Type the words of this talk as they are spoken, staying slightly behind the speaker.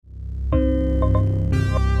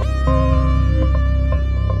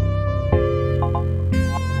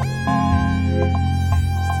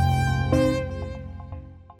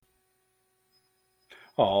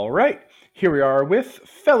Here we are with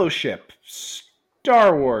Fellowship,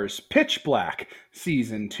 Star Wars Pitch Black,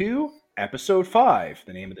 Season 2, Episode 5.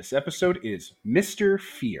 The name of this episode is Mr.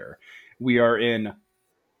 Fear. We are in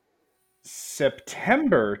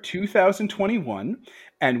September 2021,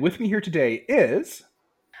 and with me here today is...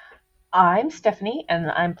 I'm Stephanie, and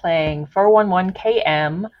I'm playing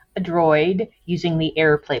 411KM, a droid, using the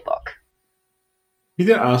Air Playbook.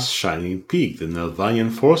 Peter As Shining Peak, the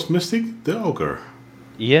Nelvanian Force Mystic, the Ogre.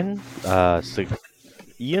 Ian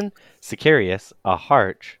Sicarius, a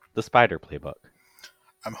Harch, the Spider Playbook.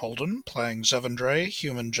 I'm Holden, playing Zevendray,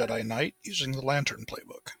 Human Jedi Knight, using the Lantern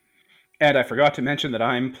Playbook. And I forgot to mention that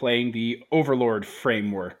I'm playing the Overlord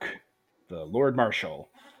framework, the Lord Marshal.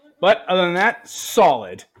 But other than that,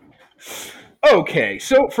 solid. Okay,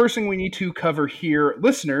 so first thing we need to cover here,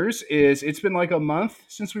 listeners, is it's been like a month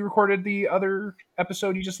since we recorded the other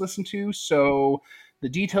episode you just listened to, so the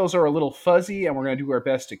details are a little fuzzy, and we're going to do our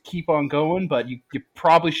best to keep on going, but you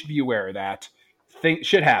probably should be aware of that.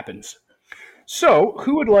 Shit happens. So,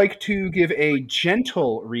 who would like to give a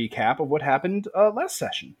gentle recap of what happened last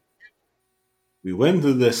session? We went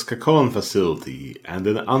to the Skakon facility, and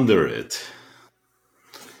then under it.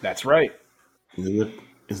 That's right.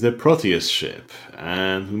 It's the Proteus ship,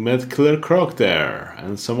 and we met Killer Croc there,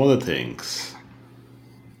 and some other things.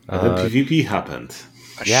 And then PvP happened.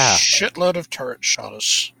 A shitload of turrets shot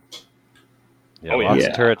us. Yeah, lots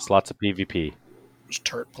of turrets, lots of PvP. It was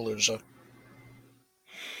Turret Palooza.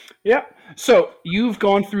 Yeah. So you've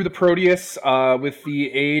gone through the Proteus with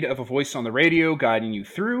the aid of a voice on the radio guiding you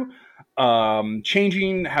through,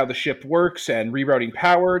 changing how the ship works and rerouting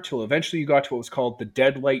power till eventually you got to what was called the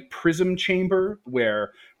Deadlight Prism Chamber,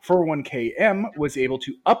 where 401KM was able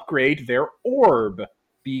to upgrade their orb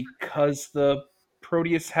because the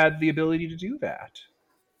Proteus had the ability to do that.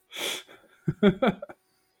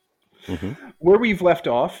 Where we've left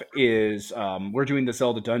off is we're doing the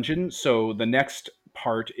Zelda dungeon, so the next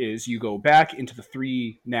part is you go back into the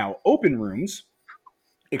 3 now open rooms,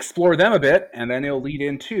 explore them a bit, and then it'll lead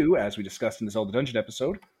into, as we discussed in the Zelda dungeon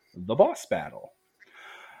episode, the boss battle.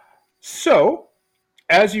 So,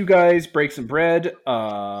 as you guys break some bread,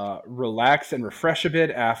 relax and refresh a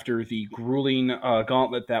bit after the grueling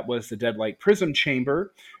gauntlet that was the Deadlight Prism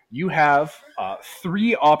Chamber, you have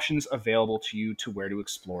 3 options available to you to where to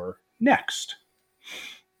explore next.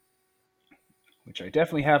 Which I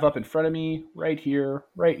definitely have up in front of me, right here,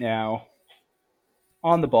 right now,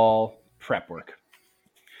 on the ball, prep work.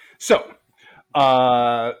 So,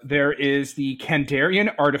 there is the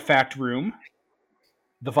Kandarian Artifact Room,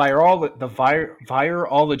 the Virology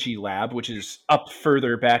Lab, which is up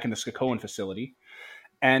further back in the Skakoan facility,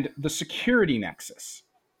 and the Security Nexus.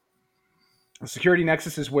 The Security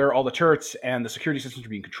Nexus is where all the turrets and the security systems are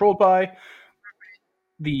being controlled by.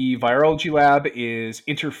 The Virology Lab is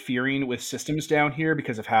interfering with systems down here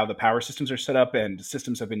because of how the power systems are set up, and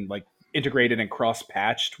systems have been integrated and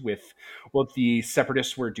cross-patched with what the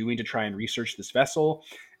Separatists were doing to try and research this vessel.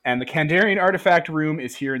 And the Kandarian Artifact Room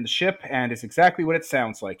is here in the ship, and it's exactly what it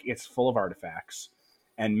sounds like. It's full of artifacts.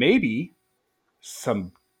 And maybe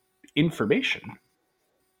some information.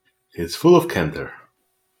 It's full of Kender.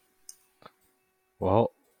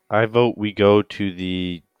 Well, I vote we go to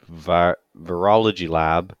the Virology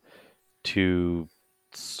Lab to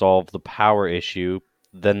solve the power issue,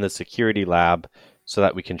 then the Security Lab so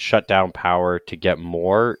that we can shut down power to get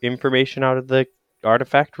more information out of the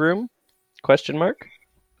artifact room? Question mark?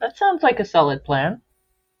 That sounds like a solid plan.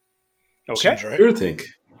 Okay. Seems right. Sure think.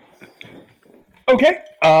 Okay.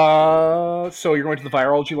 So you're going to the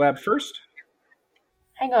Virology Lab first?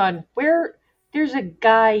 Hang on, there's a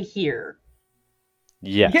guy here.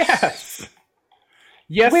 Yes.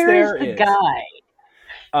 Yes, Where there is the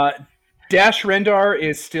guy? Dash Rendar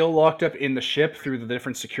is still locked up in the ship through the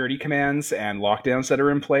different security commands and lockdowns that are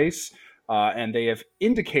in place. And they have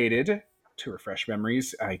indicated, to refresh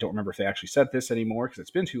memories, I don't remember if they actually said this anymore because it's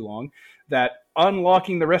been too long, that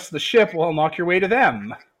unlocking the rest of the ship will unlock your way to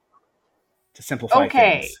them. To simplify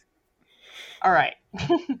things. All right.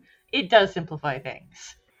 It does simplify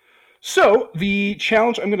things. So, the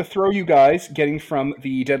challenge I'm going to throw you guys, getting from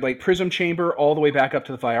the Deadlight Prism Chamber all the way back up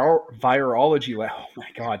to the Virology Lab. Oh my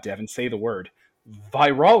god, Devin, say the word.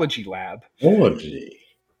 Virology Lab.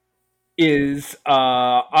 Is,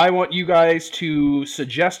 I want you guys to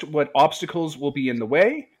suggest what obstacles will be in the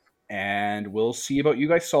way, and we'll see about you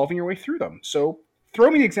guys solving your way through them. So, throw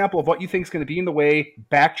me an example of what you think is going to be in the way,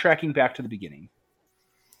 backtracking back to the beginning.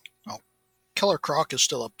 Well, Killer Croc is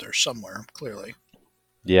still up there somewhere, clearly.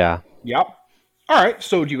 Yeah. Yep. All right.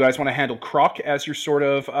 So do you guys want to handle Croc as your sort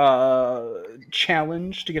of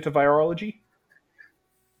challenge to get to Virology?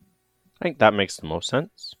 I think that makes the most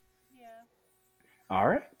sense. All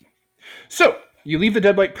right. So you leave the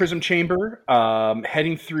Deadlight Prism Chamber,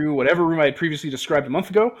 heading through whatever room I had previously described a month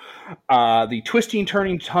ago. The twisting,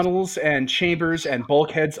 turning tunnels and chambers and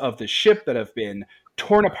bulkheads of the ship that have been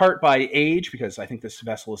torn apart by age, because I think this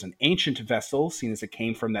vessel is an ancient vessel, seeing as it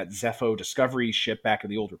came from that Zepho Discovery ship back in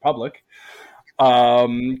the Old Republic.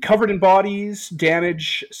 Covered in bodies,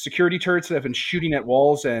 damage, security turrets that have been shooting at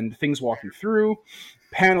walls and things walking through,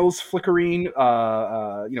 panels flickering,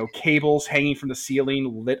 cables hanging from the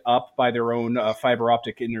ceiling lit up by their own fiber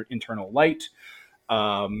optic internal light.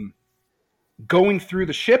 Going through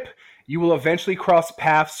the ship, you will eventually cross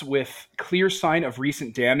paths with clear sign of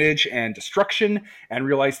recent damage and destruction and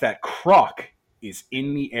realize that Croc is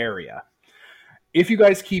in the area. If you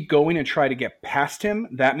guys keep going and try to get past him,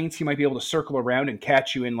 that means he might be able to circle around and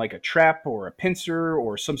catch you in like a trap or a pincer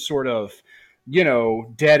or some sort of,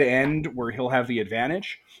 dead end where he'll have the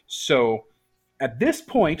advantage. So at this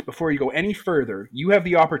point, before you go any further, you have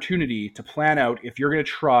the opportunity to plan out if you're going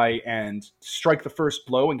to try and strike the first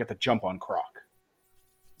blow and get the jump on Croc.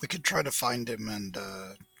 We could try to find him and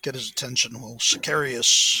get his attention while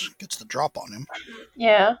Sicarius gets the drop on him.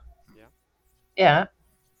 Yeah. That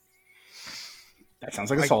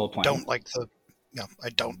sounds like a solid plan. I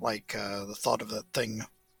don't like the thought of that thing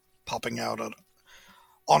popping out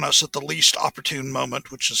on us at the least opportune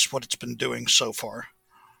moment, which is what it's been doing so far.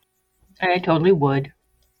 I totally would.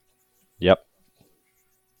 Yep.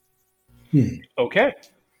 Okay.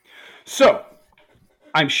 So,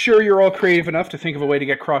 I'm sure you're all creative enough to think of a way to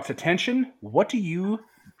get Croc's attention. What do you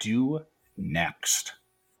do next?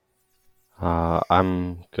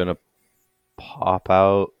 I'm gonna pop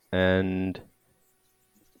out and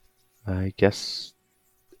I guess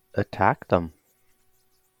attack them.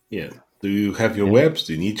 Yeah. Do you have your webs?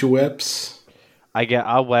 Do you need your webs? I get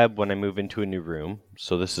a web when I move into a new room.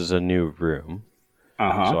 So this is a new room.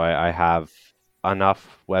 Uh-huh. So I have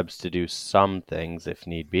enough webs to do some things if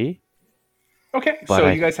need be. Okay, But so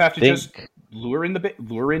I you guys have to think- just lure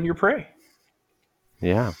in your prey.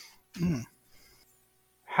 Yeah.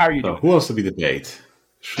 How are you So doing? who wants to be the bait?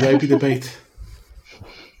 Should I be the bait?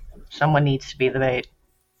 Someone needs to be the bait.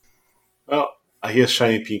 Well, I guess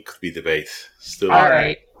Shiny Pink could be the bait. Still All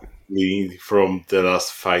right. leading from the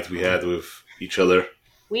last fight we had with each other.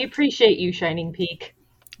 We appreciate you, Shining Peak.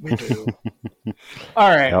 We do.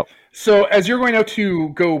 All right. Yep. So as you're going out to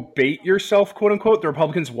go bait yourself, quote unquote, the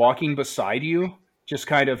Republican's walking beside you, just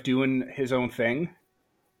kind of doing his own thing.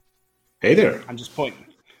 Hey there. I'm just pointing.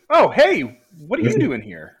 Oh, hey, what are you doing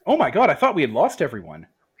here? Oh my God, I thought we had lost everyone.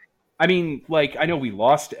 I mean, like, I know we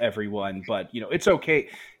lost everyone, but, it's okay.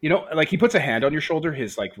 Like, he puts a hand on your shoulder,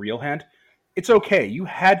 his, like, real hand. It's okay. You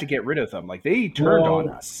had to get rid of them. Like, they turned on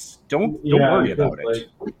us. Don't worry about it.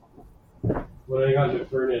 When I got in the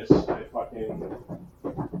furnace, I fucking...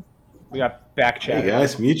 We got back Hey chatting.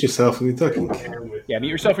 guys, mute yourself when you're talking. Yeah, mute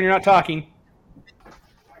yourself when you're not talking.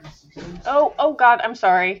 Oh God, I'm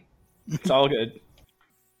sorry. It's all good.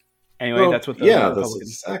 Anyway, Well, that's what the that's Republicans...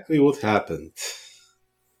 exactly what happened.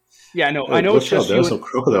 Yeah, I know. Oh, I know it's watch out, just there you. are some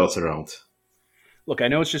crocodiles around. Look, I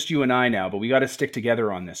know it's just you and I now, but we got to stick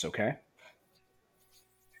together on this, okay?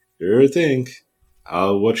 Sure thing.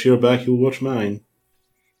 I'll watch your back, you'll watch mine.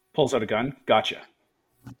 Pulls out a gun. Gotcha.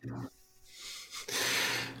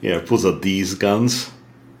 Yeah, pulls out these guns.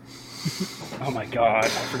 Oh my God, I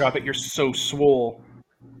forgot that you're so swole.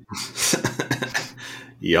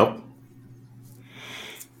 Yep.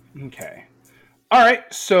 Okay. All right,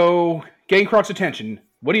 so getting Croc's attention.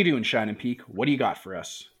 What are you doing, Shining Peak? What do you got for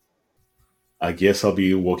us? I guess I'll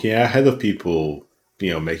be walking ahead of people,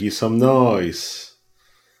 making some noise.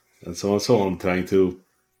 And so on and so on, trying to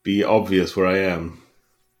be obvious where I am.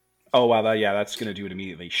 Oh, wow, that's going to do it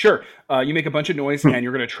immediately. Sure. You make a bunch of noise, and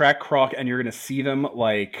you're going to track Croc, and you're going to see them,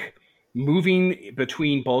 like, moving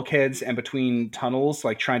between bulkheads and between tunnels,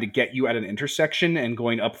 like, trying to get you at an intersection and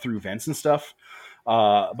going up through vents and stuff,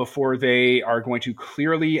 before they are going to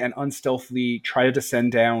clearly and unstealthily try to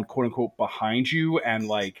descend down, quote-unquote, behind you and,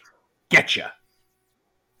 like, get you.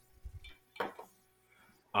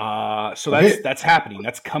 So that's happening.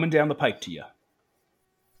 That's coming down the pipe to you.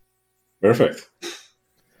 Perfect.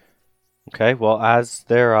 Okay, well, as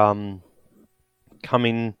they're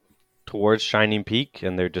coming towards Shining Peak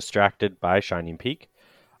and they're distracted by Shining Peak,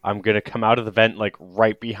 I'm going to come out of the vent, like,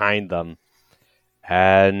 right behind them.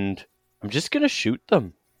 And I'm just going to shoot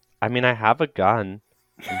them. I mean, I have a gun.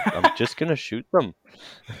 I'm just going to shoot them.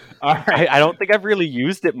 All right. I don't think I've really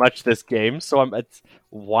used it much this game, so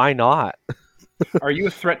why not? Are you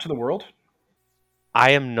a threat to the world?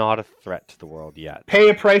 I am not a threat to the world yet. Pay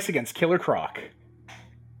a price against Killer Croc.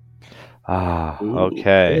 Ooh,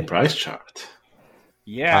 Okay. the price chart.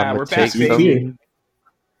 Yeah, I'ma we're back, take baby. some-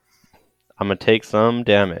 I'm gonna take some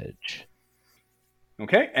damage.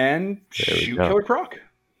 Okay, and There we shoot go. Killer Croc.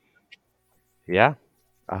 Yeah.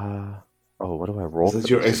 What do I roll? Is that for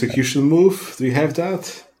your this? execution move? Do you have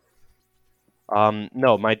that?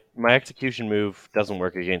 No, my execution move doesn't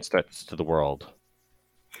work against threats to the world.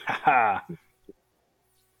 Haha.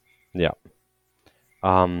 Yeah.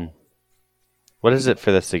 What is it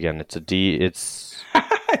for this again? It's a D. It's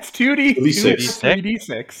It's 2D, D6.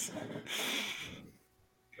 3D6.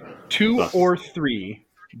 2 Plus. or 3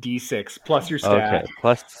 D6 plus your stat. okay.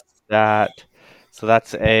 Plus that, so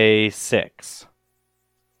that's a 6.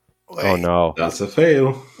 Wait, Oh no. That's a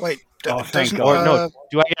fail. Wait. Oh, thank doesn't, God. Or no.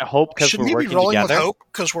 Do I get hope because shouldn't we're he be working rolling together? with hope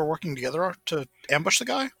because we're working together to ambush the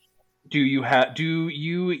guy? Do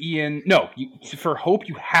you, Ian? No, for hope,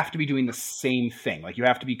 you have to be doing the same thing. Like, you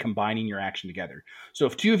have to be combining your action together. So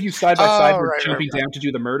if two of you side by side were jumping down to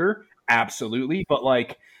do the murder, absolutely. But,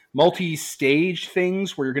 like, multi-stage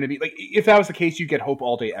things where you're going to be, like, if that was the case, you'd get hope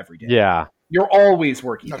all day, every day. Yeah, You're always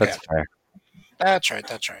working. Okay. that's fair. That's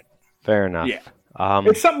right. Fair enough. Yeah. Um,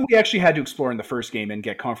 It's something we actually had to explore in the first game and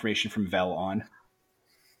get confirmation from Vel on.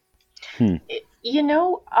 You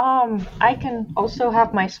know, I can also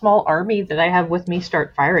have my small army that I have with me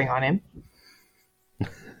start firing on him.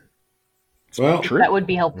 Well, True. That would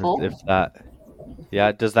be helpful. if that,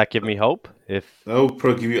 yeah, does that give me hope? If that will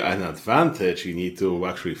probably give you an advantage. You need to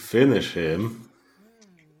actually finish him.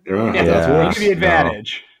 You remember how Yeah, that I'll works? give you the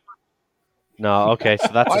advantage. no, okay, so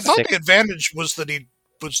that's Well, I a thought 6. the advantage was that he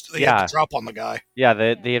Yeah. had to drop on the guy. Yeah,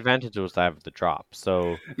 the advantage was I have the drop.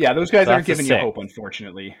 So Yeah, those guys So aren't that's a giving you 6. hope,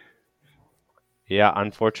 unfortunately. yeah,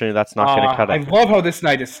 unfortunately, that's not going to cut I it. love how this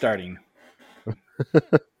night is starting.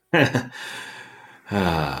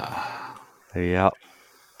 Ah. Yeah.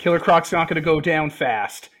 Killer Croc's not going to go down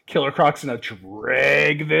fast. Killer Croc's going to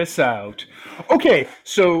drag this out. Okay,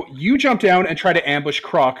 so you jump down and try to ambush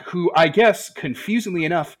Croc, who I guess, confusingly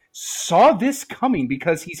enough, saw this coming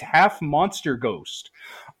because he's half monster ghost.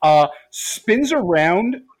 Spins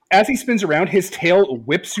around. As he spins around, his tail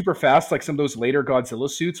whips super fast, like some of those later Godzilla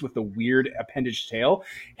suits with the weird appendage tail.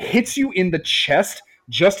 Hits you in the chest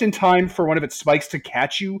just in time for one of its spikes to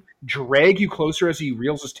catch you, drag you closer as he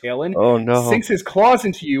reels his tail in. Oh no. Sinks his claws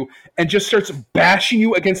into you, and just starts bashing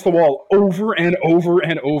you against the wall over and over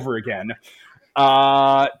and over again.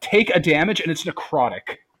 Take a damage, and it's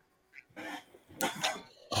necrotic.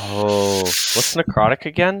 Oh, what's necrotic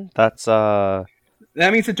again? That's That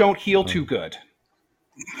means it don't heal too good.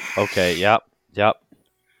 okay. Yep.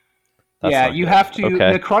 That's yeah, not you good. have to.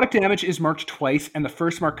 Okay. Necrotic damage is marked twice, and the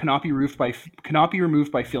first mark cannot be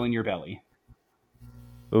removed by filling your belly.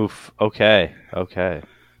 Oof. Okay. Okay,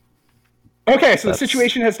 so the That's-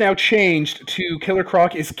 situation has now changed to Killer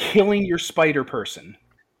Croc is killing your spider person.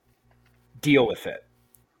 Deal with it.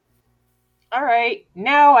 All right,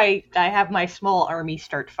 now I have my small army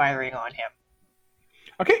start firing on him.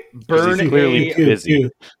 Okay, burn he's clearly a busy.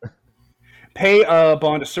 pay a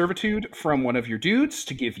bond of servitude from one of your dudes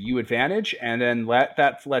to give you advantage, and then let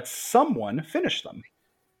someone finish them.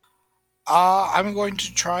 I'm going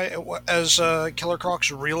to try, as Killer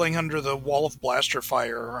Croc's reeling under the wall of blaster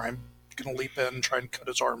fire, I'm going to leap in and try and cut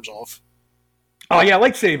his arms off. Oh yeah,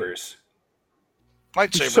 lightsabers.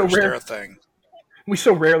 Lightsabers, so rare. they're a thing. We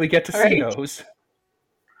so rarely get to see Right. those.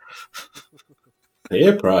 Pay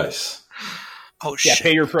a price. Oh, Yeah, shit.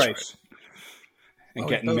 pay your that's right. price. And Oh,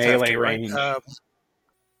 get we both have melee to, right? range.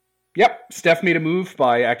 Yep, Steph made a move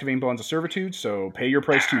by activating Bonds of Servitude, so pay your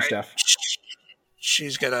price too, Alright. Steph.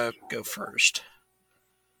 She's going to go first.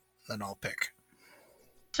 Then I'll pick.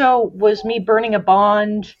 So was me burning a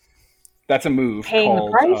bond That's a move paying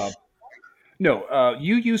called... the price? No,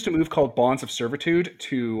 you used a move called Bonds of Servitude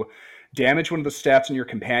to damage one of the stats in your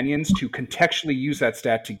companions to contextually use that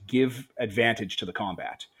stat to give advantage to the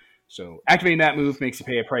combat. So activating that move makes you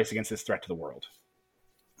pay a price against this threat to the world.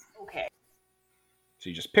 Okay. So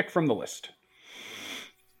you just pick from the list.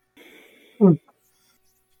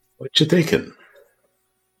 What you taking?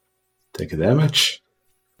 Take a damage.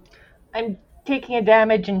 I'm taking a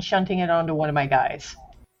damage and shunting it onto one of my guys.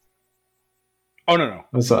 Oh, no.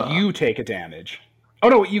 What's that? You take a damage. Oh,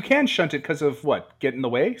 no, you can shunt it because of what? Get in the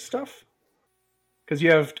way stuff? Because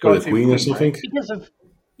you have Or God the Save queen or right? something? Because of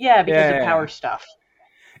Yeah, of power stuff.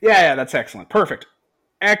 Yeah, that's excellent. Perfect.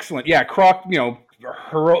 Excellent. Yeah, Croc,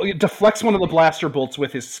 deflects one of the blaster bolts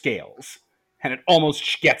with his scales, and it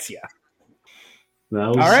almost gets you. Now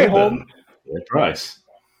All right, Holden. Pay a price.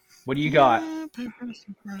 What do you got? Pay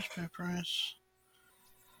price.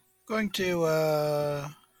 Going to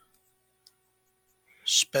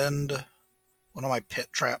spend one of my pit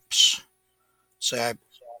traps. Say I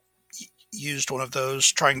used one of those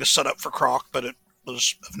trying to set up for Croc, but it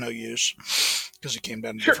was of no use because it came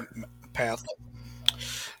down a Sure. different path.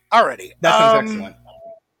 Alrighty. That sounds excellent.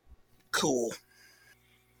 Cool.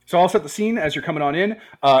 So I'll set the scene as you're coming on in.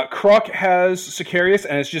 Croc has Sicarius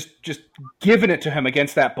and is just giving it to him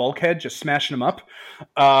against that bulkhead, just smashing him up.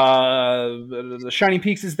 The Shining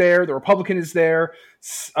Peaks is there. The Republican is there.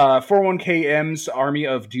 41KM's army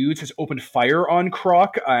of dudes has opened fire on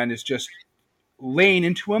Croc and is just laying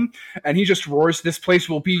into him. And he just roars, "This place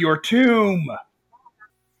will be your tomb!"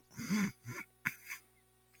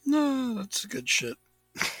 No, that's good shit.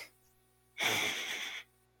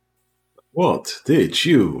 What did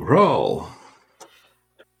you roll?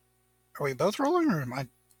 Are we both rolling, or am I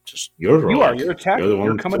just... You're rolling. You are. You're attacking. You're the one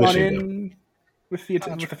You're coming on finishing in them. with the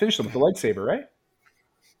finish them with the lightsaber, right?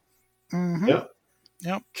 Mm-hmm. Yeah.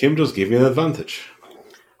 Yep. Kim just gave me an advantage.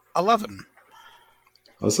 11.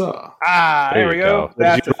 Huzzah. Ah, there There we you go. go.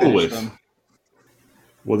 That's a What did you roll finish with? them.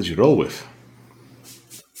 What did you roll with?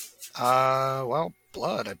 Well,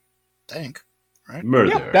 blood, I think. Right?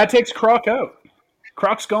 Murder. Yeah, that takes Croc out.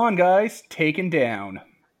 Croc's gone, guys. Taken down.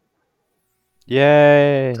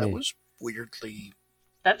 Yay! That was weirdly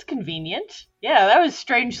That's convenient. Yeah, that was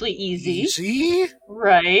strangely easy. easy.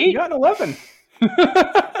 Right? You got an 11.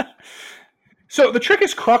 So the trick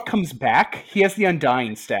is Croc comes back. He has the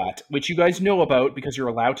Undying stat, which you guys know about because you're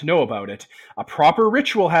allowed to know about it. A proper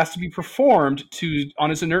ritual has to be performed on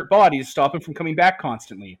his inert body to stop him from coming back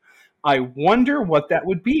constantly. I wonder what that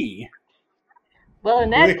would be. Well, in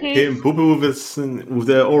that Lick case, him, poop with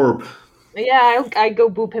the orb. yeah, I go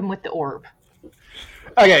boop him with the orb.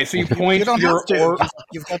 Okay, so you point You don't your have to. orb.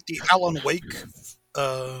 You've got the Alan Wake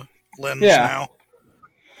lens Yeah.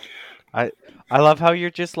 now. I love how you're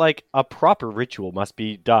just like, a proper ritual must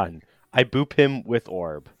be done. I boop him with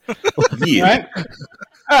orb. Yeah. Right?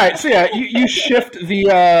 All right, so yeah, you shift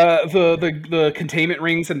the containment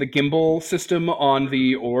rings and the gimbal system on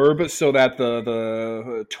the orb so that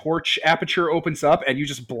the torch aperture opens up, and you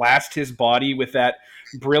just blast his body with that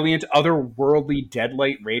brilliant otherworldly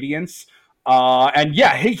deadlight radiance. And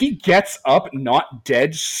yeah, he gets up, not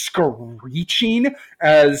dead, screeching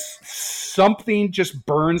as something just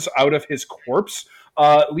burns out of his corpse,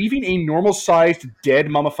 leaving a normal-sized, dead,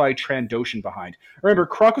 mummified Trandoshan behind. Remember,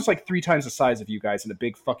 Croc was like 3 times the size of you guys and a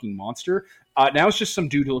big fucking monster. Now it's just some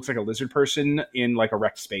dude who looks like a lizard person in like a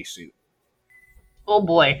wrecked spacesuit. Oh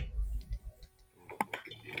boy.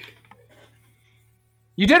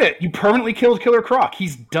 You did it! You permanently killed Killer Croc.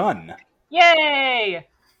 He's done. Yay!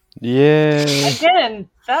 Yay! Again,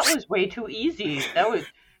 that was way too easy. That was.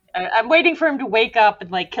 I'm waiting for him to wake up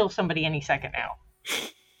and like kill somebody any second now.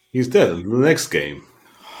 He's dead in the next game.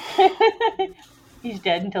 He's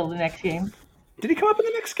dead until the next game. Did he come up in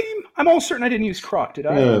the next game? I'm almost certain I didn't use Croc, did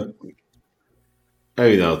I?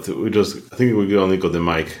 Maybe not. I think we only got the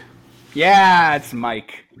mic. Yeah, it's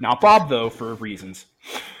Mike. Not Bob, though, for reasons.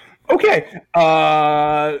 Okay.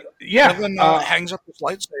 Yeah. Evan hangs up his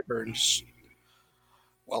lightsaber and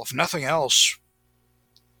well, if nothing else,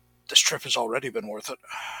 this trip has already been worth it.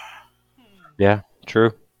 Yeah,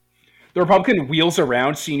 true. The Republican wheels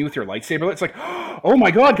around, seeing you with your lightsaber. It's like, oh my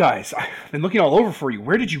god, guys, I've been looking all over for you.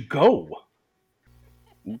 Where did you go?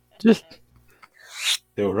 Just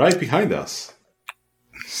They were right behind us.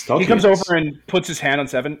 He comes over and puts his hand on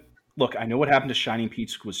Seven. Look, I know what happened to Shining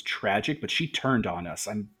Peaks was tragic, but she turned on us.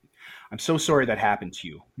 I'm so sorry that happened to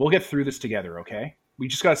you. We'll get through this together, okay? We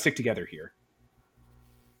just gotta stick together here.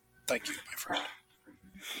 Thank you, my friend.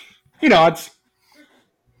 He nods.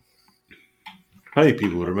 Many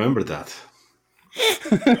people remember that.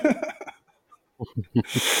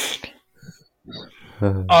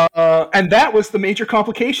 And that was the major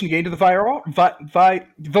complication gained to the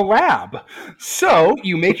lab. So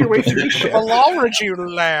you make your way through the ship. Philology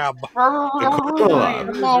lab.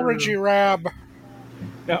 Philology lab.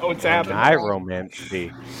 No, it's happening.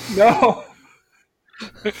 iRomancy. No.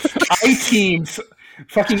 I-teams.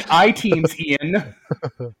 Fucking I-teams, Ian.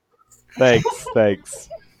 Thanks.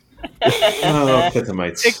 Oh,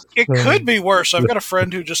 Petamites. It could be worse. I've got a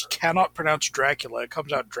friend who just cannot pronounce Dracula. It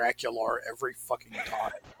comes out Dracular every fucking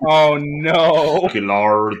time. Oh, no.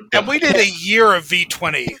 Lord. And we did a year of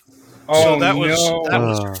V20, Oh, so that no.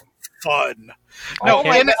 was fun. No, Oh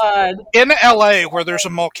my god. in LA, where there's a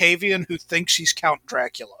Malkavian who thinks he's Count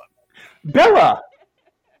Dracula. Bella.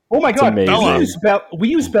 Oh my god, amazing. we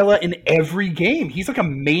use Bella in every game. He's like a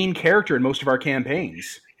main character in most of our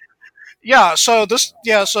campaigns. So this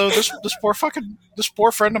poor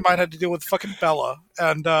friend of mine had to deal with fucking Bella,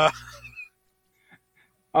 and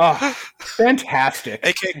Fantastic.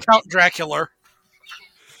 aka Count Dracula.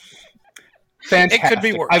 Fantastic. It could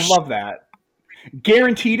be worse. I love that.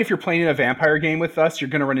 Guaranteed, if you're playing a vampire game with us, you're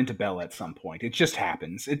going to run into Bella at some point. It just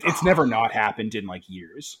happens. It's never not happened in like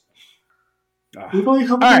years. We've only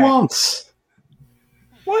come All right. once.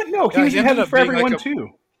 What? No, he Yeah, was he ahead ended up for being everyone like too.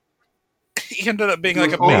 He ended up being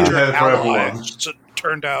like a Oh, major ahead for ally. everyone. It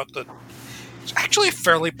turned out that it's actually a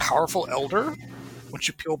fairly powerful elder once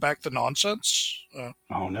you peel back the nonsense.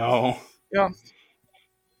 Oh no. Yeah.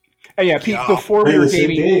 Hey, yeah, Pete. Yeah. Before we Play were the same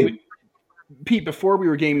gaming, game. Pete. Before we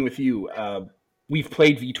were gaming with you, we've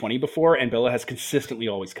played V20 before, and Bella has consistently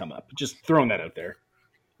always come up. Just throwing that out there.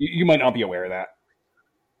 You might not be aware of that.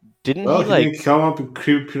 Didn't Well, he like? can you come up and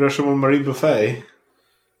creep Hiroshima Marine Buffet?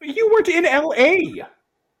 You weren't in LA,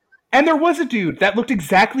 and there was a dude that looked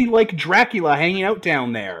exactly like Dracula hanging out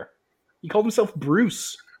down there. He called himself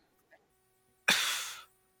Bruce.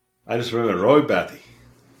 I just remember Roy Batty.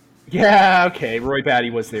 Yeah, okay, Roy Batty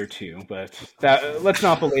was there too, but let's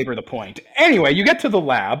not belabor the point. Anyway, you get to the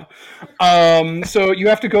lab. So you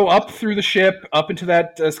have to go up through the ship, up into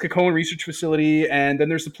that Skakoan research facility, and then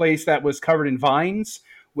there's the place that was covered in vines,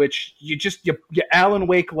 which you Alan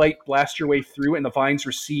Wake light blast your way through, and the vines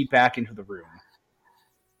recede back into the room.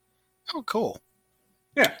 Oh, cool.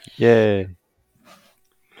 Yeah. Yeah.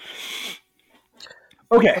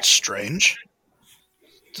 Okay. That's strange.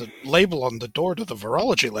 The label on the door to the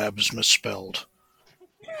virology lab is misspelled.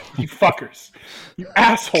 You fuckers. You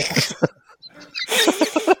assholes.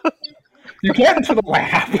 You get into the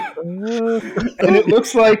lab, and it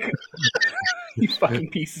looks like you fucking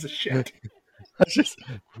pieces of shit.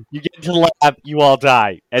 You get to the lab, you all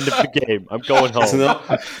die. End of the game. I'm going It's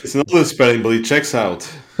home. another spelling, but it checks out.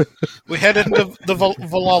 We head into the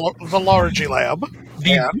virology lab.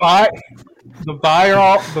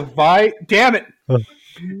 Damn it.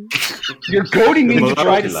 You're goading me to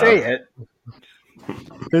try to say it.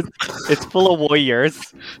 It's full of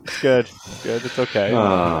warriors. It's good. Good. It's okay.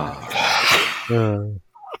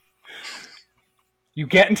 You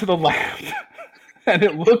get into the lab, and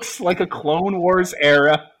it looks like a Clone Wars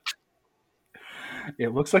era.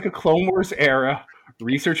 It looks like a Clone Wars era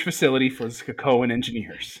research facility for the Skakoan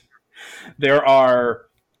engineers. There are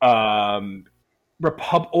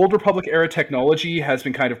Old Republic era technology has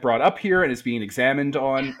been kind of brought up here and is being examined.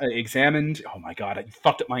 Oh my god, I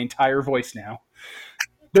fucked up my entire voice now.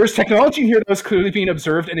 There's technology in here that was clearly being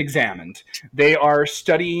observed and examined. They are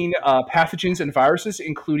studying pathogens and viruses,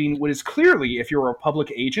 including what is clearly, if you're a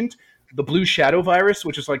Republic agent, the Blue Shadow virus,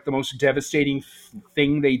 which is like the most devastating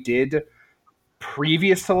thing they did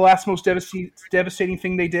previous to the last most devastating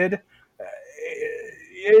thing they did.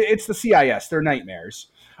 It's the CIS. They're nightmares.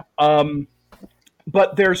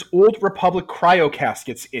 But there's Old Republic cryo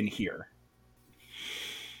caskets in here.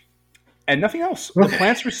 And nothing else. The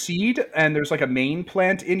plants recede, and there's like a main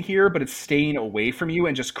plant in here, but it's staying away from you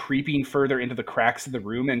and just creeping further into the cracks of the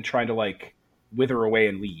room and trying to like wither away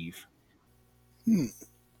and leave. When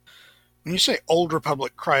you say Old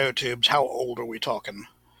Republic cryotubes, how old are we talking?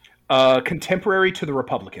 Contemporary to the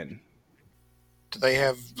Republican. Do they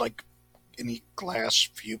have like any glass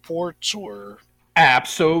viewports or?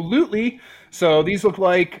 Absolutely. So these look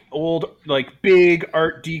like old, like big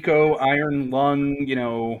Art Deco iron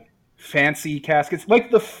lung, fancy caskets,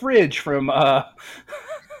 like the fridge from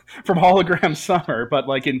from Hologram Summer, but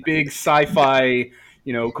like in big sci-fi,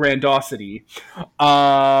 grandiosity.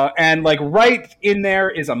 And like right in there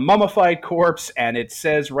is a mummified corpse, and it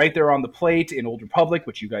says right there on the plate in Old Republic,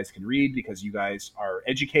 which you guys can read because you guys are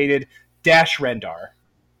educated, Dash Rendar.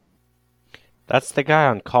 That's the guy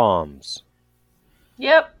on comms.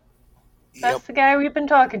 Yep. That's the guy we've been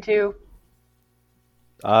talking to.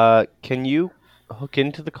 Can you hook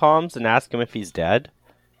into the comms and ask him if he's dead?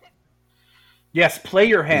 Yes, play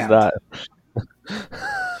your Is hand. that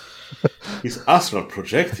He's astral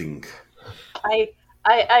projecting.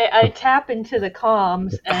 I tap into the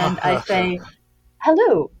comms and I say,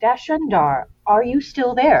 "Hello, Dash Rendar. Are you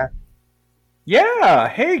still there?" Yeah,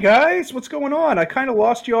 hey guys, what's going on? I kind of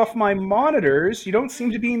lost you off my monitors. You don't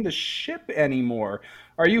seem to be in the ship anymore.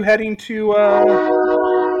 Are you heading to,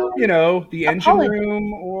 the engine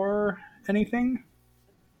room or anything?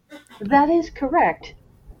 That is correct.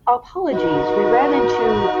 Apologies, we ran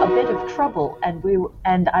into a bit of trouble,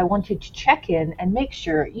 and I wanted to check in and make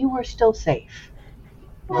sure you were still safe.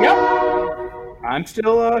 Yep. I'm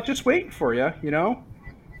still just waiting for you,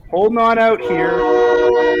 Holding on out here.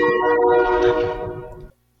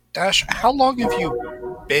 Dash, how long have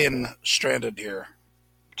you been stranded here?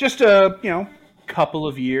 Just a, couple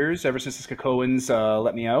of years, ever since the Skakoans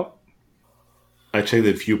let me out. I checked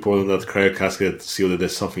the viewport on that cryo casket to see whether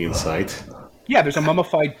there's something inside. Yeah, there's a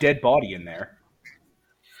mummified dead body in there.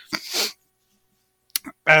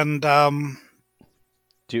 And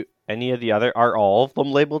any of the other? Are all of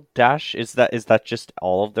them labeled Dash? Is that just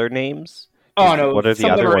all of their names? Oh no, What are the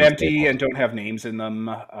some of them other are ones empty labeled? and don't have names in them,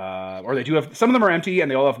 or they do have. Some of them are empty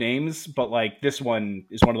and they all have names, but like this one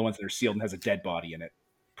is one of the ones that are sealed and has a dead body in it,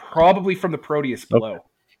 probably from the Proteus below,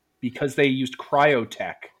 because they used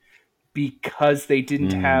cryotech, because they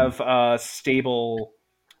didn't have stable.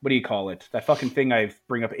 What do you call it? That fucking thing I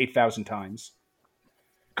bring up 8,000 times.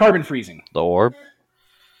 Carbon freezing. The orb?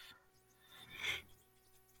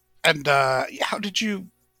 And how did you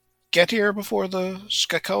get here before the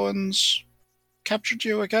Skakoans captured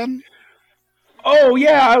you again? Oh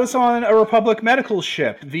yeah, I was on a Republic medical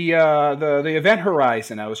ship, the Event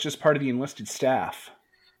Horizon. I was just part of the enlisted staff.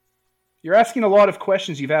 You're asking a lot of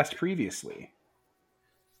questions you've asked previously.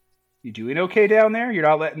 You doing okay down there? You're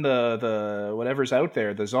not letting the whatever's out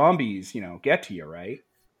there, the zombies, get to you, right?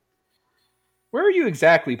 Where are you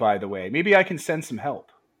exactly, by the way? Maybe I can send some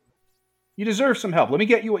help. You deserve some help. Let me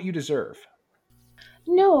get you what you deserve.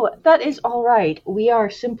 No, that is all right. We are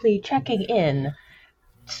simply checking in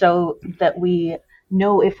so that we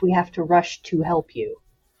know if we have to rush to help you.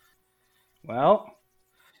 Well,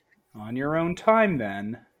 on your own time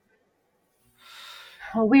then.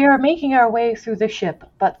 We are making our way through the ship,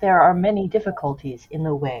 but there are many difficulties in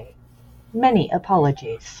the way. Many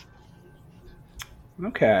apologies.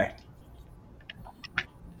 Okay.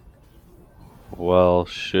 Well,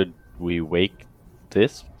 should we wake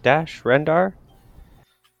this Dash Rendar?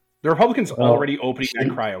 The Republicans already opening that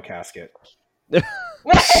cryo casket.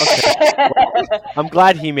 I'm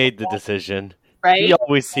glad he made the decision. Right? He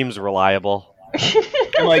always seems reliable.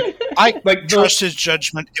 And I trust his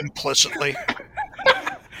judgment implicitly.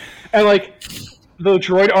 And the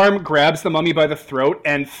droid arm grabs the mummy by the throat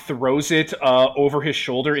and throws it over his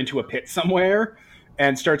shoulder into a pit somewhere,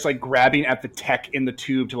 and starts grabbing at the tech in the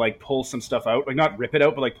tube to pull some stuff out, not rip it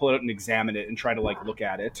out, but pull it out and examine it and try to look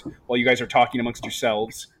at it while you guys are talking amongst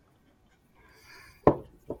yourselves.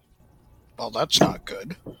 Well, that's not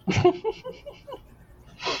good.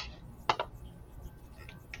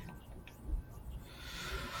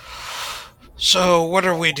 So, what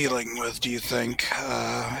are we dealing with, do you think?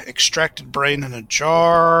 Extracted brain in a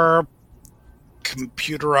jar?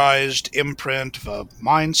 Computerized imprint of a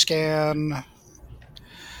mind scan?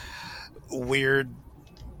 Weird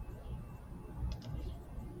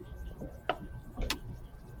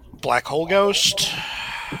black hole ghost?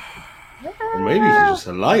 Or maybe he's just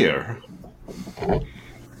a liar.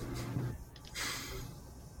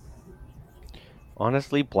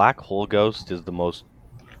 Honestly, Black Hole Ghost is the most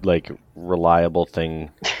reliable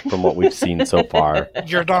thing from what we've seen so far.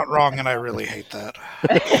 You're not wrong, and I really hate that.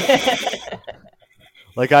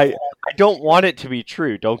 I don't want it to be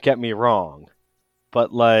true, don't get me wrong.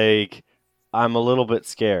 But I'm a little bit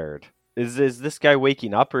scared. Is this guy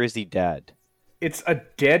waking up or is he dead? It's a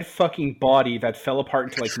dead fucking body that fell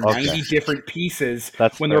apart into 90 different pieces.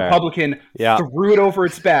 That's when fair. the Republican threw it over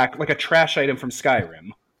its back like a trash item from Skyrim.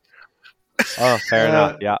 Oh, fair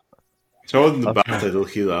enough, yeah. Throw it in the bath, it'll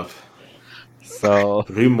heal up. So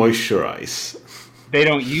Remoisturize. They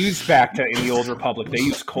don't use Bacta in the Old Republic. They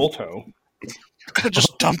use Kolto.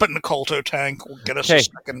 Just dump it in the Kolto tank. We'll get us a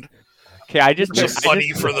second. Okay, I just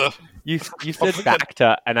funny for the. You said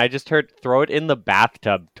Bacta, and I just heard throw it in the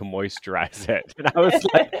bathtub to moisturize it, and I was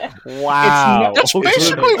like, "Wow!" That's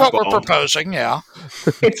basically what we're proposing. Yeah,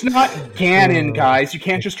 it's not Ganon, guys. You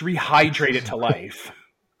can't just rehydrate it to life.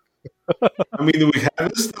 I mean, we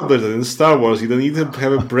have established that in Star Wars, you don't need to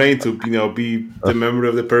have a brain to, be the memory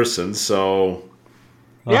of the person. So,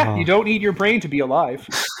 yeah, you don't need your brain to be alive.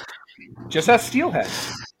 Just as Steelhead.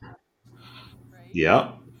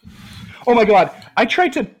 Yeah. Oh my god, I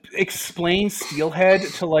tried to explain Steelhead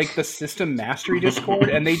to the System Mastery Discord,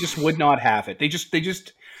 and they just would not have it. They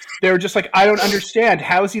were just I don't understand.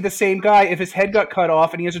 How is he the same guy if his head got cut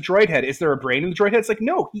off and he has a droid head? Is there a brain in the droid head? It's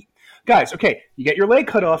no. Guys, okay, you get your leg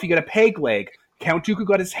cut off, you get a peg leg. Count Dooku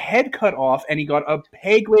got his head cut off, and he got a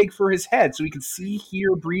peg leg for his head so he could see,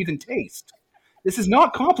 hear, breathe, and taste. This is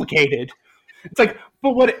not complicated. It's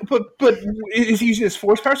but is he using his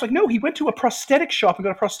force power? It's no, he went to a prosthetic shop and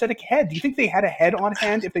got a prosthetic head. Do you think they had a head on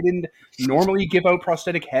hand if they didn't normally give out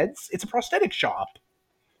prosthetic heads? It's a prosthetic shop.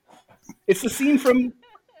 It's the scene from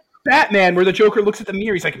Batman where the Joker looks at the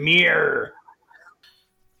mirror. He's like, mirror.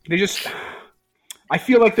 I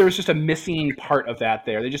feel like there was just a missing part of that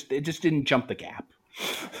there. It just didn't jump the gap.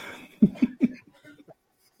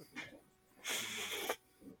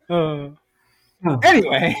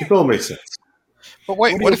 Anyway. It all makes sense. But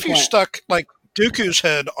wait, what if you stuck Dooku's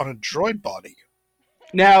head on a droid body?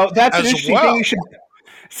 Now that's an interesting thing.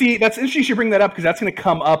 See, that's interesting you should bring that up because that's going to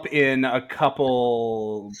come up in a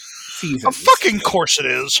couple seasons. Of fucking course it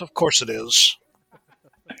is. Of course it is.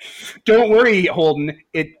 Don't worry, Holden.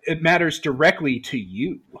 It matters directly to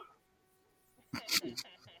you.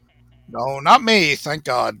 No, not me. Thank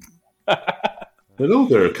God. Hello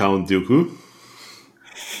there, Count Dooku.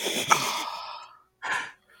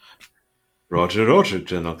 Roger,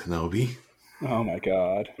 General Kenobi. Oh my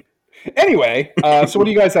god. Anyway, so what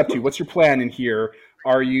are you guys up to? What's your plan in here?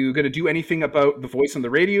 Are you going to do anything about the voice on the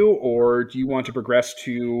radio, or do you want to progress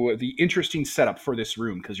to the interesting setup for this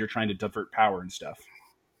room because you're trying to divert power and stuff?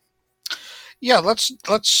 Yeah, let's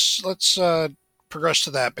progress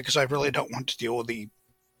to that because I really don't want to deal with the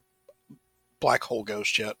black hole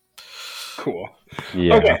ghost yet. Cool.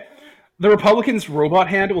 Yeah. Okay. The Republicans' robot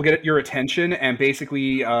hand will get your attention and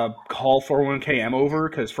basically call 401km over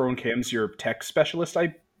because 401km's your tech specialist,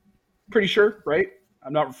 I'm pretty sure, right?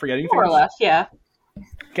 I'm not forgetting More or things. less, yeah.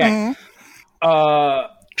 Okay.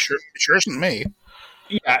 Sure isn't me.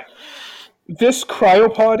 Yeah. This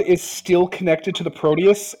cryopod is still connected to the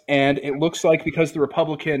Proteus, and it looks like because the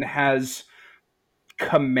Republican has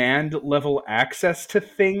command-level access to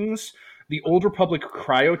things, the Old Republic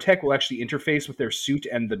cryotech will actually interface with their suit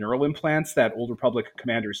and the neural implants that Old Republic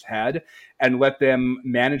commanders had and let them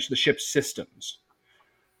manage the ship's systems.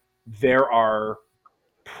 There are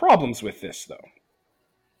problems with this, though.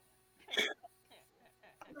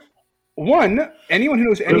 One, anyone who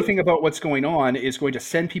knows anything about what's going on is going to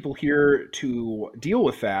send people here to deal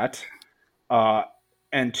with that.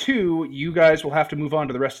 And two, you guys will have to move on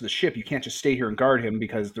to the rest of the ship. You can't just stay here and guard him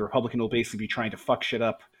because the Republican will basically be trying to fuck shit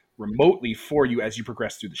up remotely for you as you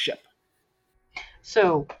progress through the ship.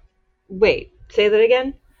 So, wait, say that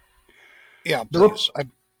again? Yeah, please. I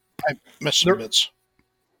missed some bits.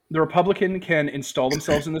 The Republican can install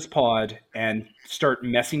themselves in this pod and start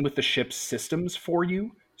messing with the ship's systems for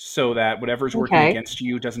you so that whatever's working against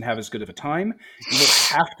you doesn't have as good of a time. You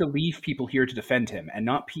will have to leave people here to defend him, and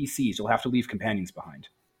not PCs. You'll have to leave companions behind.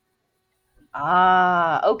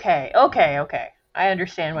 Ah, okay. I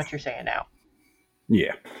understand what you're saying now.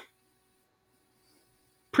 Yeah.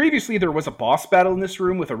 Previously, there was a boss battle in this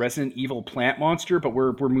room with a Resident Evil plant monster, but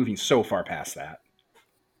we're moving so far past that.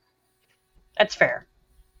 That's fair.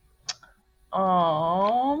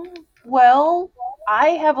 Well, I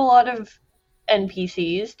have a lot of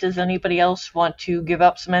NPCs. Does anybody else want to give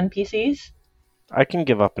up some NPCs? I can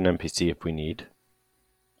give up an NPC if we need.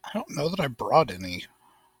 I don't know that I brought any.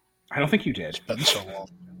 I don't think you did. It's been so long.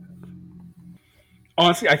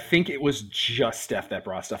 Honestly, I think it was just Steph that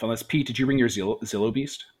brought stuff. Unless, Pete, did you bring your Zillow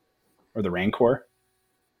Beast? Or the Rancor?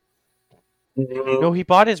 No, he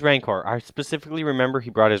bought his Rancor. I specifically remember he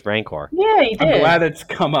brought his Rancor. Yeah, he did. I'm glad it's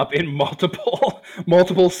come up in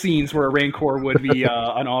multiple scenes where a Rancor would be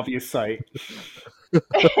an obvious sight.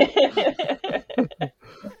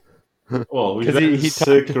 Well, we 'Cause got he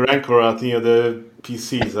sick Rancor at the other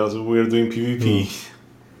PCs. That's what we were doing PvP.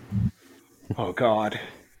 Oh, God.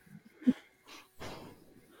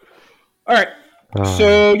 All right.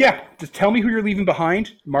 So, yeah, just tell me who you're leaving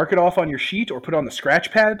behind. Mark it off on your sheet or put it on the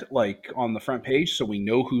scratch pad, like on the front page, so we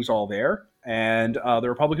know who's all there. And the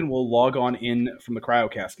Republican will log on in from the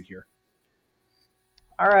cryo casket here.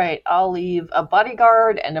 All right, I'll leave a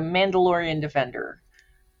bodyguard and a Mandalorian defender.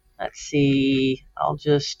 Let's see. I'll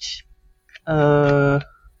just... I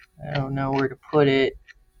don't know where to put it.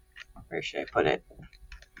 Where should I put it?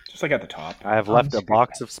 Just like at the top. I have left a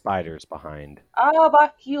box of spiders behind.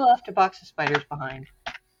 You left a box of spiders behind.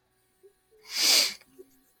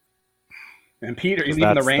 And Pete, are you 'Cause leaving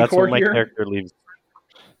the that's Rancor what my here? character leaves.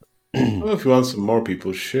 Well, if you want some more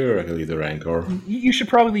people, sure, I can leave the Rancor. You should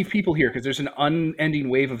probably leave people here because there's an unending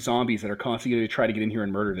wave of zombies that are constantly going to try to get in here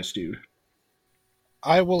and murder this dude.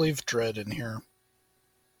 I will leave Dread in here.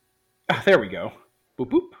 Ah, there we go. Boop,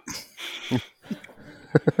 boop.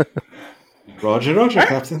 Roger,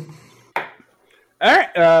 Captain. All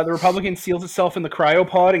right. The Republican seals itself in the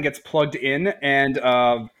cryopod and gets plugged in, and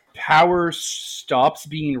power stops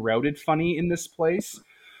being routed funny in this place.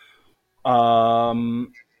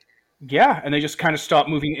 Yeah, and they just kind of stop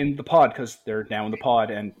moving in the pod because they're now in the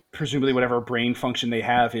pod, and presumably whatever brain function they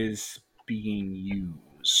have is being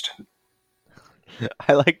used.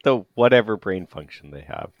 I like the whatever brain function they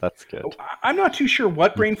have. That's good. I'm not too sure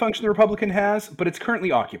what brain function the Republican has, but it's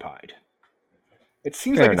currently occupied. It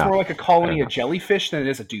seems Fair like it's enough. more like a colony Fair of jellyfish than it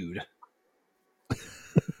is a dude.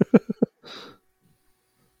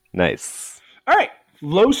 Nice. All right,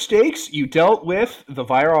 low stakes. You dealt with the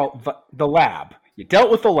lab. You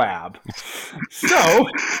dealt with the lab. So,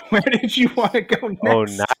 where did you want to go next? Oh,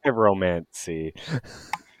 niromancy.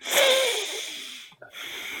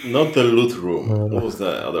 Not the loot room. What was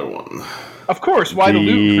the other one? Of course, why the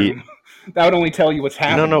loot room? That would only tell you what's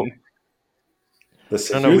happening. No. The No,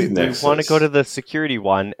 security we nexus. want to go to the security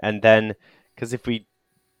one, and then, because if we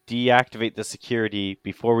deactivate the security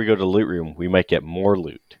before we go to the loot room, we might get more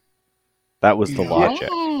loot. That was the logic.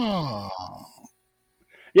 Oh.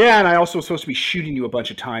 Yeah, and I also was supposed to be shooting you a bunch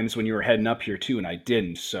of times when you were heading up here too, and I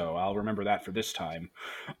didn't, so I'll remember that for this time.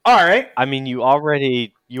 All right. I mean, you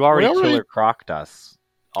already killer crocked us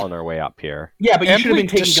on our way up here. Yeah, but you And should have we been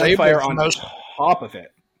taking disabled gunfire on most- top of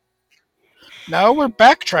it. No, we're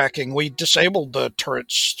backtracking. We disabled the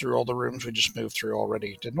turrets through all the rooms we just moved through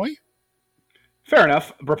already, didn't we? Fair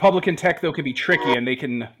enough. Republican tech, though, can be tricky, and they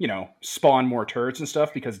can, spawn more turrets and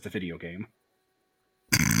stuff because it's a video game.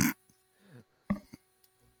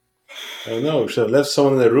 I don't know. We should have left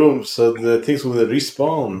someone in the room so the things would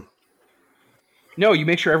respawn. No, you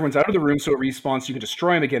make sure everyone's out of the room so it respawns so you can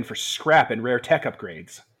destroy them again for scrap and rare tech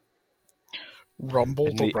upgrades. Rumble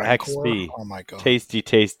And the the Rancor. XP. Oh my god. Tasty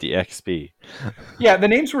XP. Yeah, the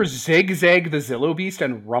names were Zigzag the Zillow Beast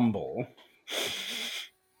and Rumble.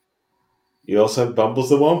 You also have Bumbles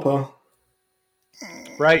the Wampa.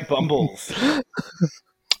 Right, Bumbles.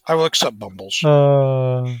 I will accept Bumbles.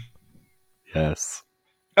 Yes.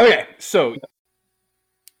 Okay, so...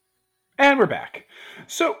 And we're back.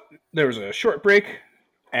 So, there was a short break,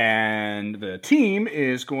 and the team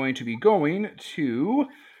is going to be going to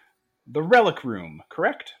the Relic Room,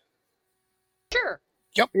 correct? Sure.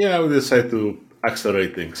 Yeah, we decided to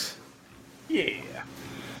accelerate things. Yeah.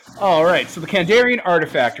 All right, so the Kandarian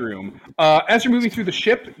Artifact Room. As you're moving through the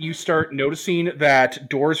ship, you start noticing that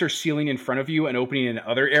doors are sealing in front of you and opening in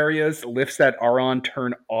other areas. Lifts that are on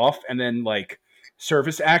turn off, and then,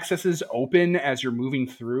 surface accesses open as you're moving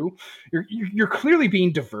through. You're clearly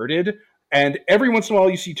being diverted, and every once in a while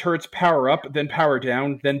you see turrets power up, then power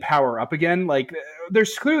down, then power up again.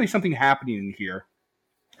 There's clearly something happening in here.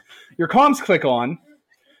 Your comms click on.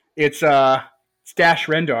 It's Dash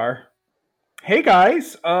Rendar. Hey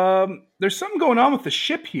guys, there's something going on with the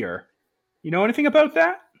ship here. You know anything about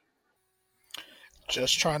that?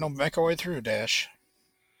 Just trying to make our way through, Dash.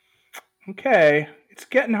 Okay. It's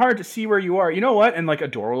getting hard to see where you are. You know what? And a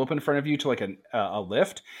door will open in front of you to a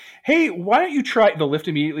lift. Hey, why don't you try the lift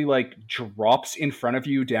immediately drops in front of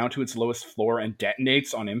you down to its lowest floor and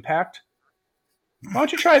detonates on impact? Why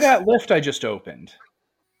don't you try that lift I just opened?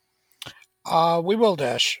 We will,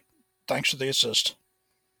 Dash. Thanks for the assist.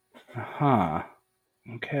 Huh.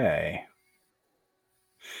 Okay.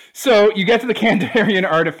 So you get to the Kandarian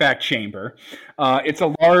Artifact Chamber. It's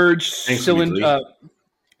a large cylinder.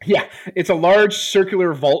 Yeah, it's a large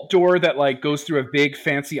circular vault door that goes through a big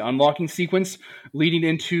fancy unlocking sequence, leading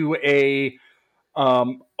into a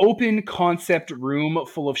open concept room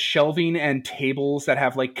full of shelving and tables that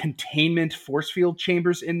have containment force field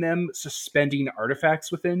chambers in them, suspending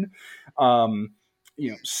artifacts within.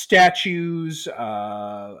 Statues,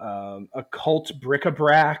 occult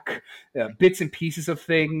bric-a-brac, bits and pieces of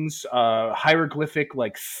things, hieroglyphic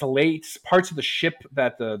slates, parts of the ship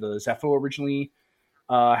that the Zepho originally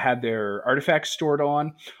had their artifacts stored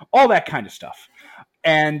on, all that kind of stuff.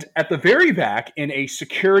 And at the very back, in a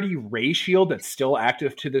security ray shield that's still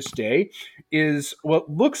active to this day, is what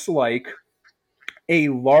looks like a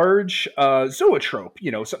large zoetrope,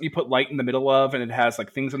 something you put light in the middle of, and it has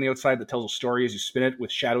things on the outside that tells a story as you spin it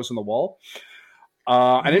with shadows on the wall.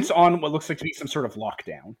 And it's on what looks like to be some sort of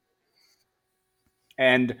lockdown.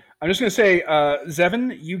 And I'm just going to say,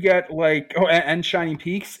 Zevin, you get and Shining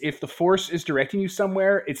Peaks, if the Force is directing you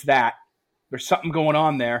somewhere, it's that. There's something going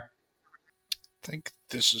on there. I think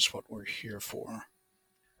this is what we're here for.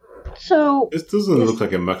 So This doesn't look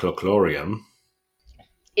like a McLaurian.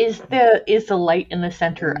 is the light in the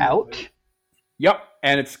center out? Yep,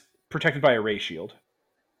 and it's protected by a ray shield.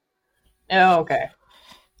 Oh, okay.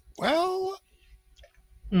 Well,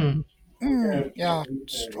 yeah,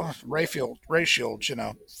 ray shields,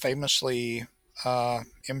 famously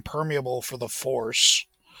impermeable for the Force.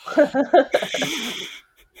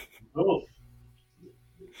 Oh,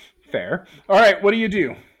 Fair. All right, what do you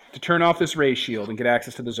do to turn off this ray shield and get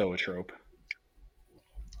access to the zoetrope?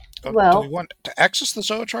 Well- do we want to access the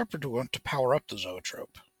zoetrope, or do we want to power up the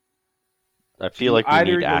zoetrope? I feel like we Either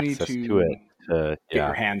need you'll need access to to it. Get your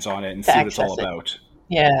Yeah. hands on it and To see what it's all access it. about.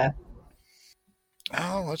 Yeah.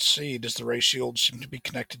 Oh, let's see. Does the ray shield seem to be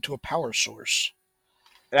connected to a power source?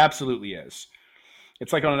 It absolutely is.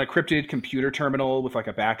 It's on an encrypted computer terminal with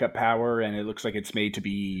a backup power, and it looks like it's made to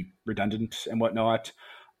be redundant and whatnot.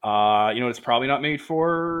 It's probably not made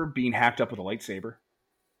for being hacked up with a lightsaber.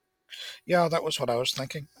 Yeah, that was what I was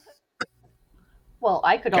thinking. Well,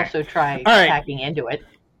 I could Okay. also try All right. hacking into it.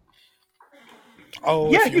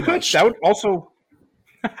 Oh, Yeah, if you could. must.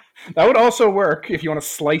 That would also work if you want to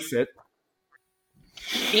slice it.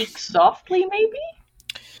 Speak softly, maybe?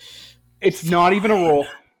 It's not even a roll.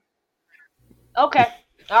 Okay.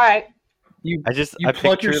 Alright. You I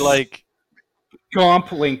plug picture your like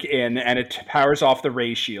Gomp link in, and it powers off the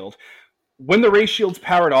ray shield. When the ray shield's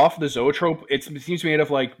powered off, the zoetrope, it seems to be made of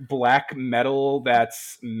like black metal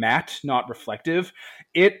that's matte, not reflective.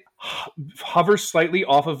 It hovers slightly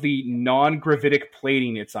off of the non-gravitic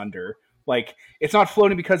plating it's under. Like, it's not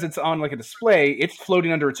floating because it's on like a display, it's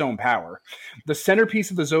floating under its own power. The centerpiece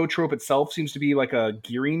of the zoetrope itself seems to be like a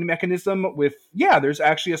gearing mechanism with, there's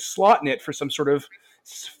actually a slot in it for some sort of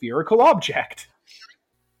spherical object.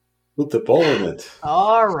 Put the ball in it.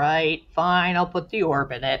 Alright, fine, I'll put the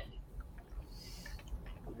orb in it.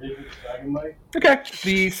 Okay,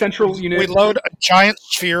 the central unit. We load a giant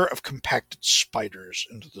sphere of compacted spiders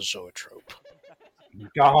into the zoetrope.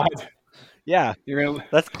 God, yeah, you're gonna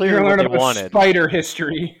that's you're clearly gonna what learn they about wanted. spider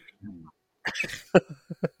history.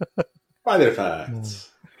 Spider facts.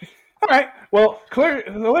 All right. Well,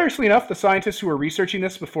 hilariously enough, the scientists who were researching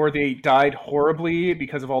this before they died horribly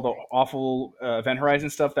because of all the awful Event Horizon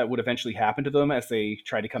stuff that would eventually happen to them as they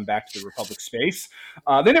tried to come back to the Republic space,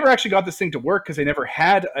 they never actually got this thing to work because they never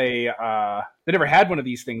had one of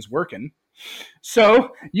these things working.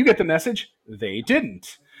 So you get the message. They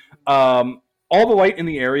didn't. All the light in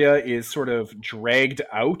the area is sort of dragged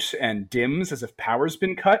out and dims as if power's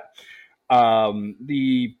been cut.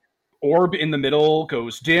 The orb in the middle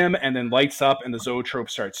goes dim and then lights up, and the zoetrope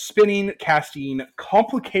starts spinning, casting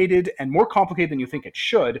complicated, and more complicated than you think it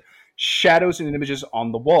should, shadows and images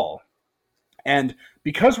on the wall. And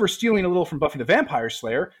because we're stealing a little from Buffy the Vampire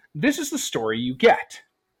Slayer, this is the story you get.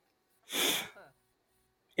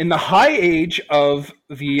 In the high age of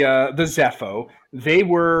the Zepho, they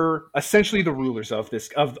were essentially the rulers of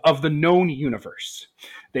the known universe.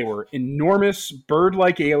 They were enormous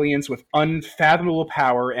bird-like aliens with unfathomable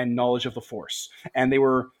power and knowledge of the Force, and they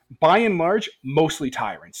were, by and large, mostly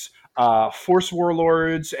tyrants. Force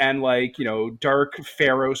warlords and dark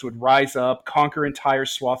pharaohs would rise up, conquer entire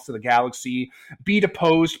swaths of the galaxy, be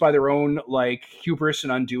deposed by their own hubris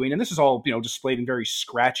and undoing. And this is all displayed in very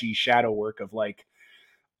scratchy shadow work of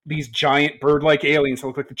these giant bird-like aliens that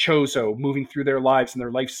look like the Chozo moving through their lives and their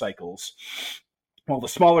life cycles. While the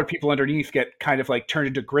smaller people underneath get kind of turned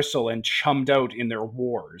into gristle and chummed out in their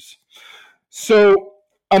wars. So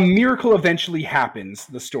a miracle eventually happens,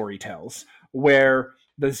 the story tells, where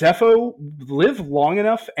the Zepho live long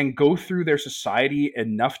enough and go through their society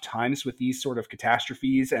enough times with these sort of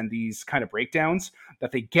catastrophes and these kind of breakdowns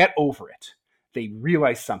that they get over it. They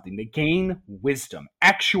realize something. They gain wisdom,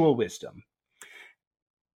 actual wisdom.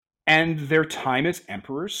 And their time as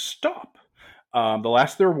emperors stop. The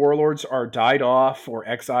last of their warlords are died off or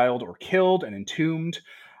exiled or killed and entombed,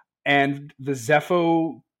 and the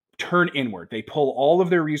Zepho turn inward. They pull all of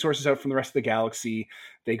their resources out from the rest of the galaxy.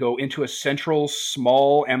 They go into a central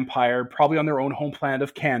small empire, probably on their own home planet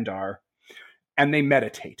of Kandar, and they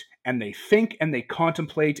meditate, and they think, and they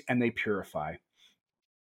contemplate, and they purify.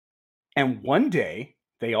 And one day,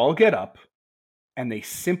 they all get up, and they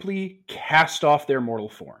simply cast off their mortal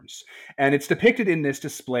forms. And it's depicted in this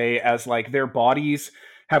display as their bodies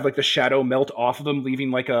have the shadow melt off of them,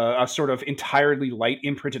 leaving a sort of entirely light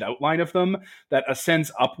imprinted outline of them that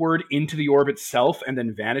ascends upward into the orb itself and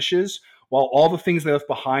then vanishes, while all the things they left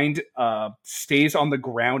behind stays on the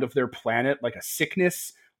ground of their planet, like a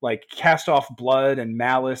sickness, cast off blood and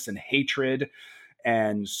malice and hatred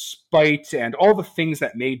and spite and all the things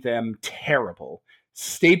that made them terrible.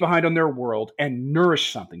 Stayed behind on their world and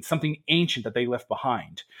nourished something ancient that they left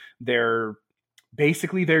behind. They're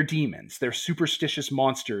demons. They're superstitious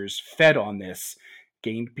monsters fed on this,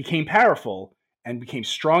 became powerful, and became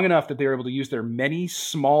strong enough that they were able to use their many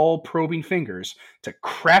small probing fingers to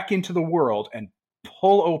crack into the world and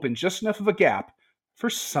pull open just enough of a gap for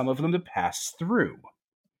some of them to pass through.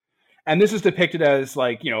 And this is depicted as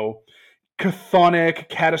chthonic,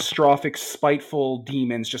 catastrophic, spiteful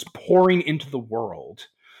demons just pouring into the world,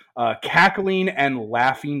 cackling and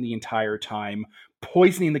laughing the entire time,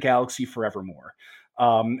 poisoning the galaxy forevermore.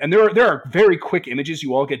 And there are very quick images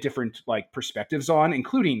you all get different perspectives on,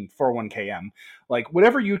 including 41KM.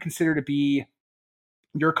 Whatever you would consider to be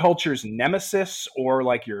your culture's nemesis or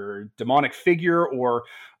your demonic figure, or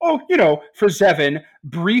for Zevin,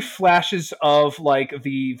 brief flashes of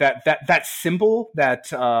that symbol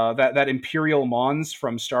that Imperial Mons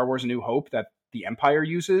from Star Wars: A New Hope that the Empire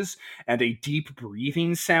uses, and a deep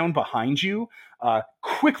breathing sound behind you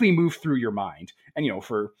quickly move through your mind. And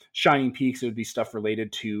for Shining Peaks, it would be stuff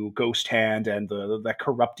related to Ghost Hand and the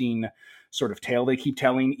corrupting sort of tale they keep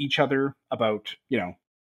telling each other about,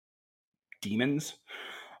 demons.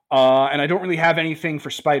 And I don't really have anything for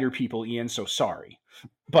spider people, Ian, so sorry.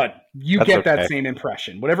 But you That's get that okay. same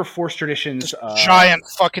impression. Whatever Force traditions... Giant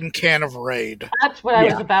fucking can of Raid. That's what I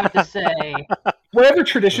was about to say. Whatever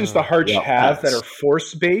traditions the Harch yeah, have that that's- are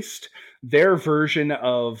Force-based, their version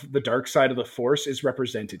of the dark side of the Force is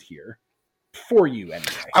represented here. For you, anyway.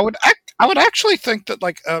 I would actually think that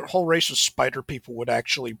like a whole race of spider people would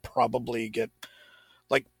actually probably get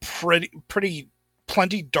like pretty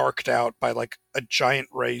plenty darked out by like a giant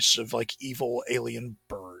race of like evil alien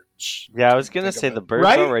birds. Yeah, I was gonna Think say of the it. birds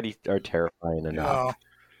Right? already are terrifying enough. Yeah.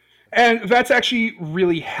 And that's actually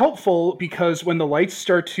really helpful because when the lights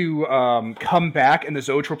start to come back and the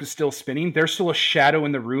zoetrope is still spinning, there's still a shadow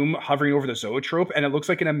in the room hovering over the zoetrope, and it looks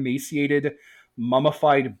like an emaciated,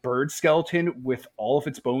 mummified bird skeleton with all of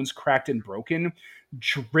its bones cracked and broken,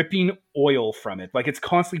 dripping oil from it. Like it's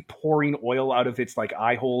constantly pouring oil out of its like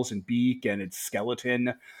eye holes and beak and its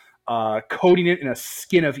skeleton, coating it in a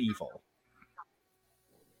skin of evil.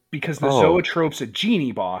 Because the Oh. zoetrope's a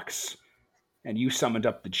genie box, and you summoned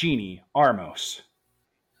up the genie, Armos.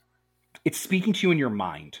 It's speaking to you in your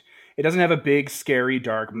mind. It doesn't have a big, scary,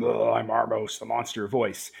 dark, "I'm Armos, the monster"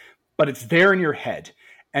 voice, but it's there in your head.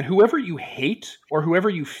 And whoever you hate, or whoever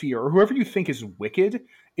you fear, or whoever you think is wicked,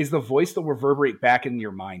 is the voice that will reverberate back in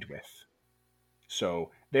your mind with.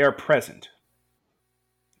 So they are present.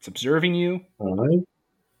 It's observing you. All right.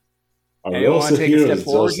 Are we Anyone also wanna take a here? step It's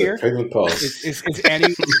forward just a here? pregnant pause. Is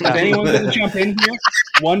anyone going to jump in here?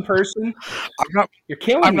 One person? You're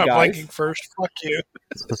killing I'm me, not guys. blinking first. Fuck you.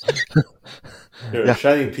 Here, Yeah.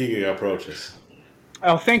 Shining Peak approaches.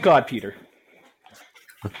 Oh, thank God, Peter.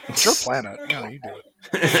 It's your planet. Yeah, you do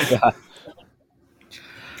it.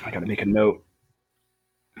 I got to make a note.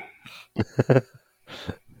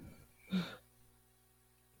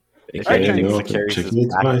 If Alright, anything, Jenny. Sicarius Chicken is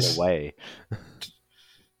meat's backing nice. away.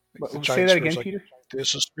 The Say giant that spirit's again, like, Peter.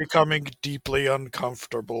 This is becoming deeply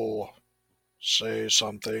uncomfortable. Say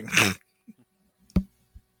something.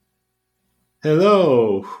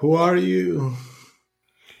 Hello, who are you?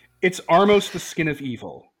 It's Armos, the skin of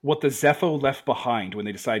evil, what the Zepho left behind when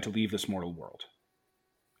they decided to leave this mortal world.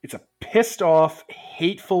 It's a pissed off,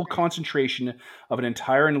 hateful concentration of an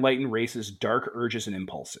entire enlightened race's dark urges and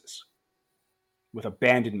impulses, with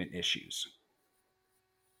abandonment issues.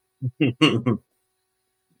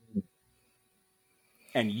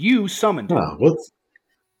 And you summoned him. What?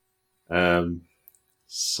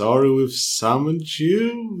 Sorry we've summoned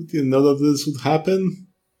you? Didn't know that this would happen?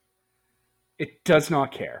 It does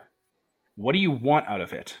not care. What do you want out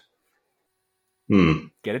of it?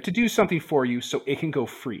 Get it to do something for you so it can go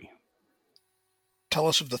free. Tell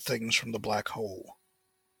us of the things from the black hole.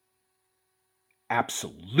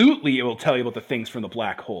 Absolutely, it will tell you about the things from the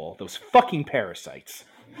black hole. Those fucking parasites.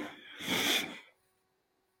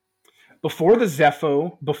 Before the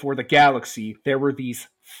Zepho, before the galaxy, there were these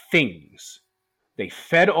things. They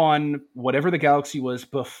fed on whatever the galaxy was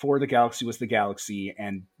before the galaxy was the galaxy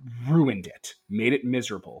and ruined it, made it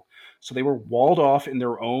miserable. So they were walled off in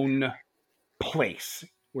their own place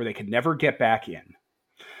where they could never get back in.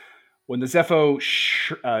 When the Zepho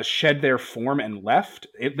shed their form and left,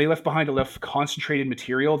 they left behind a concentrated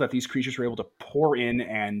material that these creatures were able to pour in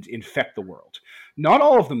and infect the world. Not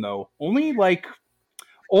all of them, though.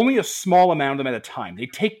 Only a small amount of them at a time. They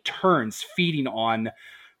take turns feeding on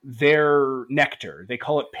their nectar. They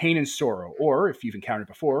call it pain and sorrow, or, if you've encountered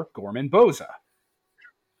before, Gorman Boza.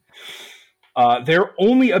 Their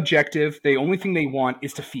only objective, the only thing they want,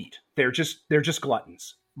 is to feed. They're just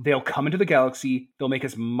gluttons. They'll come into the galaxy, they'll make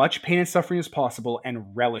as much pain and suffering as possible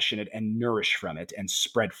and relish in it and nourish from it and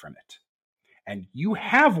spread from it. And you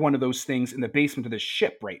have one of those things in the basement of this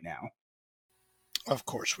ship right now. Of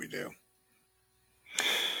course we do.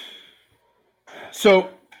 So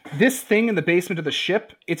this thing in the basement of the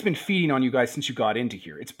ship, it's been feeding on you guys since you got into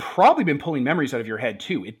here. It's probably been pulling memories out of your head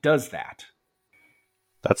too. It does that.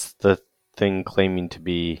 That's the thing claiming to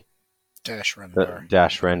be Dash the Rendar.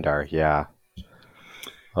 Dash Rendar, yeah.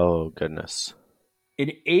 Oh, goodness.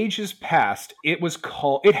 In ages past, it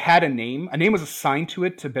had a name. A name was assigned to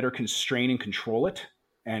it to better constrain and control it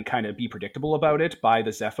and kind of be predictable about it by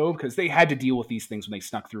the Zepho, because they had to deal with these things when they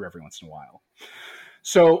snuck through every once in a while.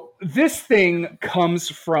 So this thing comes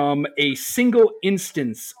from a single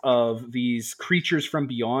instance of these creatures from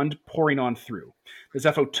beyond pouring on through. The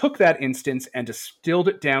Zepho took that instance and distilled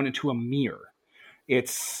it down into a mirror.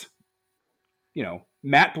 It's,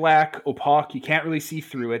 matte black, opaque, you can't really see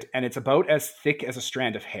through it, and it's about as thick as a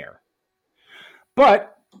strand of hair.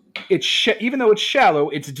 But even though it's shallow,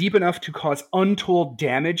 it's deep enough to cause untold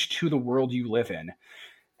damage to the world you live in.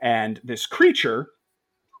 And this creature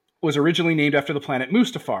was originally named after the planet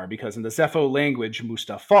Mustafar, because in the Zepho language,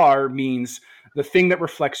 Mustafar means the thing that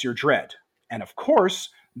reflects your dread. And of course,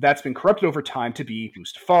 that's been corrupted over time to be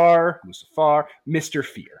Mustafar, Mr.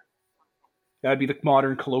 Fear. That would be the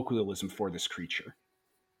modern colloquialism for this creature.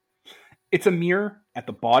 It's a mirror at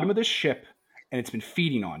the bottom of this ship, and it's been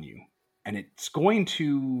feeding on you. And it's going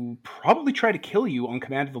to probably try to kill you on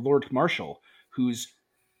command of the Lord Marshal, who's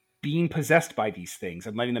being possessed by these things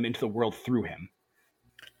and letting them into the world through him.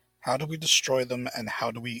 How do we destroy them, and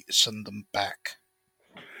how do we send them back?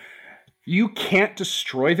 You can't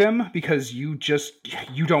destroy them because you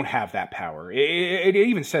don't have that power. It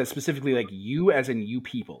even says specifically, like, you as in you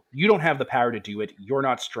people. You don't have the power to do it. You're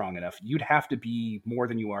not strong enough. You'd have to be more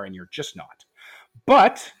than you are, and you're just not.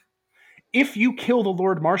 But if you kill the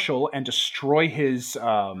Lord Marshal and destroy his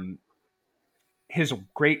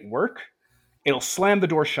great work, it'll slam the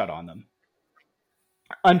door shut on them.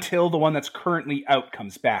 Until the one that's currently out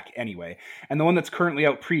comes back anyway. And the one that's currently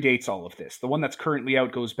out predates all of this. The one that's currently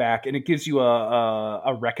out goes back, and it gives you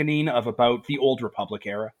a reckoning of about the Old Republic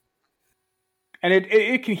era. And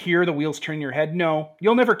it can hear the wheels turn in your head. No,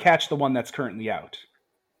 you'll never catch the one that's currently out.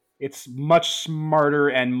 It's much smarter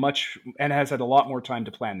and has had a lot more time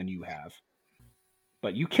to plan than you have.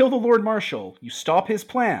 But you kill the Lord Marshal, you stop his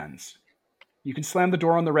plans, you can slam the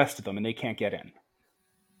door on the rest of them, and they can't get in.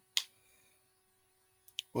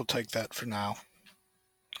 We'll take that for now.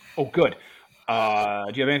 Oh, good.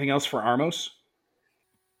 Do you have anything else for Armos?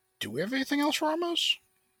 Do we have anything else for Armos?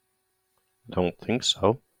 Don't think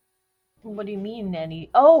so. What do you mean, any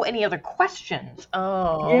other questions?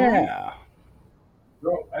 Oh. Yeah.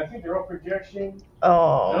 I think they're all projection.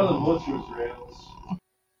 Oh. None of them looks rails.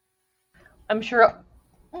 I'm sure...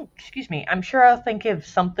 excuse me. I'm sure I'll think of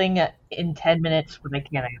something in 10 minutes when I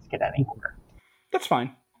can't ask it anymore. That's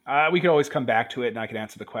fine. We could always come back to it, and I can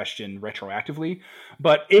answer the question retroactively.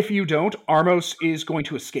 But if you don't, Armos is going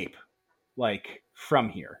to escape, from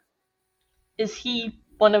here. Is he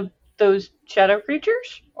one of those shadow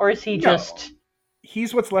creatures? Or is he just...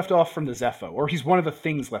 He's what's left off from the Zepho, or he's one of the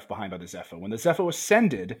things left behind by the Zepho. When the Zepho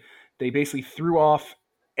ascended, they basically threw off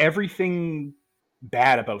everything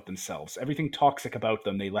bad about themselves. Everything toxic about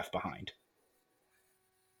them they left behind.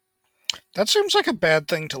 That seems like a bad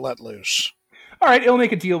thing to let loose. All right, it'll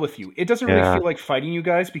make a deal with you. It doesn't really feel like fighting you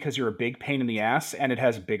guys because you're a big pain in the ass and it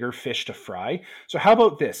has bigger fish to fry. So how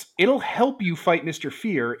about this? It'll help you fight Mr.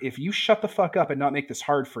 Fear if you shut the fuck up and not make this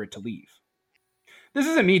hard for it to leave. This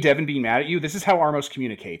isn't me, Devin, being mad at you. This is how Armos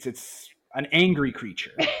communicates. It's an angry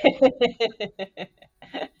creature.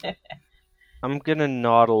 I'm gonna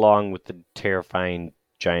nod along with the terrifying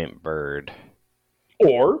giant bird.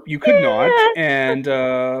 Or you could not, and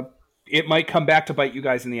it might come back to bite you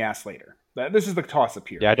guys in the ass later. This is the toss-up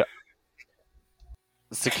here. Yeah,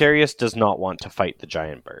 Sicarius does not want to fight the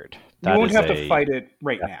giant bird. You won't have to fight it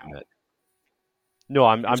right now. No,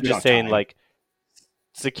 I'm just saying,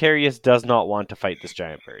 Sicarius does not want to fight this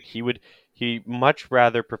giant bird. He much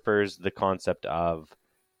rather prefers the concept of,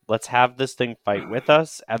 let's have this thing fight with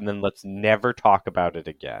us, and then let's never talk about it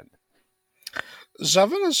again.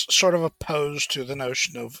 Zevin is sort of opposed to the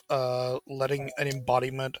notion of letting an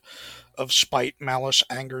embodiment of spite, malice,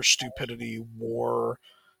 anger, stupidity, war,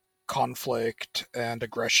 conflict, and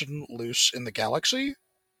aggression loose in the galaxy.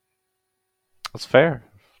 That's fair.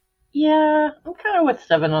 Yeah, I'm kind of with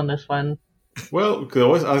Seven on this one. Well, we could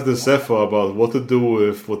always ask the Zepho about what to do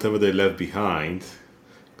with whatever they left behind,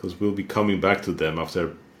 because we'll be coming back to them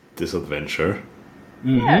after this adventure.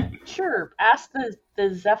 Mm-hmm. Yeah, sure. Ask the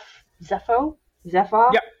Zepho?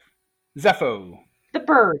 Zepho? Yep. Zepho.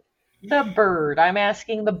 The bird. I'm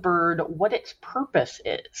asking the bird what its purpose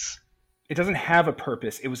is. It doesn't have a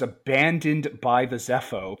purpose. It was abandoned by the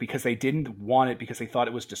Zepho because they didn't want it because they thought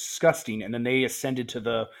it was disgusting, and then they ascended to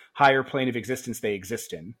the higher plane of existence they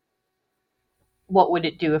exist in. What would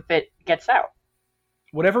it do if it gets out?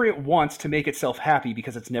 Whatever it wants to make itself happy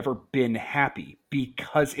because it's never been happy,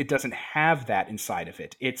 because it doesn't have that inside of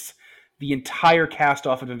it. It's the entire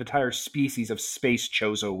cast-off of an entire species of space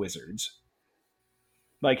Chozo wizards.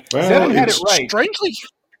 Zevin had it right.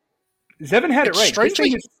 Zevin had it right.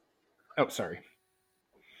 Oh, sorry.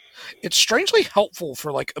 It's strangely helpful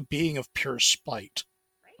for, a being of pure spite.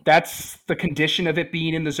 That's the condition of it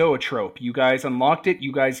being in the Zoetrope. You guys unlocked it,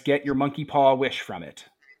 you guys get your monkey paw wish from it.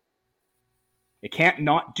 It can't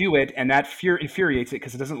not do it, and that infuriates it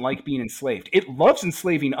because it doesn't like being enslaved. It loves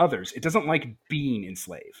enslaving others. It doesn't like being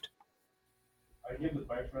enslaved. I give the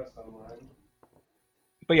Bifrost online.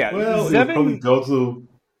 But yeah, well, probably go to...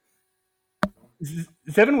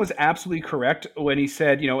 Zevin was absolutely correct when he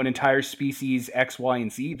said, an entire species X, Y,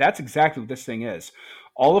 and Z. That's exactly what this thing is.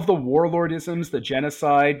 All of the warlordisms, the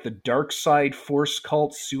genocide, the dark side, force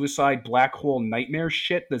cult, suicide, black hole, nightmare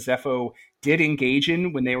shit the Zepho did engage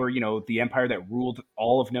in when they were, the empire that ruled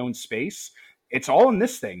all of known space. It's all in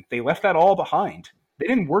this thing. They left that all behind. They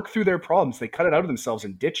didn't work through their problems. They cut it out of themselves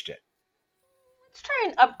and ditched it. Let's try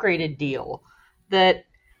an upgraded deal that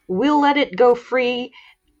we'll let it go free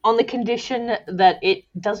on the condition that it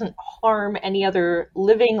doesn't harm any other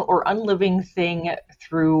living or unliving thing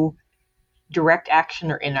through direct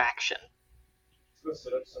action or inaction.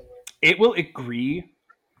 It will agree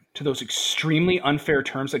to those extremely unfair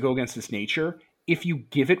terms that go against its nature if you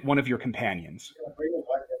give it one of your companions.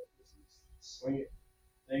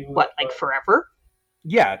 What, like forever?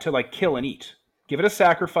 Yeah, to like kill and eat. Give it a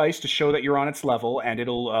sacrifice to show that you're on its level, and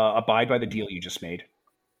it'll abide by the deal you just made.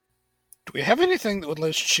 Do we have anything that would let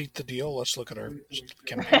us cheat the deal? Let's look at our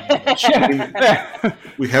campaign.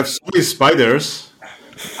 We have so many spiders.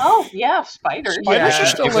 Oh yeah, spiders. Spiders are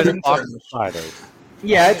still living spiders.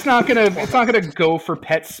 Yeah, it's not gonna go for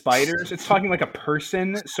pet spiders. It's talking like a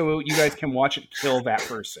person, so you guys can watch it kill that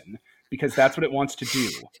person because that's what it wants to do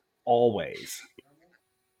always.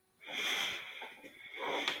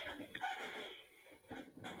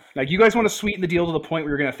 Like, you guys want to sweeten the deal to the point where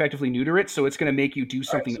you're going to effectively neuter it, so it's going to make you do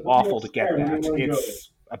something awful to get that.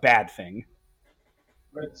 It's a bad thing.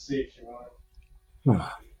 Let's see if you want.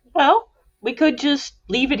 Well, we could just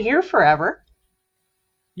leave it here forever.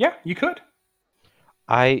 Yeah, you could.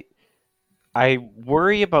 I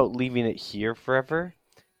worry about leaving it here forever,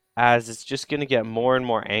 as it's just going to get more and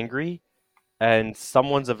more angry, and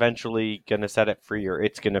someone's eventually going to set it free, or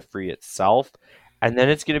it's going to free itself, and then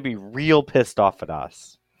it's going to be real pissed off at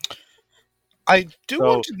us. I do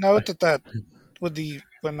want to note that when the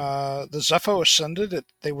Zepho ascended,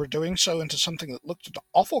 they were doing so into something that looked an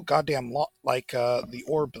awful goddamn lot like the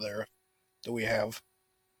orb there that we have.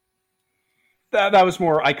 That was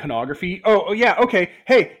more iconography. Oh, yeah, okay.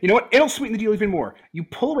 Hey, you know what? It'll sweeten the deal even more. You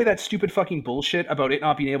pull away that stupid fucking bullshit about it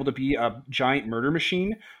not being able to be a giant murder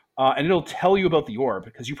machine, and it'll tell you about the orb,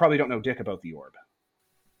 because you probably don't know dick about the orb.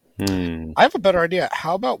 I have a better idea.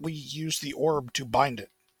 How about we use the orb to bind it?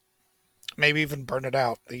 Maybe even burn it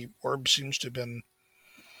out. The orb seems to have been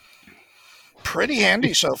pretty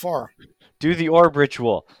handy so far. Do the orb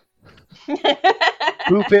ritual.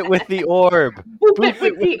 Boop it with the orb. Boop it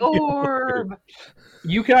with the orb.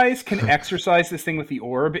 You guys can exercise this thing with the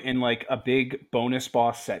orb in like a big bonus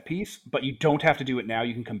boss set piece, but you don't have to do it now.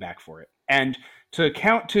 You can come back for it. And to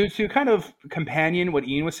kind of companion what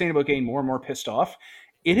Ian was saying about getting more and more pissed off,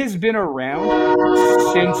 it has been around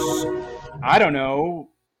since, I don't know,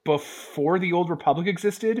 before the Old Republic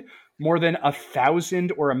existed, more than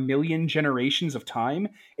 1,000 or 1,000,000 generations of time.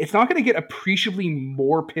 It's not going to get appreciably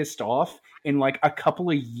more pissed off in like a couple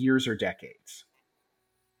of years or decades.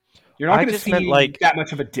 You're not going to see that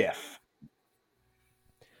much of a diff.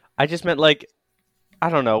 I just meant like, I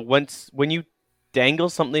don't know, when you dangle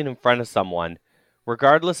something in front of someone,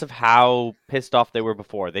 regardless of how pissed off they were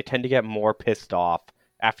before, they tend to get more pissed off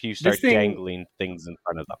after you start dangling things in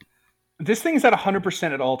front of them. This thing is at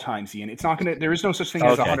 100% at all times, Ian. It's not going to. There is no such thing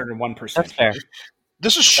as 101%. That's fair.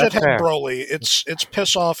 This is shithead Broly. Its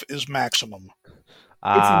piss off is maximum.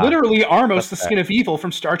 It's literally Armos, the skin of evil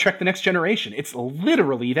from Star Trek: The Next Generation. It's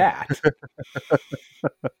literally that.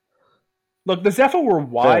 Look, the Zepho were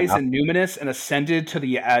wise and numinous and ascended to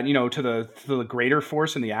the to the greater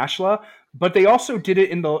force in the Ashla, but they also did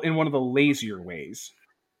it in one of the lazier ways.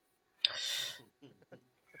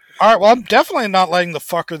 All right, well, I'm definitely not letting the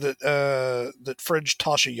fucker that fridged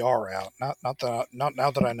Tasha Yar out. Not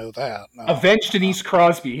now that I know that. No. Avenge Denise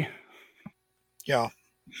Crosby. Yeah,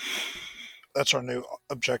 that's our new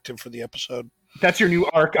objective for the episode. That's your new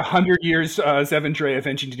arc: 100 years, Zevendray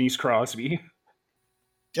avenging Denise Crosby.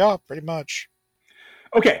 Yeah, pretty much.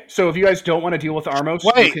 Okay, so if you guys don't want to deal with Armos,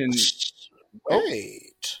 wait. you can.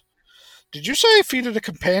 Wait, did you say feed it a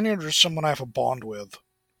companion or someone I have a bond with?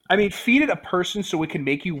 I mean, feed it a person so it can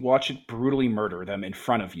make you watch it brutally murder them in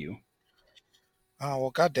front of you. Oh, well,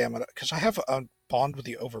 goddamn it, because I have a bond with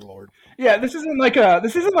the Overlord. Yeah, this isn't like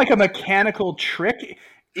a mechanical trick.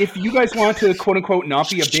 If you guys want to quote unquote not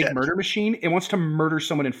be a big murder machine, it wants to murder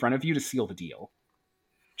someone in front of you to seal the deal.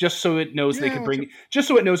 Just so it knows it could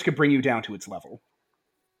bring you down to its level.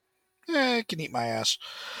 It can eat my ass.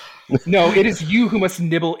 No, it is you who must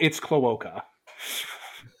nibble its cloaca.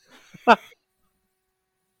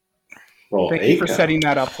 Well, Thank you for setting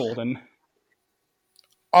that up, Holden.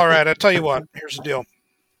 All right, I tell you what. Here's the deal.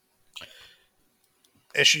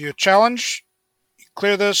 Issue you a challenge. You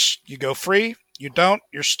clear this, you go free. You don't,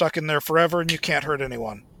 you're stuck in there forever, and you can't hurt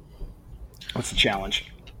anyone. What's the challenge?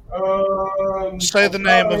 Say the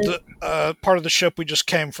name of the part of the ship we just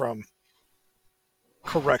came from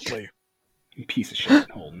correctly. You piece of shit,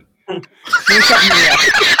 Holden. Say something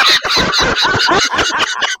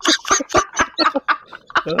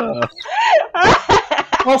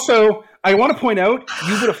Also, I want to point out,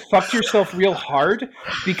 you would have fucked yourself real hard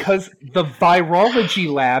because the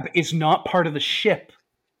virology lab is not part of the ship.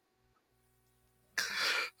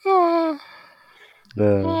 Oh,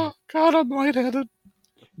 God, I'm lightheaded.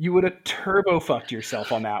 You would have turbo fucked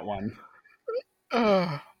yourself on that one.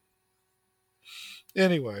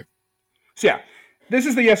 Anyway. So yeah, this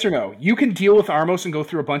is the yes or no. You can deal with Armos and go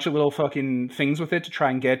through a bunch of little fucking things with it to try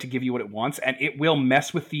and get it to give you what it wants, and it will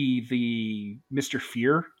mess with the Mr.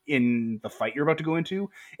 Fear in the fight you're about to go into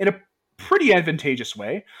in a pretty advantageous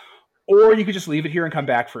way. Or you could just leave it here and come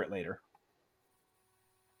back for it later.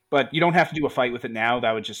 But you don't have to do a fight with it now.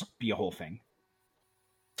 That would just be a whole thing.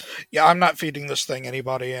 Yeah, I'm not feeding this thing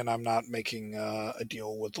anybody, and I'm not making a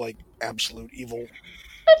deal with, like, absolute evil.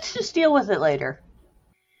 Let's just deal with it later.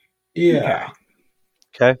 Yeah.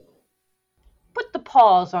 Okay. Put the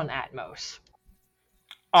pause on Atmos.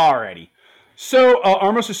 Alrighty. So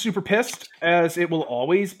Armos is super pissed, as it will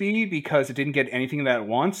always be, because it didn't get anything that it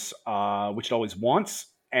wants, which it always wants.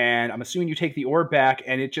 And I'm assuming you take the orb back,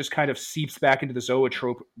 and it just kind of seeps back into the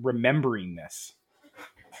zoetrope, remembering this.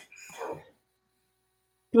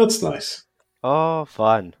 That's nice. Oh,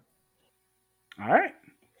 fun. All right.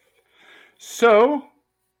 So,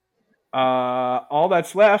 all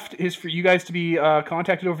that's left is for you guys to be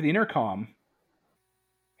contacted over the intercom.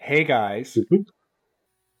 Hey, guys. Mhm.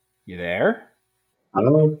 You there?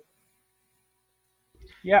 Hello.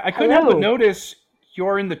 Yeah, I couldn't help but Hello. notice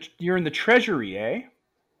you're in the treasury, eh?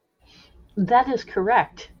 That is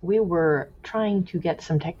correct. We were trying to get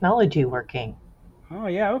some technology working. Oh,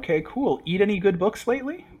 yeah, okay, cool. Eat any good books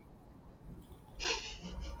lately?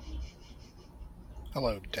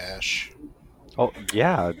 Hello, Dash. Oh,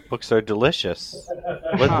 yeah, books are delicious.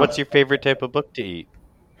 What's your favorite type of book to eat?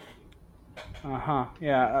 Uh-huh.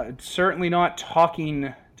 Yeah, it's certainly not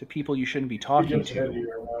talking to people you shouldn't be talking to.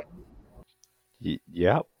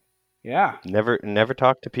 Yep. Yeah. Never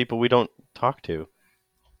talk to people we don't talk to.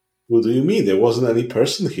 What do you mean? There wasn't any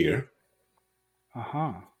person here.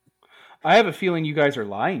 Uh-huh. I have a feeling you guys are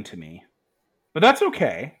lying to me. But that's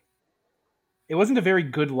okay. It wasn't a very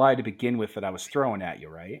good lie to begin with that I was throwing at you,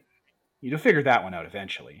 right? You'd have figured that one out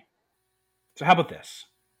eventually. So how about this?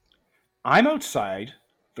 I'm outside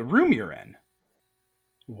the room you're in.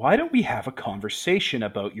 Why don't we have a conversation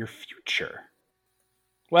about your future?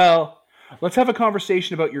 Well, let's have a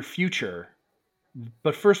conversation about your future.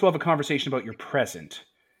 But first we'll have a conversation about your present.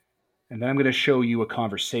 And then I'm going to show you a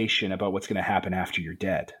conversation about what's going to happen after you're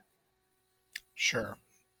dead. Sure.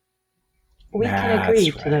 We can agree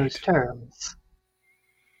That's to those right. terms.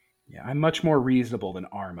 Yeah, I'm much more reasonable than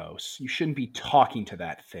Armos. You shouldn't be talking to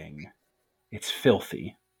that thing. It's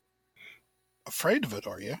filthy. Afraid of it,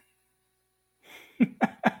 are you?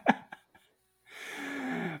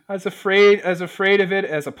 As afraid of it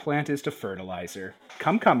as a plant is to fertilizer.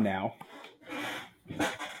 Come now.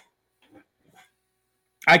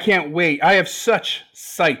 I can't wait. I have such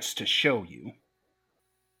sights to show you.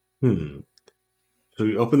 So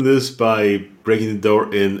we open this by breaking the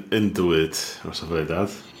door into it, or something like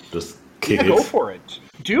that. Just kick Yeah, it. go for it.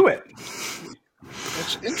 Do it.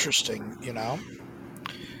 It's interesting, you know.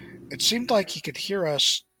 It seemed like he could hear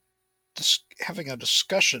us having a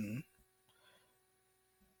discussion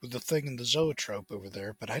with the thing in the zoetrope over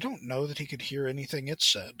there, but I don't know that he could hear anything it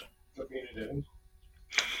said. Or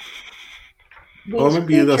These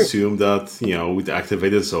maybe you'd creatures- assume that, we'd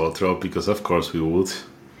activate the zoetrope, because of course we would.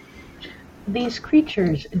 These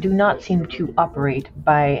creatures do not seem to operate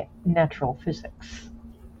by natural physics.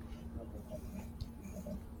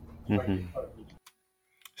 Mm-hmm.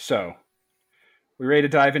 So, we ready to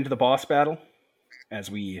dive into the boss battle as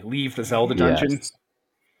we leave the Zelda dungeon? Yes.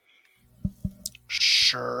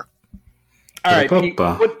 Sure. All right, Pete,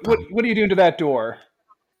 Ba-ba-ba. what are you doing to that door?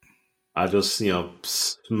 I just,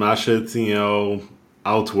 smash it,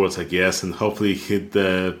 outwards, I guess, and hopefully hit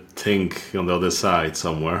the thing on the other side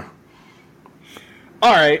somewhere.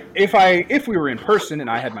 All right, if we were in person and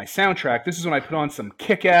I had my soundtrack, this is when I put on some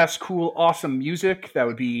kick-ass, cool, awesome music that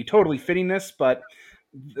would be totally fitting this, but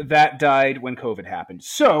that died when COVID happened.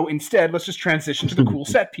 So instead, let's just transition to the cool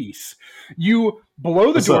set piece. You blow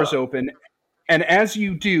the What's doors up? open, and as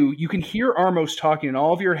you do, you can hear Armos talking in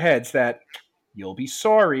all of your heads that you'll be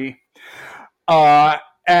sorry.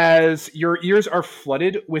 As your ears are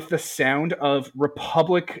flooded with the sound of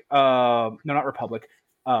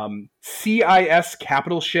CIS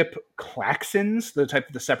capital ship Klaxons, the type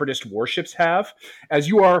that the Separatist warships have, as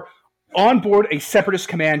you are on board a Separatist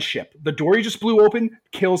command ship. The door you just blew open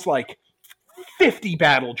kills like 50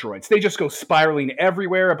 battle droids. They just go spiraling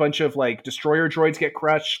everywhere. A bunch of like destroyer droids get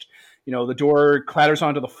crushed. The door clatters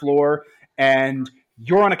onto the floor, and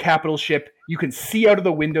you're on a capital ship. You can see out of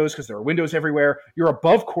the windows because there are windows everywhere. You're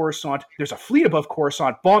above Coruscant. There's a fleet above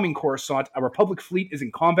Coruscant, bombing Coruscant. A Republic fleet is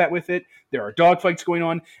in combat with it. There are dogfights going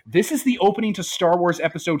on. This is the opening to Star Wars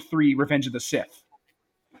Episode 3, Revenge of the Sith.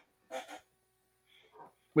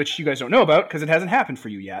 Which you guys don't know about because it hasn't happened for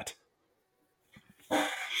you yet.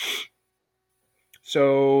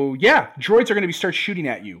 So, yeah, droids are going to start shooting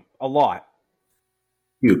at you a lot.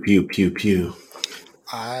 Pew, pew, pew, pew.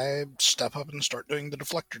 I step up and start doing the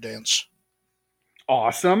deflector dance.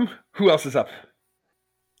 Awesome. Who else is up?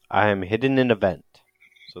 I am hidden in a vent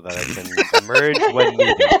so that I can emerge when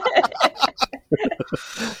needed.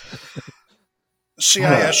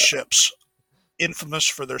 CIS ships, infamous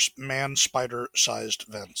for their man-spider-sized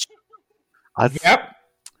vents. Yep.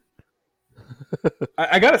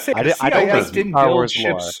 I gotta say, the CIS didn't build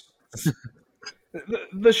ships.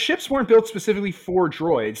 The ships weren't built specifically for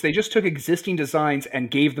droids. They just took existing designs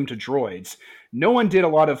and gave them to droids. No one did a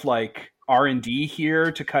lot of like R&D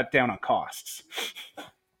here to cut down on costs.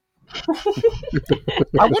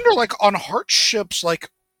 I wonder, like, on Heart ships, like,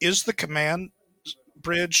 is the command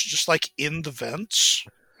bridge just like in the vents?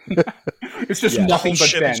 It's just nothing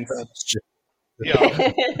but vents.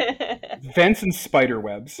 Yeah. Vents and spider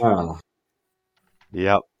webs. Oh.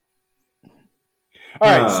 Yep.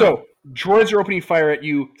 All right, so droids are opening fire at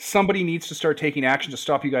you. Somebody needs to start taking action to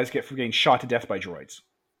stop you guys from getting shot to death by droids.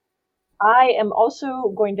 I am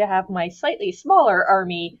also going to have my slightly smaller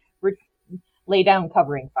army lay down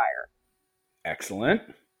covering fire. Excellent.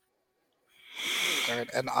 All right,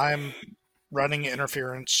 and I'm running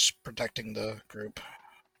interference, protecting the group.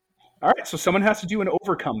 All right, so someone has to do an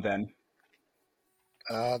overcome then.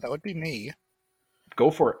 That would be me. Go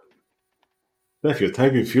for it. Beth, you're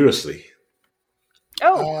typing furiously.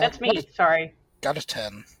 Oh, that's me. Sorry. Got a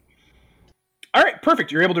 10. All right,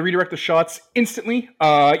 perfect. You're able to redirect the shots instantly.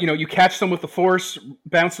 You catch some with the Force,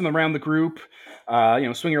 bounce them around the group.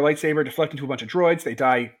 Swing your lightsaber, deflect into a bunch of droids. They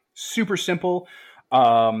die super simple.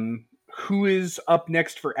 Who is up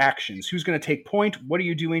next for actions? Who's going to take point? What are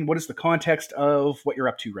you doing? What is the context of what you're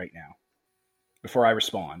up to right now? Before I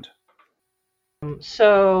respond.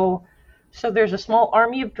 So there's a small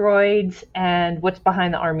army of droids, and what's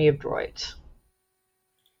behind the army of droids?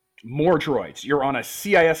 More droids. You're on a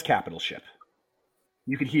CIS capital ship.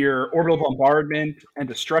 You can hear orbital bombardment and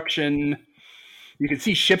destruction. You can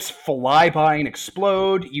see ships fly by and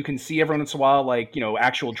explode. You can see every once in a while,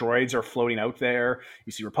 actual droids are floating out there.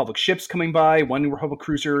 You see Republic ships coming by. One Republic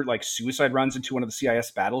cruiser, suicide runs into one of the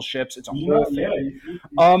CIS battleships. It's a whole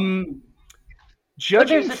thing.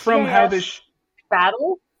 Judging from how this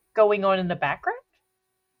battle going on in the background?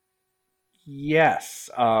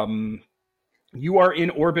 Yes. You are in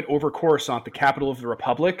orbit over Coruscant, the capital of the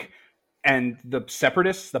Republic, and the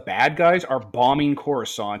Separatists, the bad guys, are bombing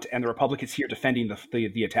Coruscant, and the Republic is here defending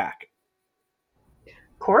the attack.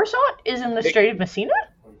 Coruscant is in the Strait of Messina?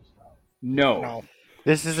 No.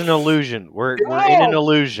 This is an illusion. We're in an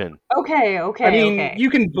illusion. Okay. I mean, you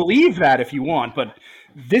can believe that if you want, but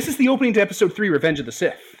this is the opening to Episode 3, Revenge of the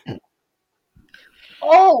Sith.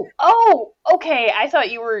 Oh, okay. I thought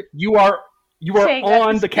you were... You are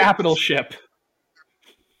on the capital ship.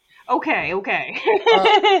 Okay.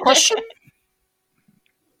 Question?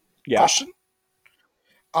 Yeah. Question?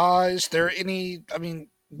 Is there any...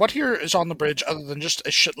 what here is on the bridge other than just a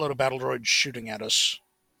shitload of battle droids shooting at us?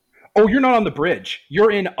 Oh, you're not on the bridge.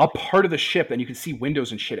 You're in a part of the ship, and you can see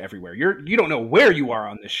windows and shit everywhere. You don't know where you are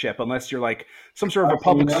on this ship unless you're some sort of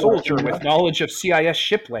Republic soldier with knowledge of CIS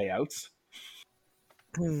ship layouts.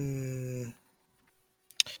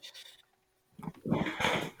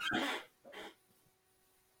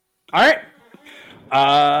 All right.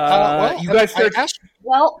 You guys start...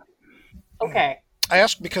 Okay. I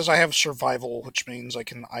asked because I have survival, which means I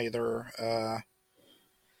can either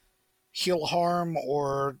heal harm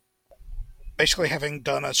or basically having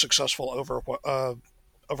done a successful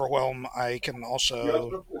overwhelm, I can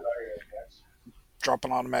also drop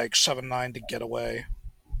an automatic 7-9 to get away.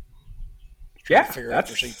 Yeah, figure out if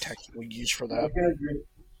there's any technical use for that.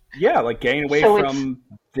 Yeah, getting away from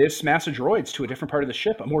this mass of droids to a different part of the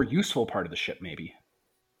ship, a more useful part of the ship, maybe.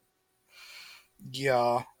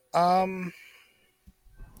 Yeah. At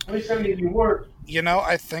least you work.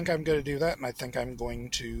 I think I'm going to do that, and I think I'm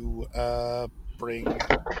going to bring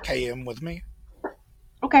KM with me.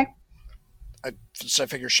 Okay. I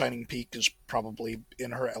figure Shining Peak is probably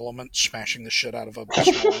in her element, smashing the shit out of a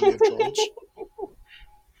small army of droids.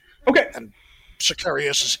 Okay. And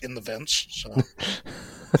Sicarius is in the vents, so...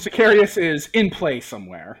 Sicarius is in play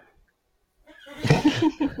somewhere.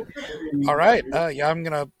 All right. Yeah, I'm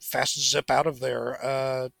going to fast zip out of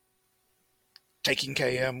there. Taking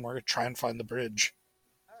KM, we're going to try and find the bridge.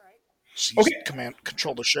 Seize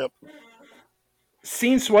control the ship.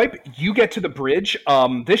 Scene swipe, you get to the bridge.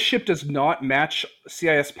 This ship does not match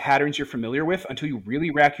CIS patterns you're familiar with until you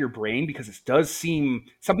really rack your brain, because it does seem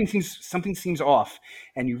something seems off,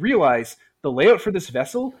 and you realize the layout for this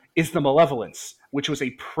vessel is the Malevolence, which was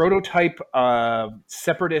a prototype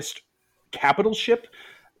separatist capital ship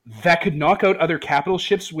that could knock out other capital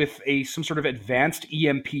ships with some sort of advanced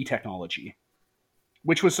EMP technology,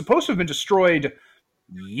 which was supposed to have been destroyed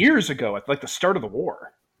years ago at like the start of the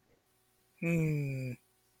war. And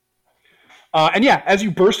yeah, as you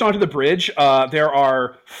burst onto the bridge, there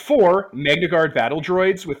are 4 Magna Guard battle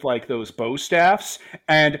droids with like those bow staffs,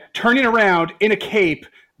 and turning around in a cape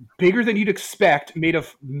bigger than you'd expect, made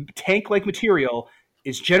of tank-like material,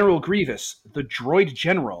 is General Grievous, the droid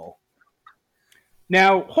general.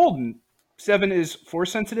 Now, Holden, 7 is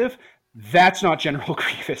force sensitive. That's not General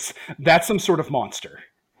Grievous. That's some sort of monster.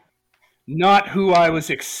 Not who I was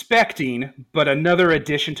expecting, but another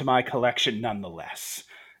addition to my collection nonetheless.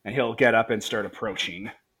 And he'll get up and start approaching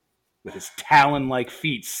with his talon-like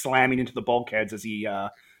feet slamming into the bulkheads as he,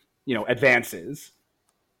 advances.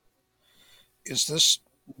 Is this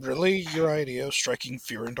really your idea of striking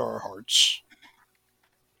fear into our hearts?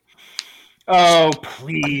 Oh,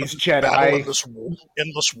 please, Jedi. Battle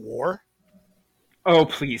in this war? Oh,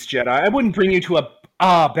 please, Jedi. I wouldn't bring you to a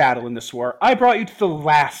battle in this war. I brought you to the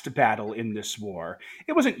last battle in this war.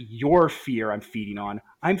 It wasn't your fear I'm feeding on.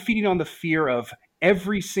 I'm feeding on the fear of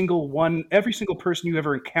every single person you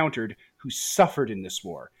ever encountered who suffered in this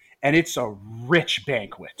war. And it's a rich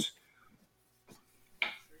banquet.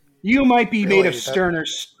 You might be made of sterner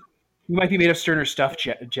stuff,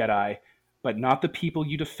 Jedi, but not the people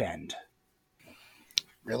you defend.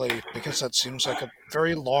 Really? Because that seems like a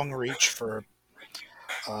very long reach for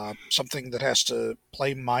something that has to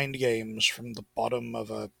play mind games from the bottom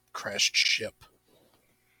of a crashed ship.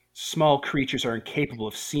 Small creatures are incapable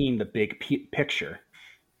of seeing the big picture.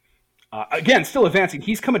 Again, still advancing.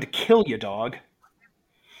 He's coming to kill you, dog.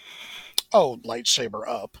 Oh, lightsaber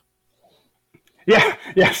up.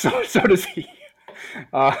 Yeah, so does he.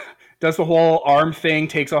 Does the whole arm thing,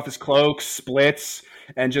 takes off his cloak, splits,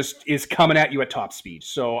 and just is coming at you at top speed.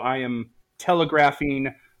 So I am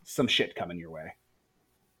telegraphing some shit coming your way.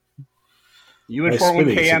 You and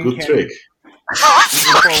 41KM can... trick.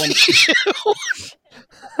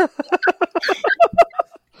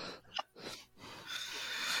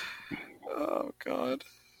 Oh, God.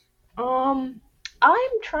 I'm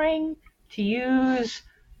trying to use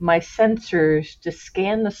my sensors to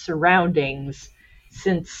scan the surroundings,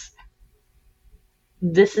 since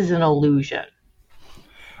this is an illusion.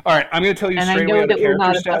 All right, I'm going to tell you and straight I know away on the that we're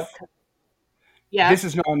character not stuff. Yeah. This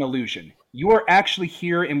is not an illusion. You are actually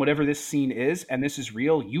here in whatever this scene is, and this is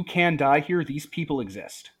real. You can die here. These people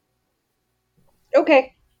exist.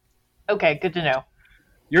 Okay, good to know.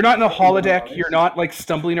 You're not in a holodeck. You're not like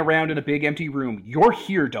stumbling around in a big empty room. You're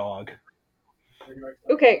here, dog.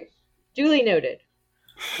 Okay, duly noted.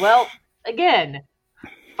 Well, again,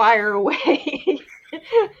 fire away.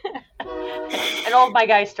 And all of my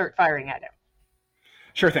guys start firing at him.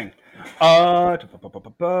 Sure thing.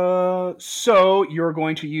 So you're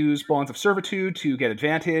going to use Bonds of Servitude to get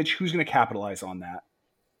advantage. Who's going to capitalize on that?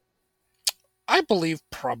 I believe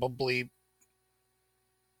probably...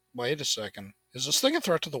 Wait a second. Is this thing a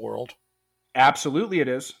threat to the world? Absolutely it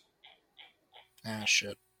is. Ah,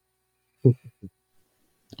 shit.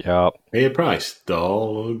 Yep. Pay a price,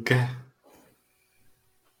 dog.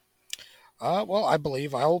 Well, I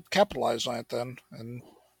believe I'll capitalize on it then, and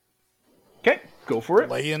Okay, go for it.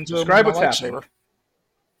 lay into Describe my what's lightsaber. happening.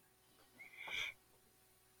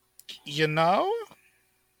 You know?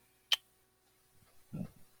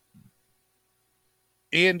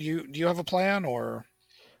 Ian, do you have a plan, or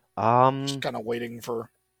just kind of waiting for...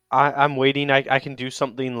 I'm waiting. I can do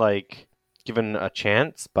something like given a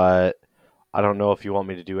chance, but I don't know if you want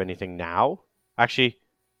me to do anything now. Actually,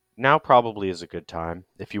 now probably is a good time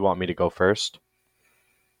if you want me to go first.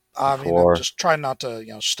 I mean, I'm just trying not to,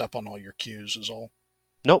 step on all your cues is all.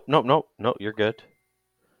 Nope, you're good.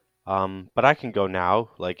 But I can go now.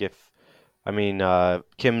 Like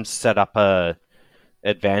Kim's set up a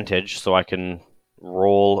advantage, so I can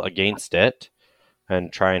roll against it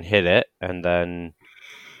and try and hit it, and then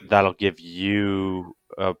that'll give you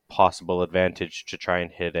a possible advantage to try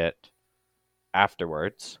and hit it.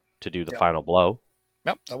 afterwards to do the Yep. final blow,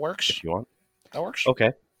 Yep, that works. if you want. That works.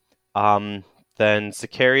 Okay. Then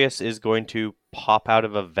Sicarius is going to pop out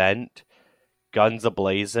of a vent, guns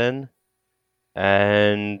ablazing,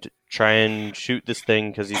 and try and shoot this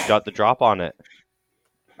thing because he's got the drop on it.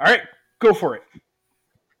 All right, go for it.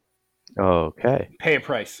 Okay. Pay a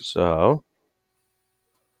price. So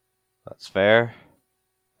that's fair.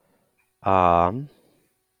 I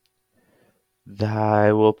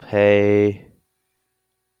will pay.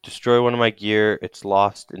 Destroy one of my gear. It's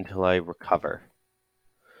lost until I recover.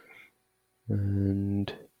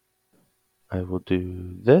 And I will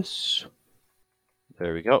do this.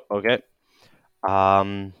 There we go. Okay.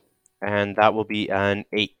 And that will be an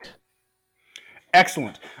 8.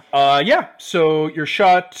 Excellent. Yeah. So your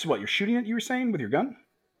shot. What you're shooting at? You were saying with your gun.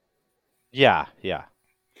 Yeah.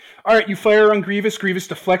 All right, you fire on Grievous. Grievous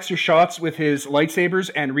deflects your shots with his lightsabers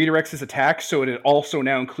and redirects his attack so it also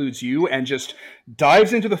now includes you and just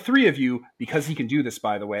dives into the three of you, because he can do this,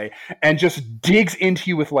 by the way, and just digs into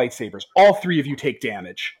you with lightsabers. All three of you take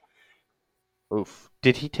damage. Oof.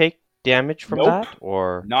 Did he take damage from Nope. that?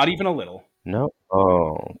 Or Not even a little. no?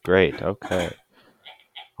 Oh, great. Okay.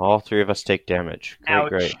 All three of us take damage. Ouch.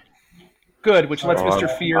 Great. Good, which lets Oh,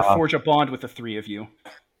 Mr. Fear forge a bond with the three of you.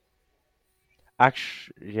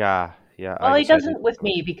 Actually, yeah. Well, I he guess I doesn't did. with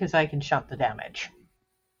me because I can shunt the damage.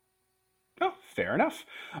 Oh, fair enough.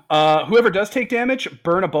 Whoever does take damage,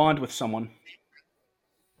 burn a bond with someone.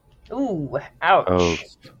 Ooh, ouch. Oh.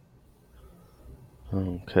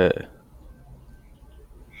 Okay.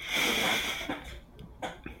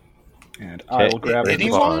 And I will grab Any- it.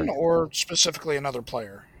 Anyone or specifically another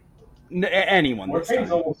player? Anyone this Mortaine's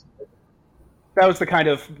time. almost. That was the kind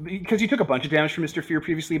of, because you took a bunch of damage from Mr. Fear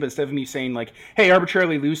previously, but instead of me saying like, hey,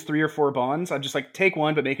 arbitrarily lose 3 or 4 bonds, I'm just like, take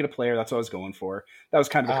one, but make it a player. That's what I was going for. That was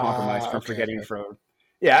kind of a compromise from okay, forgetting okay. from.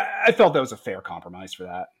 Yeah, I felt that was a fair compromise for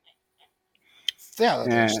that. Yeah,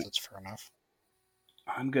 And- that's fair enough.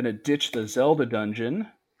 I'm going to ditch the Zelda dungeon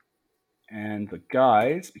and the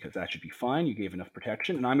guys, because that should be fine. You gave enough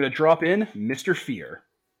protection. And I'm going to drop in Mr. Fear.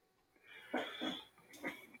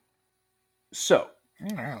 So,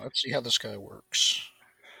 All right, let's see how this guy works.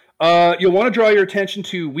 you'll want to draw your attention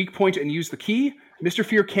to weak point and use the key. Mr.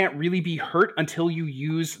 Fear can't really be hurt until you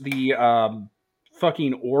use the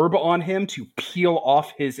fucking orb on him to peel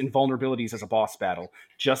off his invulnerabilities as a boss battle,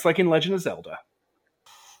 just like in Legend of Zelda.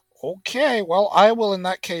 Okay, well, I will in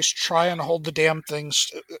that case try and hold the damn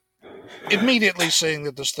things. Immediately seeing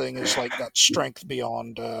that this thing is like got strength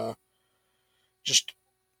beyond just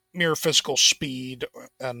mere physical speed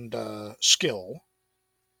and skill.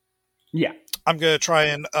 Yeah. I'm going to try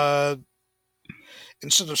and,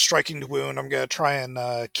 instead of striking the wound, I'm going to try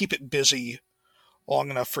and keep it busy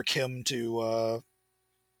long enough for Kim to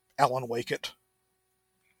Alan Wake it.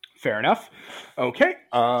 Fair enough. Okay.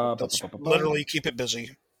 That's literally keep it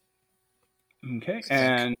busy. Okay.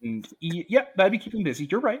 And yeah, that'd be keeping busy.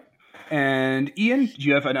 You're right. And Ian, do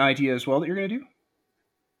you have an idea as well that you're going to do?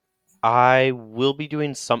 I will be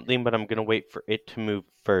doing something, but I'm going to wait for it to move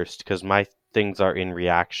first because my things are in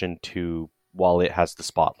reaction to while it has the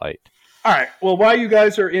spotlight. All right. Well, while you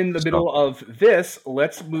guys are in the middle of this,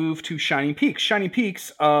 let's move to Shining Peaks. Shining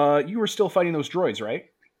Peaks, you were still fighting those droids, right?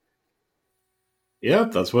 Yeah,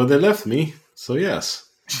 that's where they left me. So yes.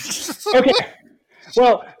 Okay.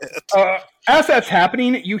 Well, as that's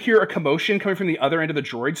happening, you hear a commotion coming from the other end of the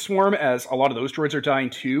droid swarm as a lot of those droids are dying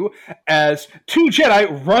too, as 2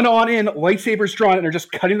 Jedi run on in, lightsabers drawn, and are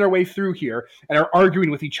just cutting their way through here and are arguing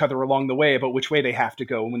with each other along the way about which way they have to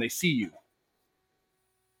go when they see you.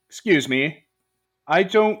 Excuse me. I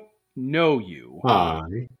don't know you.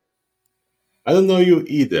 Hi. I don't know you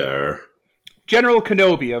either. General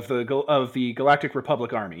Kenobi of the Galactic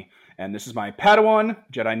Republic Army. And this is my Padawan,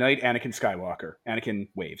 Jedi Knight, Anakin Skywalker. Anakin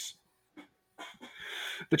waves.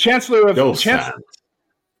 The Chancellor of... Ghost hand.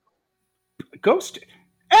 Ghost...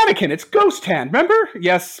 Anakin, it's Ghost Hand, remember?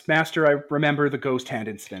 Yes, Master, I remember the Ghost Hand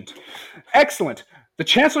incident. Excellent. The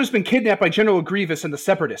Chancellor's been kidnapped by General Grievous and the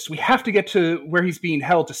Separatists. We have to get to where he's being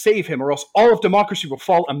held to save him, or else all of democracy will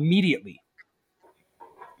fall immediately.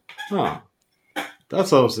 Huh. That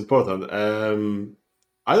sounds important.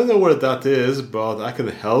 I don't know where that is, but I can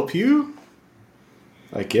help you,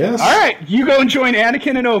 I guess. All right, you go and join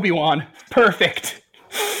Anakin and Obi-Wan. Perfect.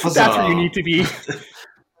 That's where you need to be.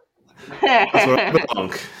 That's where I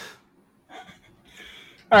belong.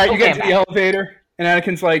 All right, you Okay, get to the elevator, and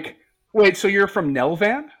Anakin's like, wait, so you're from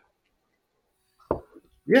Nelvan?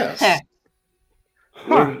 Yes. Huh.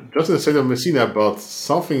 We're just in the state of Messina, but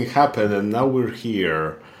something happened and now we're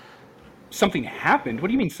here. Something happened? What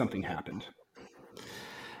do you mean something happened?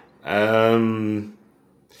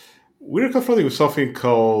 we're confronted with something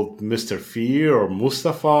called Mr. Fear or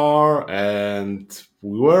Mustafar, and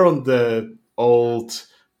we were on the old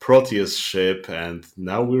Proteus ship, and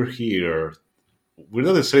now we're here. We're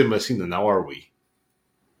not necessarily Messina now, are we?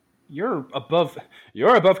 You're above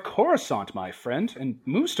Coruscant, my friend, and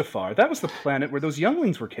Mustafar. That was the planet where those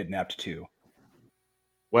younglings were kidnapped to.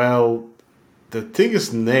 Well, the thing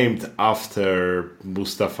is named after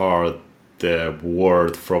Mustafar. The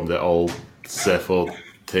word from the old Zepho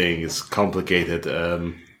thing is complicated.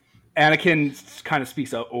 Anakin kind of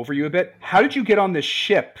speaks over you a bit. How did you get on this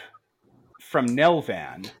ship from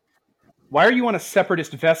Nelvan? Why are you on a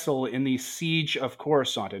separatist vessel in the siege of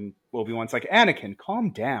Coruscant? And Obi-Wan's like, Anakin,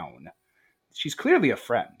 calm down. She's clearly a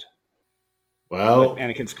friend. Well, but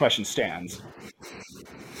Anakin's question stands.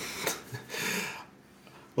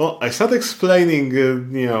 Well, I started explaining,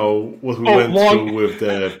 what we went through with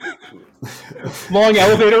the long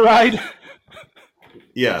elevator ride.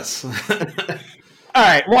 Yes. All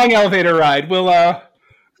right, long elevator ride. We'll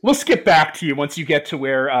skip back to you once you get to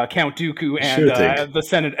where Count Dooku and the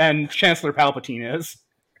Senate and Chancellor Palpatine is.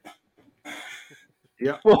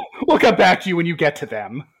 Yeah. We'll come back to you when you get to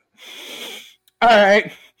them. All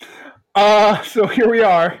right. So here we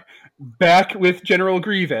are, back with General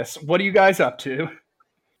Grievous. What are you guys up to?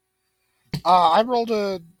 I rolled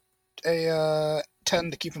a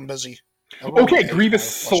 10 to keep him busy. Okay, Grievous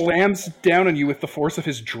slams down on you with the force of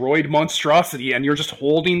his droid monstrosity, and you're just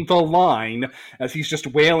holding the line as he's just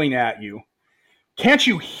wailing at you. Can't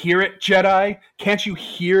you hear it, Jedi? Can't you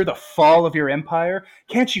hear the fall of your empire?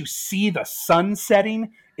 Can't you see the sun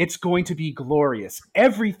setting? It's going to be glorious.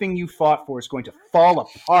 Everything you fought for is going to fall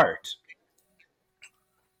apart.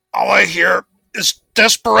 All I hear is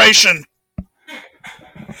desperation.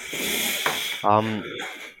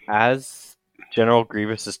 As General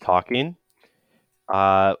Grievous is talking,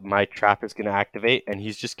 my trap is going to activate, and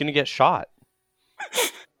he's just going to get shot.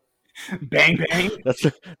 Bang bang. That's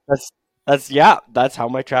how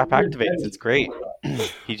my trap activates. It's great.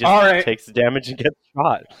 He just takes the damage and gets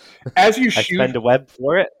shot. As you shoot, I spend a web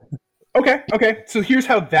for it. Okay. So here's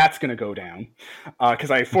how that's going to go down.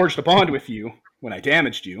 Because I forged a bond with you when I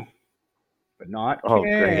damaged you, but not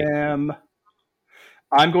him. Great.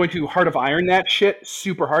 I'm going to Heart of Iron that shit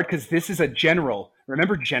super hard because this is a general.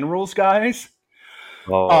 Remember generals, guys?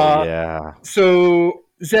 Oh, yeah. So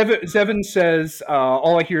Zevin says,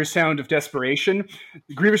 all I hear is sound of desperation.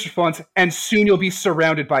 Grievous responds, and soon you'll be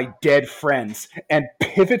surrounded by dead friends. And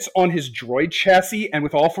pivots on his droid chassis and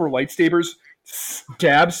with all four lightsabers,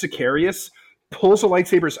 stabs Sicarius, pulls the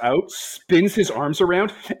lightsabers out, spins his arms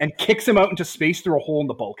around, and kicks him out into space through a hole in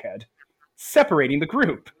the bulkhead, separating the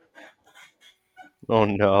group. Oh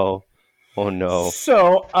no.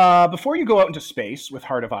 So, before you go out into space with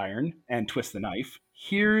Heart of Iron and Twist the Knife,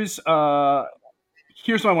 here's what I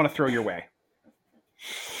want to throw your way.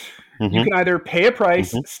 Mm-hmm. You can either pay a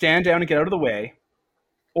price, stand down and get out of the way,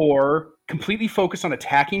 or completely focus on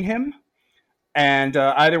attacking him, and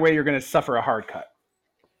either way you're going to suffer a hard cut.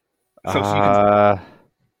 I'm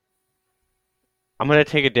going to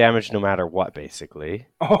take a damage no matter what, basically.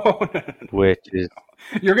 Oh, no. Which is...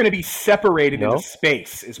 You're going to be separated into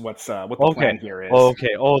space, is what the plan here is.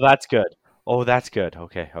 Okay. Oh, that's good.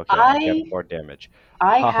 Okay. I get more damage.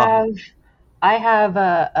 I have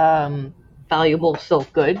valuable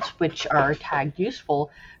silk goods, which are tagged useful.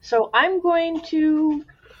 So I'm going to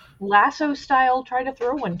lasso style try to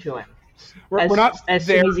throw one to him. We're not as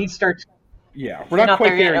there. Soon as he starts. Yeah, we're not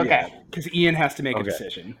quite there yet. Okay. Because Ian has to make a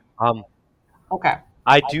decision. Okay.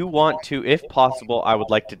 I do want to, if possible, I would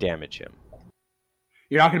like to damage him.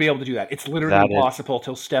 You're not going to be able to do that. It's literally impossible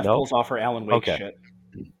till Steph pulls off her Alan Wake shit.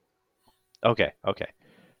 Okay.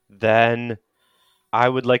 Then I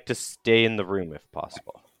would like to stay in the room if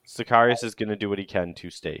possible. Sicarius is going to do what he can to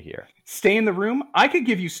stay here. Stay in the room? I could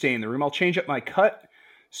give you stay in the room. I'll change up my cut.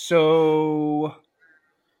 So,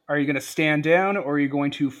 are you going to stand down, or are you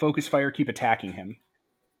going to focus fire, keep attacking him?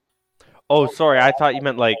 Oh, sorry. I thought you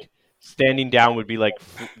meant like standing down would be like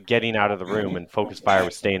getting out of the room, and focus fire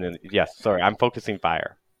was staying in. Yes, sorry. I'm focusing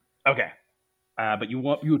fire. Okay. But you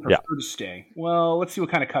would prefer to stay. Well, let's see what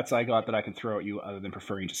kind of cuts I got that I can throw at you other than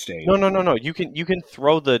preferring to stay. No. You can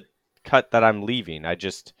throw the cut that I'm leaving.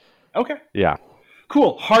 Okay. Yeah.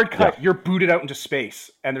 Cool. Hard cut. Yeah. You're booted out into space,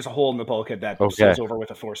 and there's a hole in the bulkhead that seals over with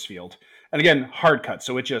a force field. And again, hard cut,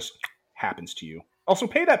 so it just happens to you. Also,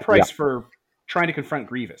 pay that price for trying to confront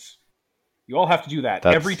Grievous. You all have to do that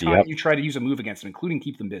every time you try to use a move against them, including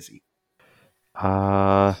keep them busy.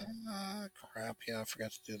 Crap. Yeah, I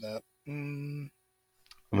forgot to do that. I'm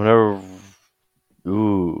gonna...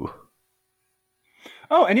 Ooh.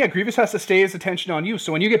 Oh, and yeah, Grievous has to stay his attention on you.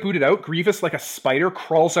 So when you get booted out, Grievous, like a spider,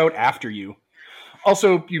 crawls out after you.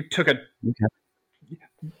 Also, you took a...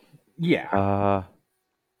 Yeah.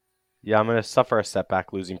 Yeah, I'm going to suffer a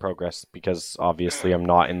setback losing progress because obviously I'm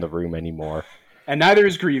not in the room anymore. And neither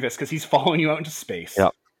is Grievous because he's following you out into space.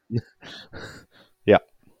 Yep. Yep.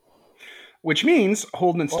 Which means,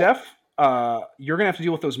 Holden and Steph, you're going to have to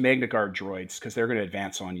deal with those Magna Guard droids because they're going to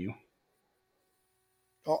advance on you.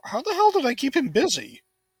 Well, how the hell did I keep him busy?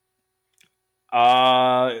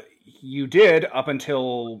 You did up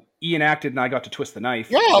until Ian acted and I got to twist the knife.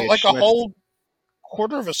 Yeah, like a whole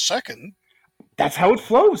quarter of a second. That's how it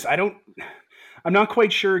flows. I'm not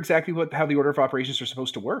quite sure exactly how the order of operations are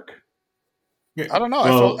supposed to work. I don't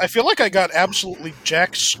know. I feel like I got absolutely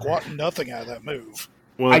jack squat nothing out of that move.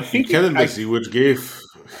 Well, I think he kept him busy, which gave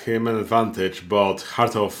him an advantage, but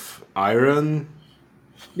Heart of Iron...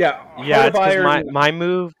 Yeah, it's because my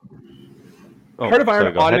move... Heart of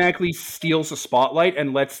Iron automatically steals the spotlight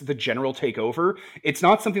and lets the general take over. It's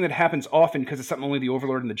not something that happens often because it's something only the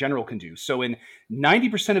Overlord and the general can do. So in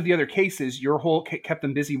 90% of the other cases, your whole kept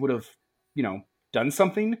them busy would have, done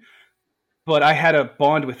something. But I had a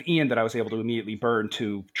bond with Ian that I was able to immediately burn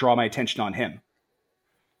to draw my attention on him.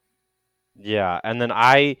 Yeah, and then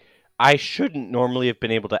I shouldn't normally have been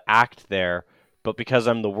able to act there, but because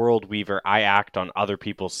I'm the World Weaver, I act on other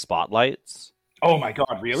people's spotlights. Oh my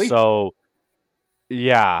god, really? So...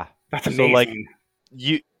 Yeah, that's amazing. So, like,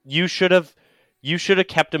 you should have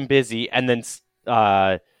kept him busy, and then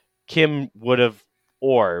Kim would have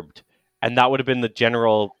orbed, and that would have been the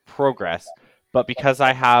general progress. But because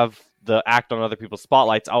I have the act on other people's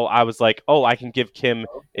spotlights, I was like, I can give Kim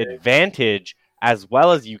advantage as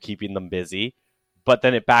well as you keeping them busy. But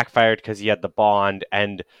then it backfired because he had the bond,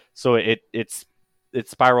 and so it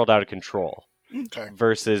spiraled out of control. Okay.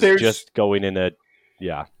 Versus just going in a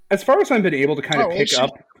As far as I've been able to kind of pick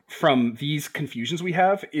up from these confusions we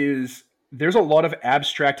have is there's a lot of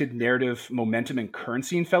abstracted narrative momentum and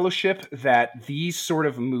currency in Fellowship that these sort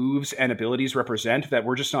of moves and abilities represent that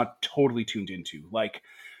we're just not totally tuned into. Like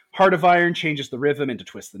Heart of Iron changes the rhythm into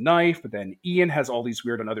Twist the Knife, but then Ian has all these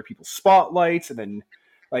weird on other people's spotlights, and then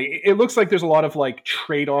like it looks like there's a lot of like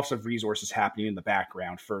trade-offs of resources happening in the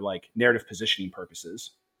background for like narrative positioning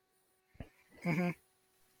purposes. Mm-hmm.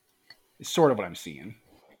 It's sort of what I'm seeing.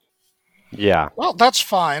 Yeah. Well, that's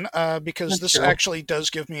fine, because this actually does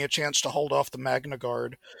give me a chance to hold off the Magna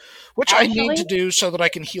Guard, which I need to do so that I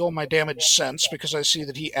can heal my damaged sense, because I see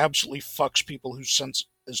that he absolutely fucks people whose sense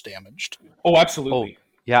is damaged. Oh, absolutely.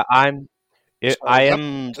 Yeah,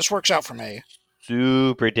 this works out for me.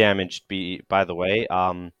 Super damaged, by the way.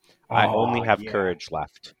 I only have courage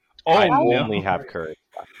left. I only have courage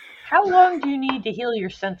left. How long do you need to heal your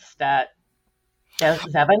sense stat,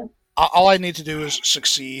 Zevin? All I need to do is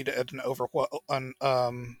succeed at an overwhelm,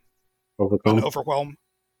 and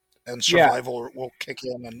survival will kick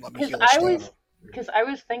in and let me heal. Because I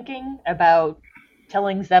was thinking about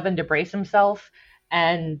telling Zevin to brace himself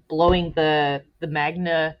and blowing the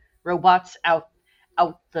Magna robots out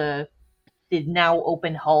the now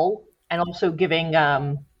open hull, and also giving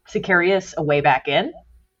Sicarius a way back in.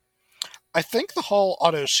 I think the hull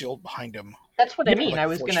auto sealed behind him. That's what I mean. I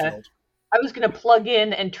was gonna plug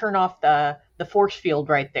in and turn off the force field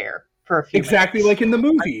right there for a few minutes. Like in the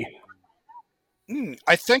movie.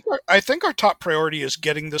 I think our top priority is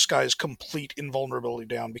getting this guy's complete invulnerability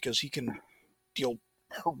down, because he can deal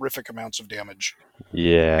horrific amounts of damage.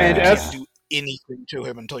 Yeah, and you can't do anything to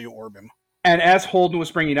him until you orb him. And as Holden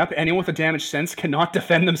was bringing up, anyone with a damaged sense cannot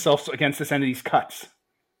defend themselves against this entity's cuts.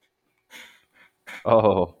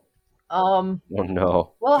 Oh. Oh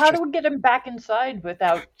no. Well, how do we get him back inside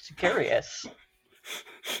without Sicarius?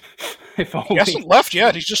 He hasn't left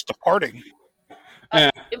yet. He's just departing.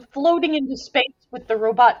 Floating into space with the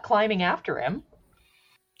robot climbing after him.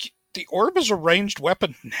 The orb is a ranged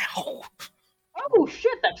weapon now. Oh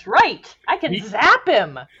shit, that's right. I can zap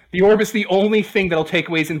him. The orb is the only thing that'll take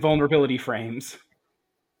away his invulnerability frames.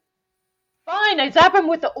 Fine, I zap him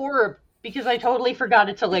with the orb because I totally forgot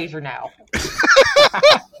it's a laser now.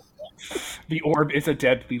 The orb is a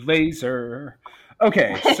deadly laser.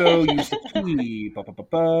 Okay, so use the key.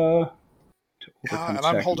 And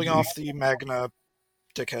I'm holding off the Magna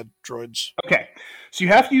dickhead droids. Okay, so you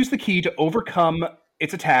have to use the key to overcome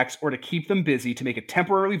its attacks or to keep them busy to make it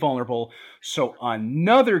temporarily vulnerable so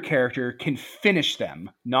another character can finish them,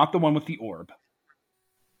 not the one with the orb.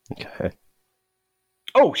 Okay.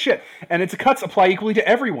 Oh, shit. And its cuts apply equally to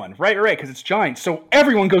everyone. Right, because it's giant, so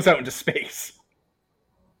everyone goes out into space.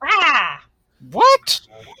 Ah! What?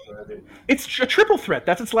 It's a triple threat.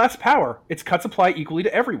 That's its last power. Its cuts apply equally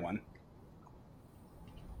to everyone.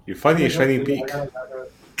 You're fighting a shining peak.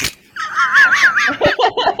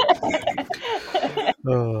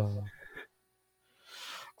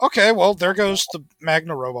 Okay, well, there goes the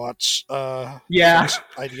Magna robots. Yeah.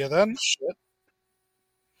 Idea then. Shit.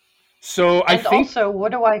 So And also,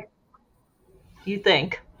 what do you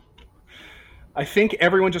think? I think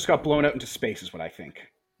everyone just got blown out into space is what I think.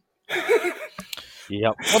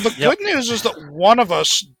 Yep. Well, the good news is that one of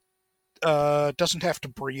us doesn't have to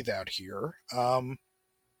breathe out here. And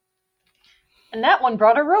that one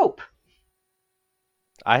brought a rope.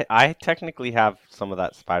 I technically have some of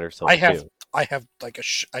that spider silk too. I have like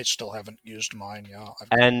I still haven't used mine. Yeah.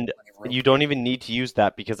 And you don't even need to use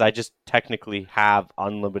that because I just technically have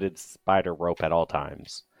unlimited spider rope at all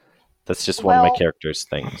times. That's just one of my character's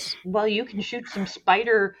things. Well, you can shoot some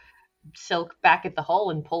spider silk back at the hull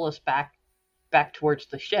and pull us back towards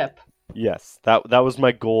the ship. Yes, that was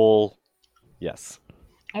my goal. Yes.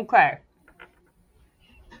 Okay.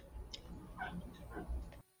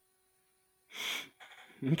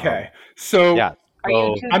 Okay. So yeah.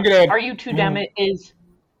 Are you too damaged? Is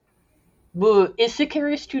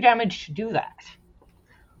Sicarius too damaged to do that?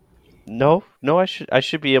 No, I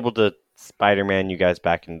should be able to Spider-Man you guys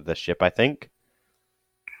back into the ship, I think.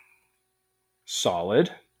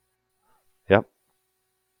 Solid. Yep.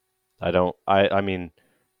 I mean,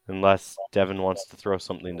 unless Devin wants to throw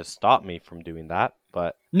something to stop me from doing that,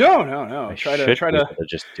 but No. Try to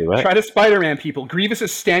just do it. Try to Spider-Man people. Grievous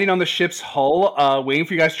is standing on the ship's hull, waiting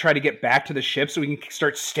for you guys to try to get back to the ship so we can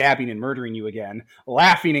start stabbing and murdering you again,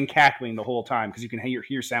 laughing and cackling the whole time because you can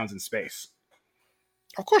hear sounds in space.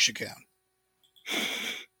 Of course you can.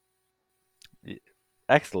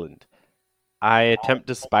 Excellent. I attempt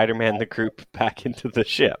to Spider-Man the group back into the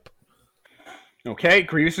ship. Okay,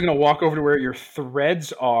 Grievous is going to walk over to where your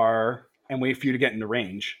threads are and wait for you to get into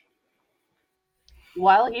range.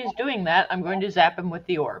 While he's doing that, I'm going to zap him with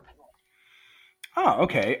the orb. Oh,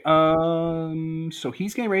 okay. So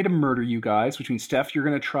he's getting ready to murder you guys, which means, Steph, you're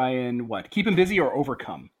going to try and, keep him busy or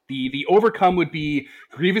overcome? The overcome would be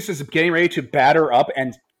Grievous is getting ready to batter up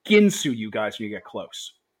and Ginsu you guys when you get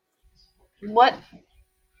close. What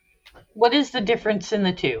is the difference in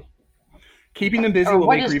the two? Keeping them busy will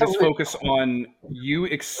make Grievous focus on you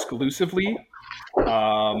exclusively.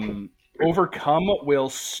 Overcome will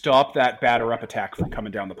stop that batter up attack from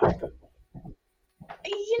coming down the pipe.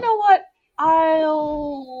 You know what?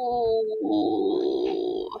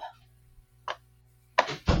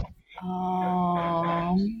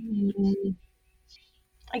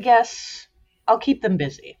 I guess I'll keep them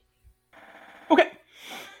busy. Okay.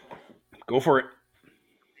 Go for it.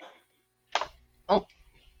 Oh.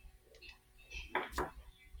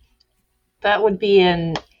 That would be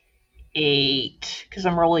an 8, because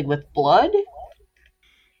I'm rolling with blood?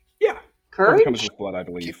 Yeah. Courage? Comes with blood, I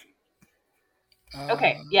believe.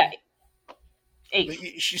 Okay, yeah.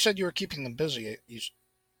 8. She said you were keeping them busy.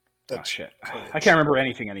 Oh, shit. I can't remember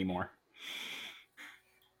anything anymore.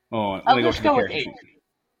 Oh, let I'll me just go go to with the 8. sheet.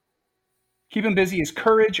 Keep him busy is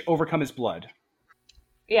courage, overcome is blood.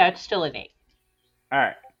 Yeah, it's still an 8. All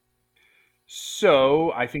right.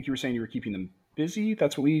 So, I think you were saying you were keeping them busy.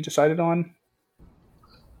 That's what we decided on?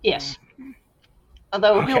 Yes.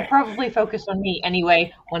 Although he'll probably focus on me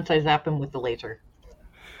anyway once I zap him with the laser.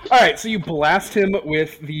 All right, so you blast him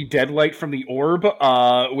with the deadlight from the orb,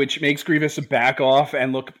 which makes Grievous back off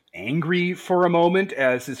and look angry for a moment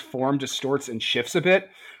as his form distorts and shifts a bit,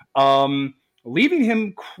 leaving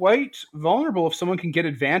him quite vulnerable if someone can get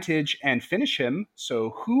advantage and finish him.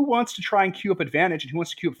 So who wants to try and queue up advantage and who wants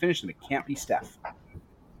to queue up finish them? It can't be Steph.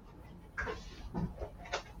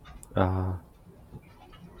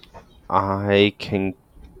 I can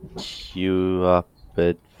queue up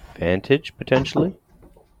advantage, potentially.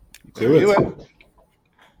 Do it.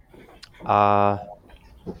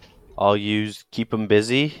 I'll use keep him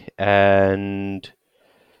busy and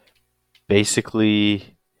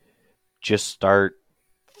basically just start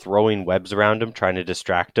throwing webs around him, trying to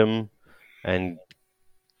distract him and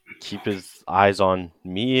keep his eyes on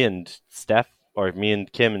me and Steph, or me and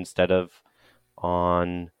Kim instead of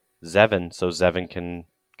on Zevin, so Zevin can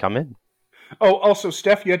come in. Oh, also,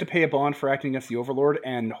 Steph, you had to pay a bond for acting against the Overlord,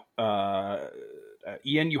 and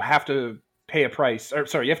Ian, you have to pay a price. Or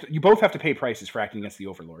sorry, you both have to pay prices for acting against the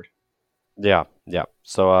Overlord. Yeah.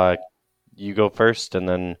 So you go first, and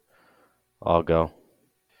then I'll go.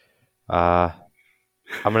 I'm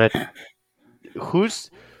gonna. Who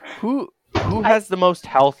has the most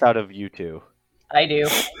health out of you two? I do.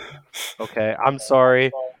 Okay, I'm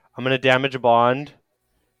sorry. I'm gonna damage a bond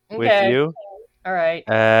with you. All right.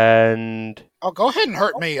 And oh, go ahead and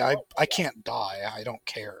hurt me. I can't die. I don't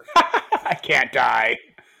care. I can't die.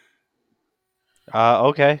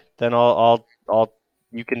 Okay, then I'll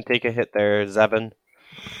you can take a hit there, Zevin.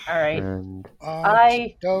 All right. And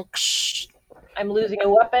Dokes. I'm losing a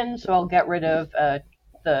weapon, so I'll get rid of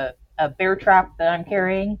the bear trap that I'm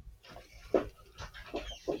carrying.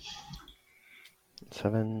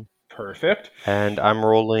 7. Perfect. And I'm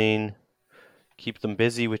rolling keep them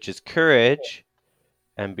busy, which is courage.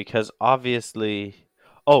 And because obviously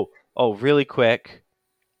really quick.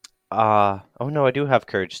 Oh no, I do have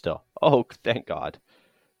courage still. Oh, thank God.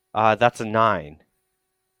 That's a 9.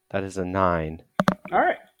 That is a 9. All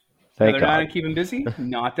right. Thank Another 9 God. and keep him busy.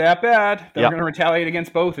 Not that bad. They're Yep. going to retaliate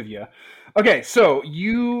against both of you. Okay, so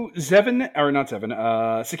you, Sicarius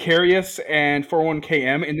and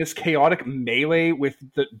 41KM in this chaotic melee with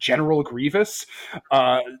the General Grievous,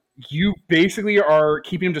 you basically are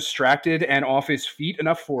keeping him distracted and off his feet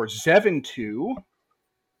enough for Zevin to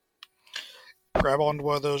Grab onto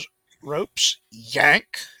one of those ropes,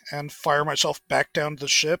 yank, and fire myself back down to the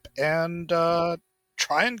ship and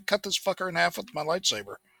try and cut this fucker in half with my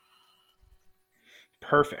lightsaber.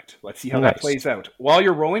 Perfect. Let's see how that Nice. plays out. While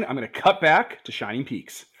you're rolling, I'm going to cut back to Shining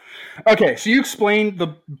Peaks. Okay, so you explained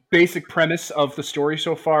the basic premise of the story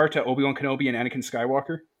so far to Obi-Wan Kenobi and Anakin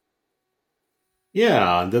Skywalker?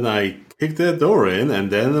 Yeah, and then I kicked that door in, and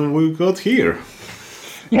then we got here.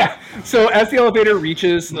 Yeah, so as the elevator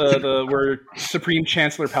reaches the where Supreme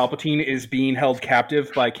Chancellor Palpatine is being held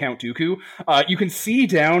captive by Count Dooku, you can see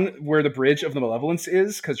down where the bridge of the Malevolence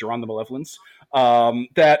is, because you're on the Malevolence,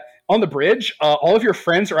 that on the bridge, all of your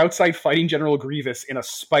friends are outside fighting General Grievous in a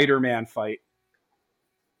Spider-Man fight.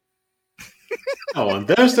 Oh, and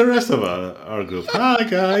there's the rest of our group. Hi,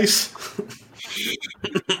 guys.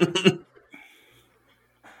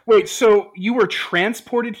 Wait, so you were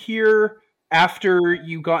transported here after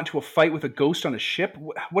you got into a fight with a ghost on a ship?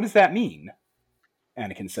 What does that mean?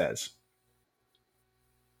 Anakin says.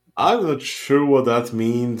 I'm not sure what that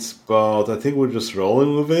means, but I think we're just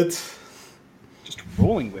rolling with it. Just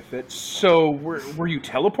rolling with it. So were you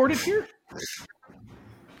teleported here?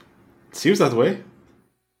 Seems that way.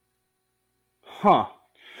 Huh.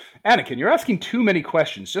 Anakin, you're asking too many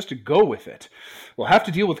questions just to go with it. We'll have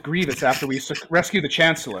to deal with Grievous after we rescue the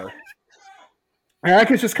Chancellor.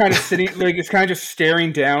 Anakin's just kind of sitting, like, he's kind of just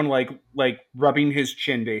staring down, like rubbing his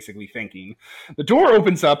chin, basically thinking. The door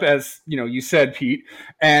opens up, as you said, Pete,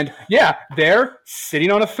 and yeah, there,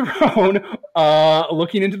 sitting on a throne,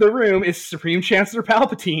 looking into the room, is Supreme Chancellor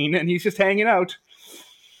Palpatine, and he's just hanging out.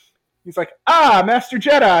 He's like, Master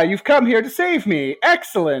Jedi, you've come here to save me.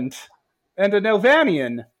 Excellent. And a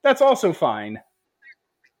Nelvanian. That's also fine.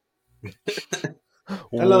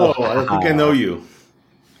 Hello, I don't think I know you.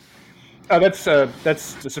 Oh, that's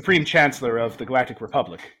the Supreme Chancellor of the Galactic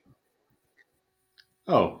Republic.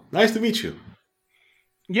 Oh, nice to meet you.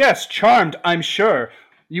 Yes, charmed, I'm sure.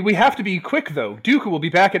 We have to be quick, though. Dooku will be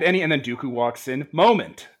back at any... And then Dooku walks in.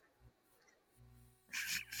 Moment.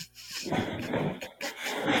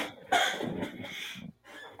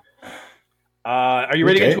 Are you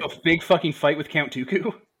ready to get into a big fucking fight with Count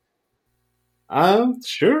Dooku?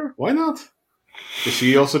 Sure, why not? Is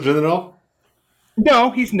he also General?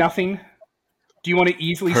 No, he's nothing. Do you want to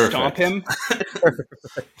easily stomp him?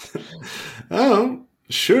 Oh,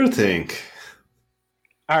 sure thing.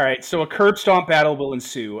 All right, so a curb stomp battle will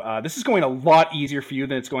ensue. This is going a lot easier for you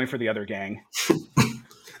than it's going for the other gang.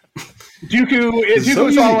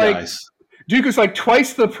 Dooku's all like... Guys. Dooku's like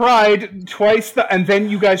twice the pride, and then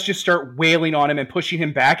you guys just start wailing on him and pushing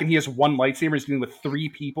him back, and he has one lightsaber. He's dealing with 3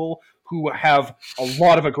 people who have a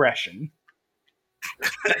lot of aggression.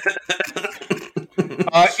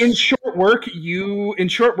 In short work, you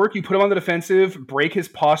put him on the defensive, break his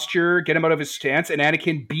posture, get him out of his stance, and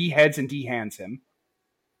Anakin beheads and dehands him.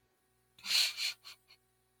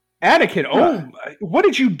 Anakin, what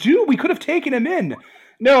did you do? We could have taken him in.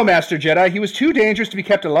 No, Master Jedi, he was too dangerous to be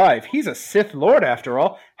kept alive. He's a Sith Lord, after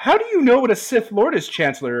all. How do you know what a Sith Lord is,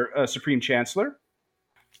 Supreme Chancellor?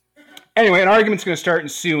 Anyway, an argument's going to start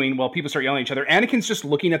ensuing while people start yelling at each other. Anakin's just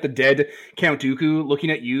looking at the dead Count Dooku,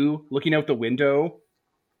 looking at you, looking out the window.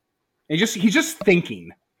 And he's just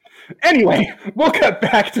thinking. Anyway, we'll cut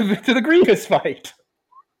back to the Grievous fight.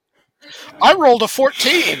 I rolled a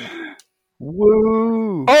 14!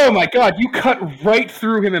 Woo! Oh my god, you cut right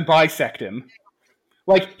through him and bisect him.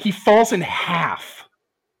 Like, he falls in half.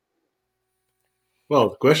 Well,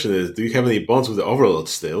 the question is, do you have any bonds with the Overlord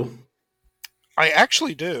still? I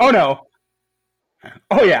actually do. Oh no.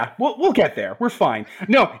 Oh yeah, we'll get there. We're fine.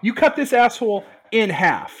 No, you cut this asshole in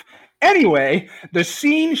half. Anyway, the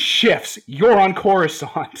scene shifts. You're on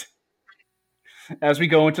Coruscant. As we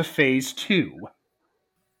go into phase 2.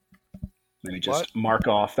 Let me just mark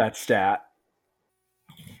off that stat.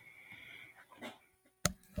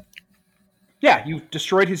 Yeah, you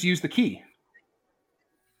destroyed his use the key.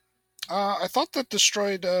 I thought that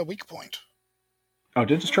destroyed weak point. Oh,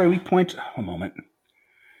 did it destroy weak point? A moment.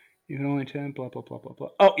 You can only 10, blah, blah, blah, blah, blah.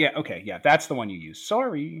 Oh, yeah, okay, yeah, that's the one you used.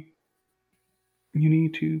 Sorry. You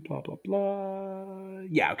need to, blah, blah, blah.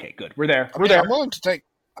 Yeah, okay, good. We're there. We're there. I'm willing to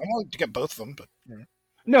get both of them, but...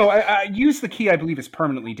 No, I use the key, I believe, is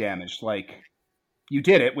permanently damaged. Like, you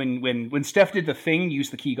did it. When Steph did the thing, use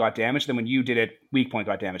the key got damaged. Then when you did it, weak point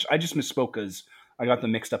got damaged. I just misspoke because I got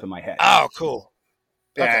them mixed up in my head. Oh, cool.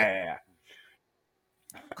 Yeah, Okay.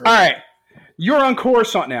 yeah. All right. You're on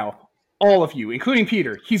Coruscant now. All of you, including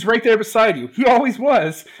Peter. He's right there beside you. He always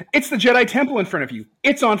was. It's the Jedi Temple in front of you.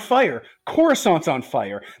 It's on fire. Coruscant's on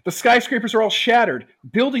fire. The skyscrapers are all shattered.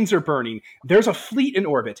 Buildings are burning. There's a fleet in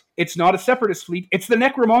orbit. It's not a separatist fleet. It's the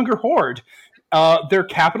Necromonger Horde. Their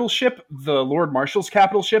capital ship, the Lord Marshal's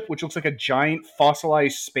capital ship, which looks like a giant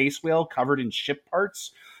fossilized space whale covered in ship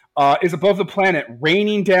parts, is above the planet,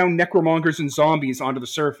 raining down necromongers and zombies onto the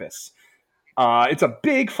surface. It's a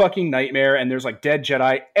big fucking nightmare, and there's like dead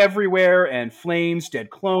Jedi everywhere, and flames,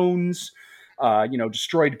 dead clones,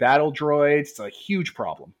 destroyed battle droids. It's a huge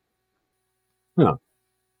problem. Huh.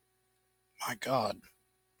 My God.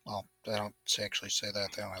 Well, they don't actually say that.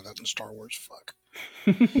 They don't have that in Star Wars. Fuck.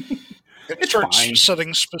 It starts fine.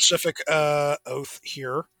 setting specific oath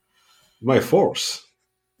here. My force.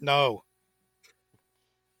 No.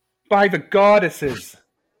 By the goddesses.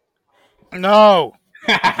 No.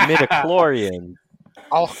 Midichlorian.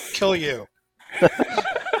 I'll kill you.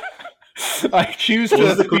 I choose What was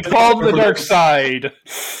to the be question? called to the dark side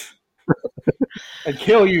and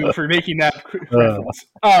kill you for making that reference.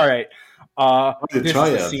 All right. did This try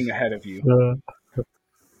is the it. scene ahead of you.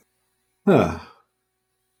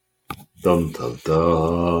 Dun, dun,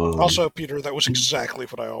 dun. Also, Peter, that was exactly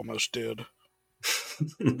what I almost did.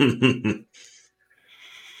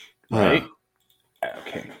 Right?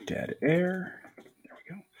 Okay, dead air. There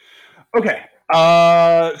we go. Okay.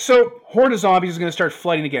 So Horde of Zombies is going to start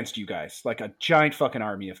flooding against you guys, like a giant fucking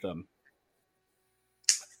army of them.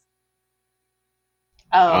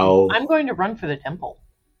 I'm going to run for the temple.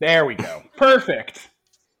 There we go. Perfect.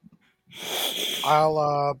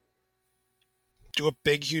 I'll do a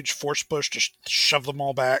big, huge force push to shove them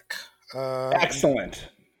all back. Excellent.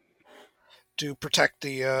 To protect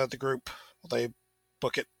the group while they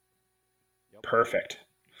book it. Perfect.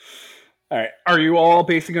 All right. Are you all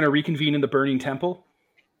basically going to reconvene in the burning temple?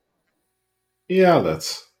 Yeah,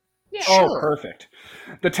 that's... Yeah, Oh, Sure. perfect.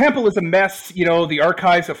 The temple is a mess. You know, the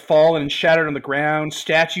archives have fallen and shattered on the ground.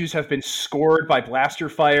 Statues have been scored by blaster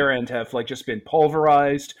fire and have just been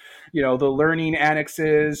pulverized. You know, the learning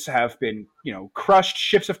annexes have been, crushed.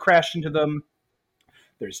 Ships have crashed into them.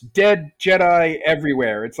 There's dead Jedi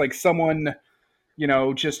everywhere. It's like someone,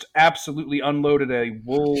 just absolutely unloaded a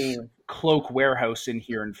wool cloak warehouse in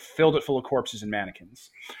here and filled it full of corpses and mannequins.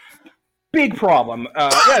 Big problem.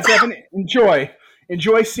 Devin, enjoy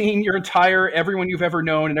seeing everyone you've ever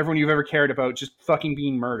known and everyone you've ever cared about just fucking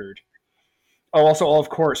being murdered. Oh, also all of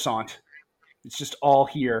Coruscant. It's just all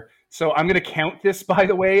here. So I'm going to count this, by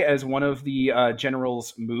the way, as one of the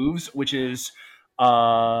general's moves, which is,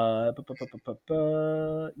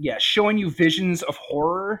 showing you visions of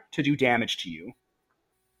horror to do damage to you.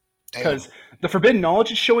 Damn. Because the forbidden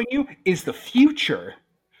knowledge it's showing you is the future.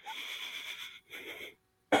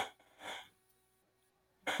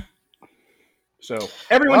 So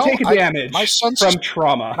everyone take a damage from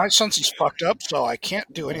trauma. My sense is fucked up, so I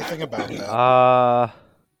can't do anything about that. Uh-oh.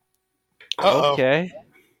 Okay.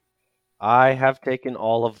 I have taken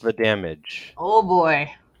all of the damage. Oh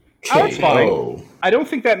boy. Oh, it's fine. Oh. I don't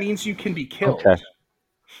think that means you can be killed. Okay.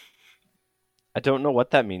 I don't know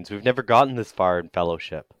what that means. We've never gotten this far in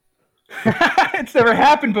Fellowship. It's never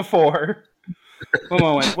happened before. One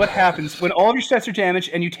moment. What happens when all of your stats are damaged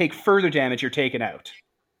and you take further damage? You're taken out.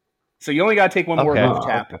 So you only got to take one more Okay. move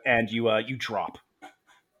tap, and you drop.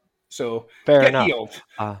 So Fair get enough. healed.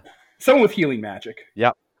 Uh, Someone with healing magic.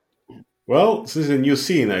 Yep. Well, this is a new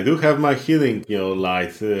scene. I do have my healing,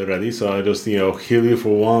 light ready, so I just, heal you for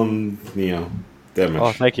one, damage.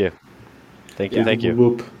 Oh, thank you. Thank you, Yeah. thank you.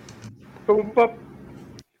 Whoop. Boop, boop, boop.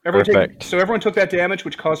 Perfect. So everyone took that damage,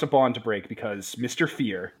 which caused a bond to break because Mr.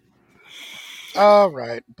 Fear. All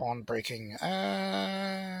right, bond breaking.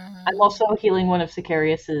 I'm also healing one of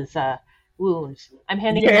Sicarius's wounds. I'm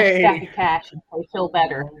handing him a Yay. stack of cash and I feel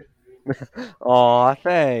better. Aw,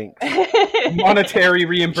 thanks. Monetary Just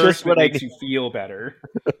reimbursement what I makes you feel better.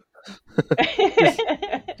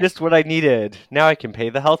 Just what I needed. Now I can pay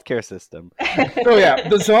the healthcare system. So yeah,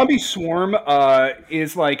 the zombie swarm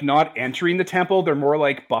is not entering the temple. They're more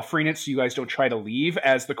buffering it so you guys don't try to leave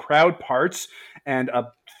as the crowd parts and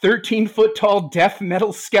a 13-foot tall death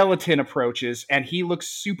metal skeleton approaches, and he looks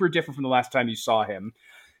super different from the last time you saw him.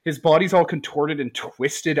 His body's all contorted and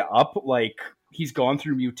twisted up like he's gone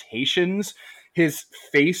through mutations. His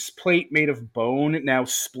faceplate made of bone now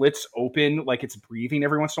splits open like it's breathing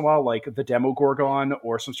every once in a while, like the Demogorgon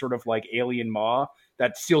or some sort of like alien maw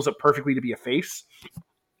that seals up perfectly to be a face.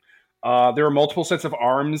 There are multiple sets of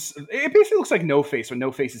arms. It basically looks like No Face, but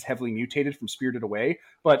No Face is heavily mutated from Spirited Away.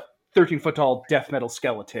 But 13-foot tall death metal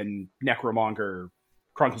skeleton, necromonger,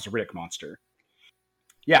 Chronicles of Riddick monster.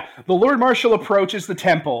 Yeah, the Lord Marshal approaches the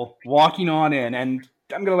temple, walking on in, and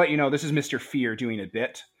I'm going to let you know this is Mr. Fear doing a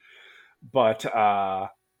bit. But I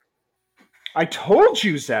told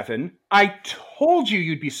you, Zevin, I told you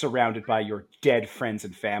you'd be surrounded by your dead friends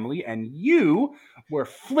and family, and you were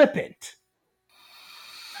flippant.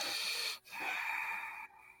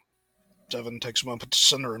 Devin takes a moment to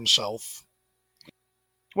center himself.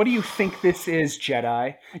 What do you think this is,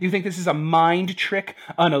 Jedi? You think this is a mind trick,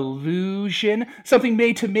 an illusion, something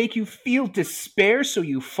made to make you feel despair so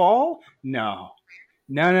you fall? No.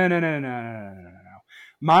 No.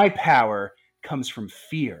 My power comes from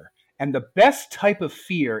fear, and the best type of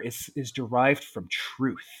fear is derived from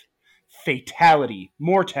truth. Fatality,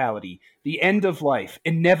 mortality, the end of life,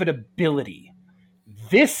 inevitability.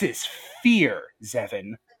 This is fear,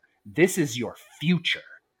 Zevin. This is your future.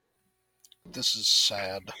 This is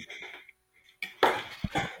sad. Oh,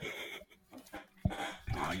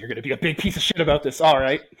 you're going to be a big piece of shit about this. All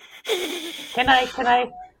right. Can I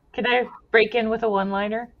break in with a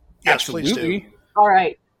one-liner? Yes, please do. All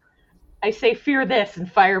right. I say fear this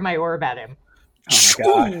and fire my orb at him. Oh my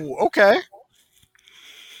god. Ooh, okay.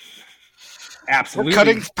 Absolutely. We're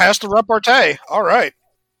cutting past the repartee. All right.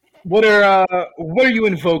 What are you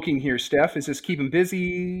invoking here, Steph? Is this keep him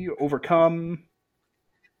busy, overcome?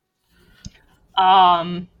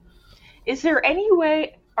 Is there any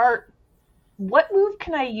way, what move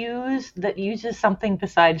can I use that uses something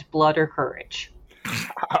besides blood or courage?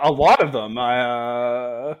 A lot of them.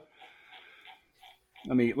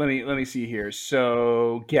 Let me see here.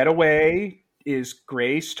 So, Getaway is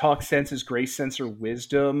grace, talk sense is grace, sense or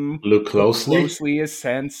wisdom. Look closely. Look closely is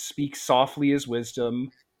sense, speak softly is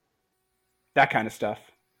wisdom. That kind of stuff.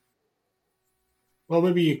 Well,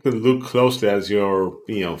 maybe you could look closely as you're,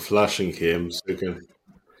 flashing him, so you can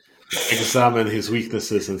examine his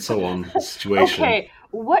weaknesses and so on. The situation. Okay,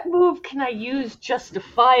 what move can I use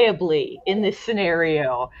justifiably in this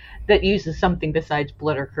scenario that uses something besides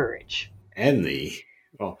blood or courage? Any?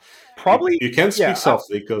 Well, probably. You can speak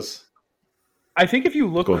softly because. I think if you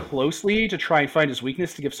look closely to try and find his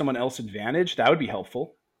weakness to give someone else advantage, that would be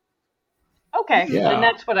helpful. Okay, then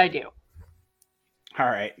that's what I do. All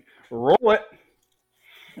right, roll it.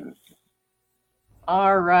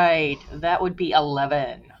 All right, that would be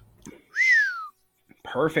 11.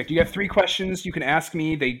 Perfect. You have 3 questions you can ask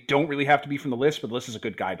me. They don't really have to be from the list, but the list is a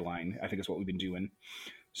good guideline. I think is what we've been doing.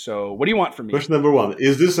 So, what do you want from me? Question number 1.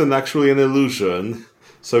 Is this actually an illusion?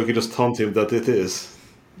 So we can just taunt him that it is.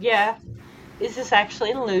 Yeah. Is this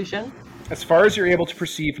actually an illusion? As far as you're able to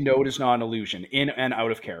perceive, no, it is not an illusion. In and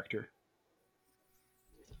out of character.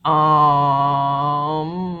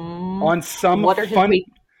 On some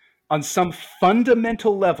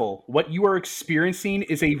fundamental level, what you are experiencing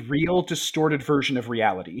is a real distorted version of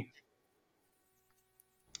reality.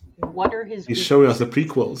 What are his? He's showing us the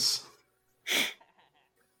prequels.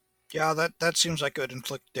 Yeah, that seems like it would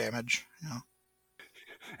inflict damage. Yeah.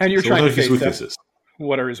 And you're trying to face weaknesses.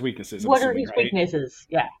 What are his weaknesses? What are his weaknesses?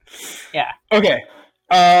 Yeah. Okay.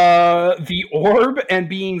 The orb and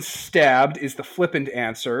being stabbed is the flippant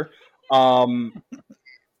answer.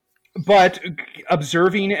 But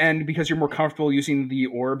observing, and because you're more comfortable using the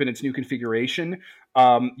orb in its new configuration,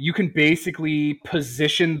 you can basically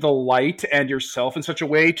position the light and yourself in such a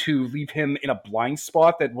way to leave him in a blind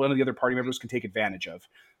spot that one of the other party members can take advantage of.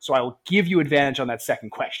 So I will give you advantage on that second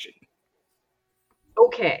question.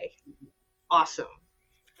 Okay. Awesome.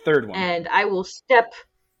 Third one. And I will step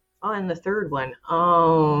on the third one.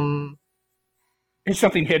 Is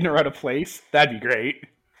something hidden or out of place? That'd be great.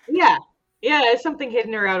 Yeah, it's something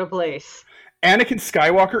hidden or out of place. Anakin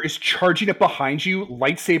Skywalker is charging up behind you,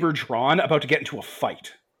 lightsaber drawn, about to get into a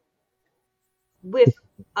fight. With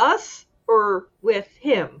us or with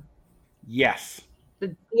him? Yes.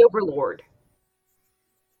 The Overlord.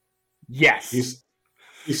 Yes.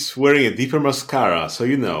 He's wearing a deeper mascara, so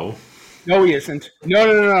you know. No, he isn't.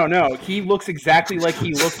 No. He looks exactly like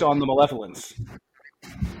he looked on the Malevolence.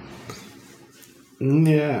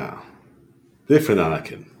 Yeah. Different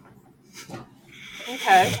Anakin.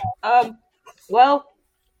 Okay. Well,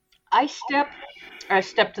 I step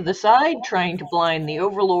to the side, trying to blind the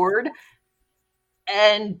Overlord,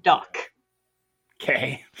 and duck.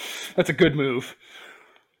 Okay, that's a good move.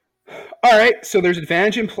 All right, so there's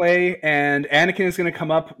advantage in play, and Anakin is going to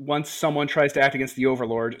come up once someone tries to act against the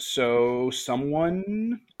Overlord. So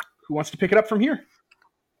someone who wants to pick it up from here?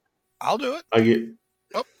 I'll do it. I get,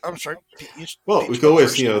 Oh, I'm sorry. well, we could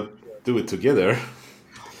always, do it together.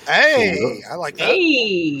 Hey, I like that.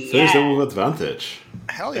 Hey! Finish Yeah. them with advantage.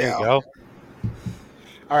 Hell There yeah. you go.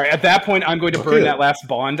 All right, at that point, I'm going to burn Okay. that last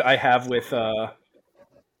bond I have with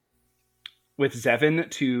Zevin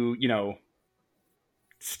to,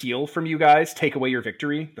 steal from you guys, take away your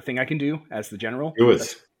victory. The thing I can do as the general. Do it.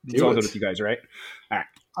 It's Do all it. good with you guys, right?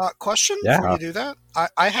 Question Yeah. before you do that.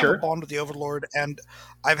 I have Sure. a bond with the Overlord, and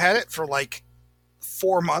I've had it for like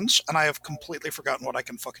 4 months, and I have completely forgotten what I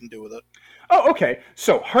can fucking do with it. Oh, okay.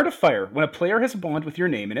 So, Heart of Fire. When a player has a bond with your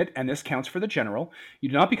name in it, and this counts for the general, you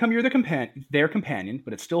do not become their companion,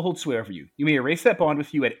 but it still holds sway over you. You may erase that bond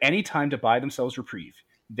with you at any time to buy themselves reprieve.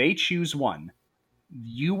 They choose one.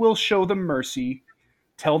 You will show them mercy,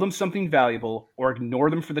 tell them something valuable, or ignore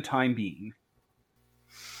them for the time being.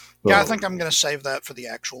 Yeah, I Well, think I'm going to save that for the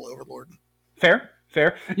actual Overlord. Fair?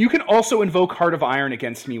 Fair. You can also invoke Heart of Iron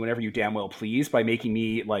against me whenever you damn well please by making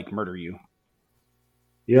me, murder you.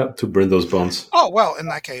 yeah, to burn those bonds. Oh, well, in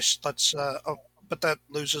that case, let's... but that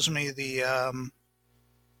loses me the...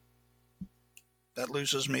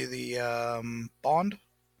 bond?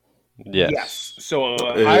 Yes. So,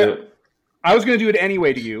 Uh, I was going to do it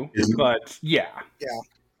anyway to you, Isn't- but yeah.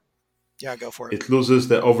 Yeah, go for it. it loses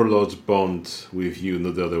the Overlord's bond with you,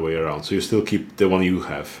 not the other way around. So you still keep the one you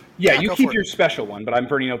have. Yeah, Yeah, you go keep for it. your special one, but I'm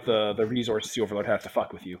burning out the resources the Overlord has to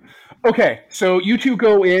fuck with you. Okay, so you two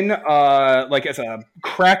go in as a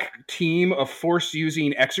crack team of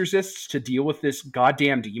force-using exorcists to deal with this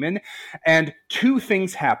goddamn demon, and two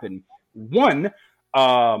things happen. One,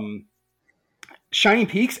 Shining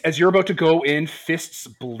Peaks, as you're about to go in, fists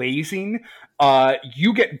blazing,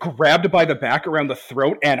 you get grabbed by the back around the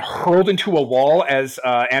throat and hurled into a wall as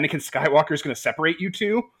Anakin Skywalker is going to separate you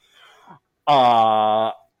two.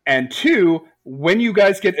 And two, when you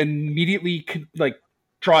guys get immediately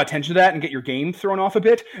draw attention to that and get your game thrown off a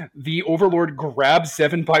bit, the Overlord grabs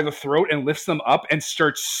Zevin by the throat and lifts them up and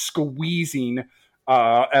starts squeezing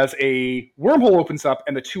as a wormhole opens up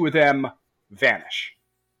and the two of them vanish.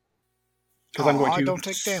 Because I'm going to I don't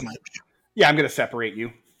take damage. Yeah, I'm going to separate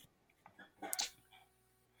you.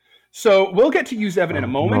 So we'll get to use Zevin in a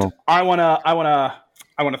moment. no. I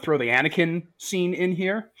wanna throw the Anakin scene in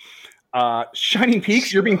here. Shining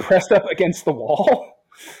Peaks, you're being pressed up against the wall.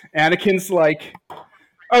 Anakin's like,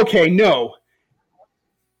 okay, no.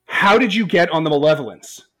 How did you get on the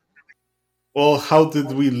Malevolence? Well, how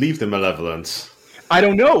did we leave the Malevolence? I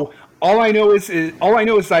don't know. All I know is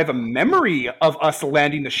I have a memory of us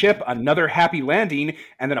landing the ship, another happy landing,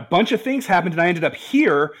 and then a bunch of things happened, and I ended up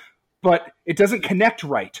here, but it doesn't connect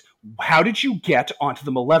right. How did you get onto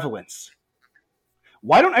the Malevolence?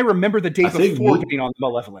 Why don't I remember the day I think before Mu- getting on the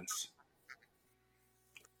Malevolence?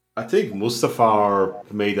 I think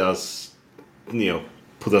Mustafar made us,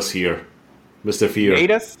 put us here. Mr. Fear.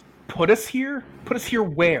 Made us? Put us here? Put us here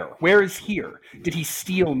where? Where is here? Did he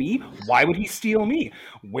steal me? Why would he steal me?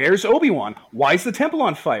 Where's Obi-Wan? Why is the temple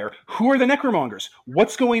on fire? Who are the Necromongers?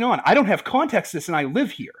 What's going on? I don't have context to this and I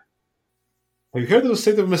live here. Have you heard of the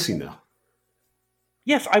state of Messina?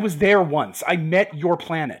 Yes, I was there once. I met your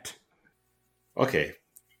planet. Okay.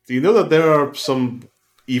 Do you know that there are some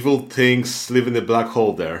evil things living in the black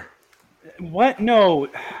hole there? What? No.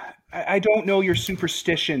 I don't know your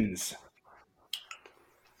superstitions.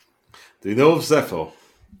 Do you know of Zepho?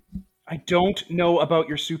 I don't know about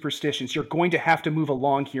your superstitions. You're going to have to move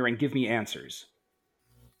along here and give me answers.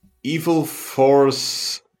 Evil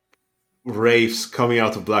force raves coming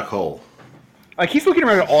out of black hole. He's looking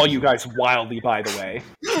around at all you guys wildly, by the way.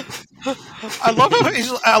 I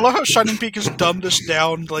love how Shining Peak has dumbed us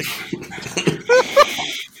down. Like,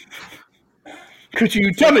 Could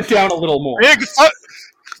you dumb it down a little more?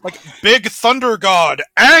 big thunder god,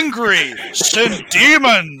 angry, send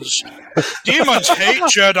demons. Demons hate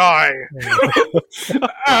Jedi.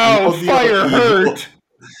 Ow, the fire other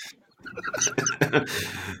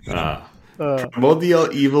hurt!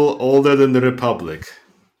 Primordial evil older than the Republic.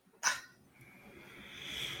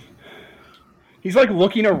 He's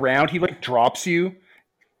looking around. He drops you,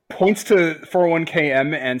 points to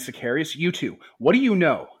 401km and Sicarius. You two, what do you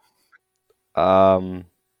know? I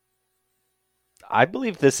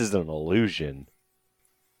believe this is an illusion.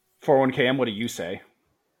 401km, what do you say?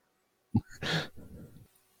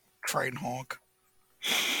 Train honk.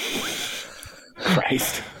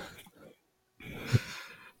 Christ.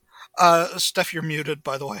 Steph, you're muted,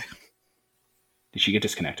 by the way. Did she get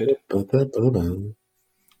disconnected?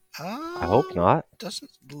 I hope not.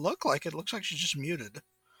 Doesn't look like it. Looks like she's just muted.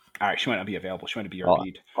 All right, she might not be available. She might be I'll,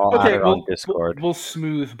 RP'd. I'll add Okay, her on Discord. we'll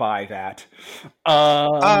smooth by that.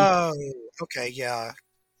 Oh, okay, yeah.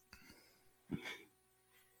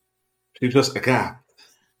 She's just a gap.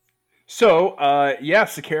 So,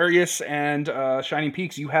 Sicarius and Shining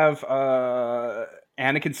Peaks, you have Anakin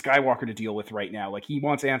Skywalker to deal with right now. Like, he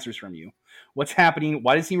wants answers from you. What's happening?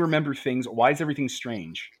 Why does he remember things? Why is everything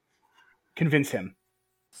strange? Convince him.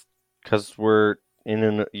 Because you're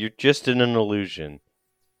just in an illusion.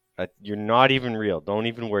 You're not even real. Don't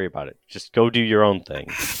even worry about it. Just go do your own thing.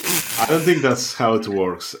 I don't think that's how it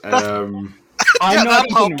works. I'm Yeah, not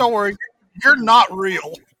that'll help. even, Don't worry. You're not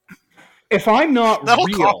real. if I'm not That'll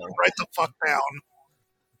real, calm him right the fuck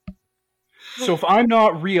down. so if I'm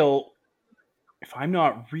not real,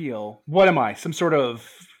 what am I? Some sort of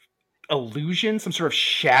illusion? Some sort of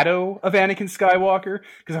shadow of Anakin Skywalker?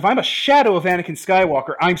 Because if I'm a shadow of Anakin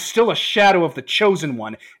Skywalker, I'm still a shadow of the Chosen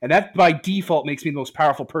One, and that by default makes me the most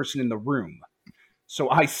powerful person in the room. So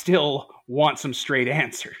I still want some straight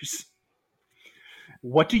answers.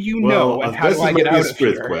 What do you know, and how do I get out of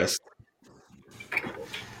here? Quest.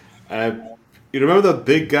 You remember that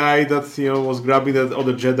big guy that was grabbing that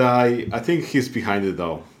other Jedi? I think he's behind it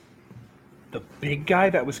though. The big guy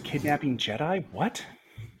that was kidnapping Jedi? What?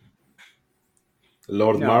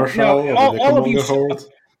 Lord No, Marshall no, of the all of you- Necromonger Horde?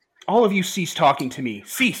 All of you cease talking to me.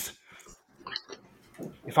 Cease!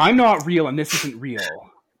 If I'm not real and this isn't real,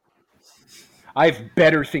 I have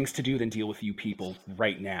better things to do than deal with you people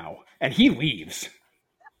right now. And he leaves.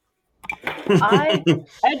 I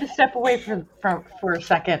had to step away for a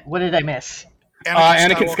second. What did I miss?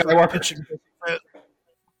 Anakin Skywalker. pitching his fit.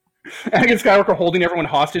 Anakin Skywalker holding everyone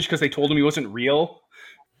hostage because they told him he wasn't real.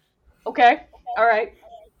 Okay. All right.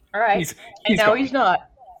 He's And now gone. he's not.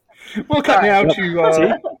 We'll cut now Alright.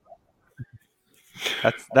 to...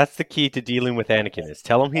 That's the key to dealing with Anakin is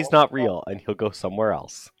tell him he's not real and he'll go somewhere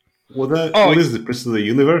else. What is the Prince of the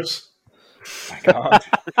Universe? My God.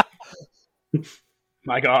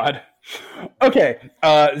 My God. Okay,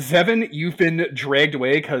 Zevin, you've been dragged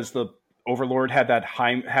away because the Overlord had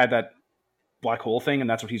that black hole thing, and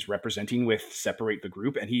that's what he's representing with separate the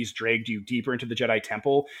group, and he's dragged you deeper into the Jedi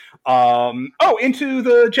Temple. Into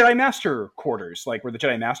the Jedi Master quarters, like where the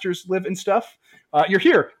Jedi Masters live and stuff. You're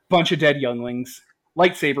here. Bunch of dead younglings.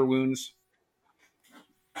 Lightsaber wounds.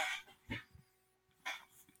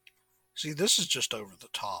 See, this is just over the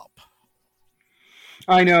top.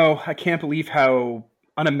 I know. I can't believe how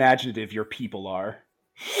unimaginative your people are.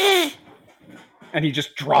 And he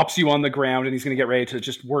just drops you on the ground, and he's going to get ready to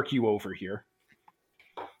just work you over here.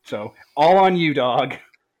 So, all on you, dog.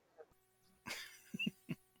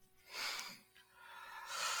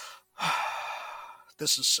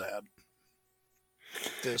 This is sad.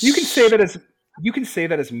 You can say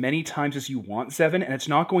that as many times as you want, Zevin, and it's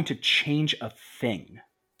not going to change a thing.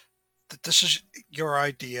 This is your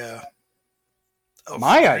idea of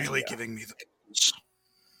My really idea? giving me the blues.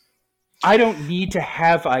 I don't need to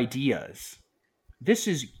have ideas. This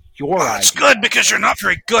is your idea. It's good because you're not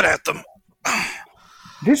very good at them.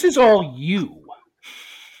 This is all you.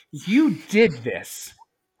 You did this,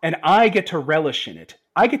 and I get to relish in it.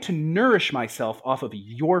 I get to nourish myself off of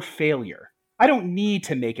your failure. I don't need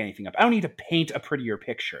to make anything up. I don't need to paint a prettier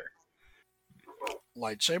picture.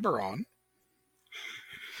 Lightsaber on.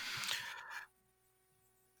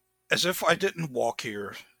 As if I didn't walk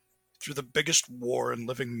here through the biggest war in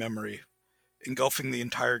living memory, engulfing the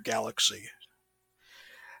entire galaxy.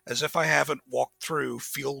 As if I haven't walked through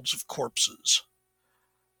fields of corpses.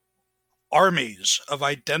 Armies of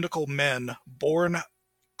identical men born,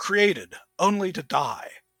 created, only to die.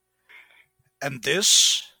 And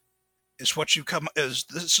this is what you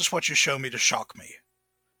show me to shock me.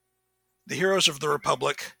 The heroes of the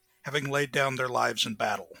Republic having laid down their lives in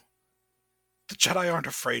battle. The Jedi aren't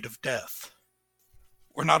afraid of death.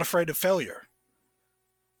 We're not afraid of failure.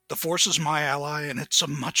 The Force is my ally, and it's a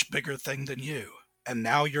much bigger thing than you. And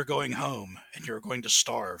now you're going home, and you're going to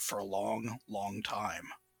starve for a long, long time.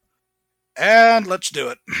 And let's do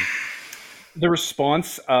it. The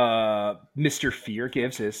response Mr. Fear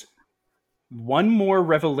gives is, one more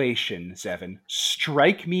revelation, Zevin.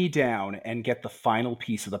 Strike me down and get the final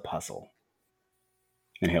piece of the puzzle.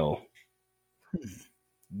 And he'll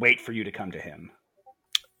wait for you to come to him.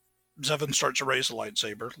 Zevin starts to raise the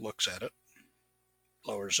lightsaber, looks at it,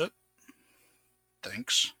 lowers it,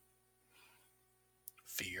 thinks.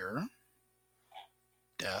 Fear,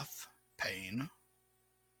 death, pain,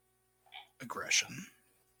 aggression.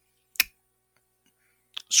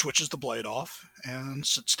 Switches the blade off and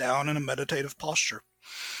sits down in a meditative posture.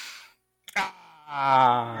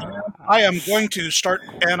 I am going to start,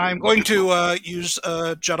 and I'm going to use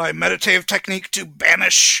a Jedi meditative technique to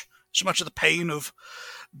banish as much of the pain of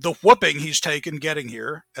the whooping he's taken getting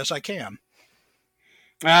here as I can.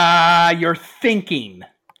 You're thinking.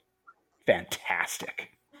 Fantastic,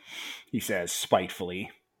 he says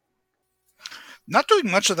spitefully. Not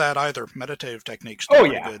doing much of that either. Meditative techniques. Oh,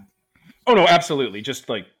 Pretty yeah. Good. Oh, no, absolutely. Just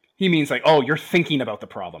like, he means like, oh, you're thinking about the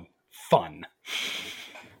problem. Fun.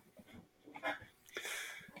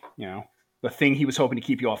 You know, the thing he was hoping to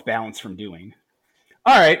keep you off balance from doing.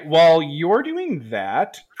 All right, while you're doing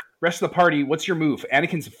that, rest of the party, what's your move?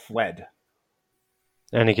 Anakin's fled.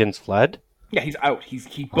 Anakin's fled? Yeah, he's out.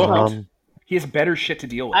 He booked. He has better shit to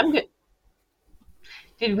deal with. I'm good.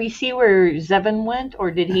 Did we see where Zevin went,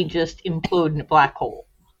 or did he just implode in a black hole?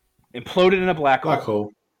 Imploded in a black hole. Black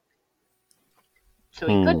hole. So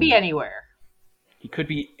he could be anywhere. He could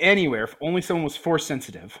be anywhere if only someone was force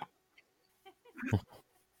sensitive.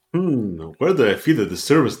 Where do I feel the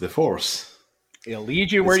disturbance of the Force? It'll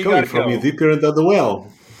lead you where It's you coming gotta from go. you deeper into the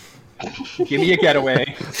well. Give me a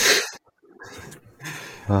getaway.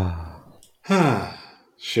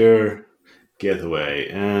 Sure.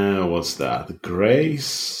 Getaway. What's that?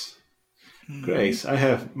 Grace? Grace. I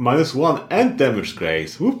have -1 and damage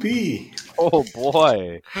grace. Whoopee! Oh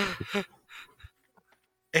boy.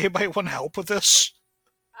 Anybody want help with this?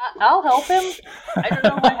 I'll help him.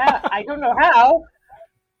 I don't know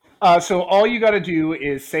how. So all you got to do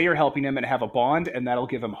is say you're helping him and have a bond, and that'll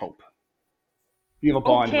give him hope. You have a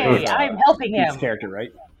bond Okay, with I'm helping his him. character,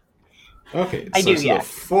 right? Okay, I so do, instead of yes.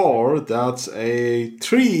 4, that's a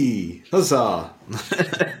 3. Huzzah!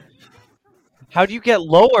 How do you get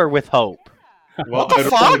lower with hope? Well, the I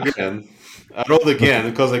rolled fuck? again. I rolled again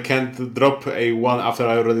because I can't drop a 1 after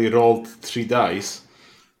I already rolled 3 dice.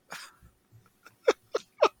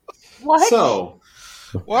 What? So,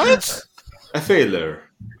 What? a failure.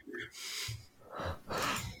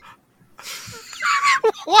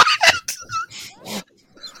 What?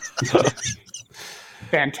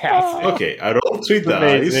 Fantastic. Okay, I rolled 3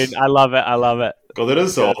 dice, Amazing. I love it. got the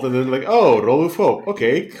result, and then like, oh, roll with hope.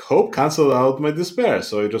 Okay, hope canceled out my despair,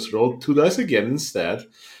 so I just rolled 2 dice again instead,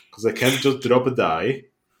 because I can't just drop a die.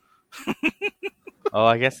 Oh,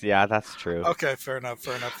 I guess, yeah, that's true. Okay, fair enough.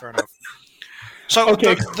 So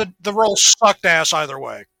Okay. the roll sucked ass either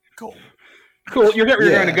way. Cool. Cool. You're going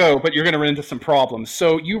Yeah. to go, but you're going to run into some problems.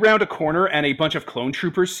 So you round a corner, and a bunch of clone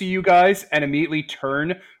troopers see you guys, and immediately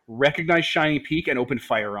turn, recognize Shiny Peak, and open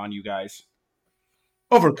fire on you guys.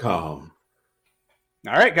 Overcome.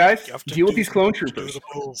 All right, guys, You have to deal with do- these clone do troopers. the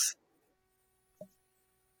move.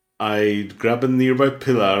 I grab a nearby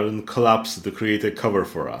pillar and collapse it to create a cover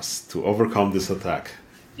for us to overcome this attack.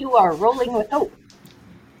 You are rolling with hope.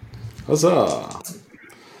 Huzzah!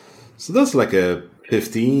 So that's like a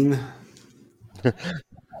 15.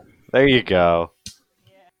 There you go.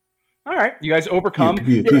 All right, you guys overcome.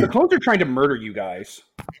 Yeah. Yeah, the clones are trying to murder you guys.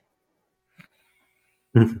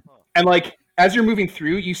 And like as you're moving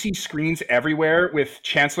through, you see screens everywhere with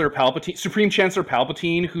Chancellor Palpatine, Supreme Chancellor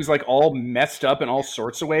Palpatine, who's like all messed up in all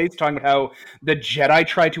sorts of ways, talking about how the Jedi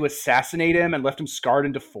tried to assassinate him and left him scarred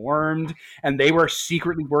and deformed, and they were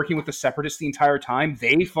secretly working with the Separatists the entire time.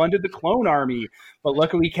 They funded the clone army, but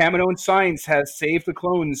luckily Kamino Science has saved the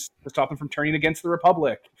clones to stop them from turning against the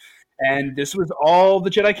Republic. And this was all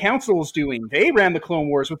the Jedi Council was doing. They ran the Clone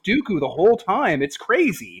Wars with Dooku the whole time. It's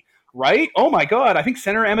crazy. Right? Oh my god, I think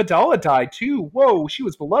Senator Amidala died too. Whoa, she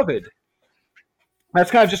was beloved. That's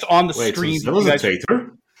kind of just on the Wait, screen. so Zemon's a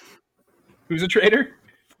traitor? Who's a traitor?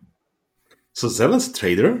 So Zemon's a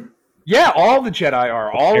traitor? Yeah, all the Jedi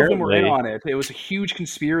are. All of them were in Apparently. on it. It was a huge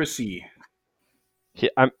conspiracy.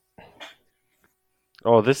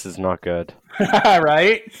 Oh, this is not good.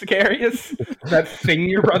 Right, Sicarius? That thing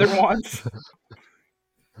your brother wants?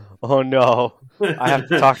 Oh no. I have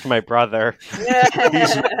to talk to my brother.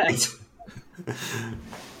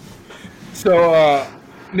 So,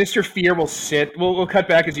 Mr. Fear will sit. We'll cut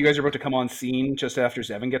back as you guys are about to come on scene just after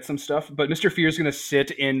Zevin gets some stuff. But Mr. Fear is going to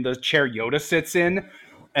sit in the chair Yoda sits in,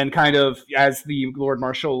 and kind of, as the Lord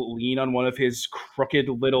Marshal, lean on one of his crooked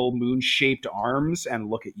little moon-shaped arms and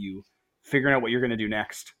look at you, figuring out what you're going to do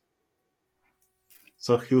next.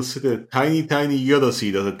 So he'll sit in a tiny, tiny Yoda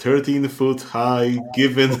seat at a 13-foot high,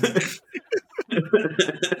 given...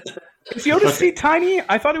 Is Yoda's seat tiny?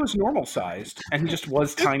 I thought it was normal-sized, and he just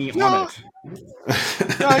was tiny on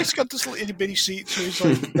it. Yeah, he's got this little itty bitty seat, so he's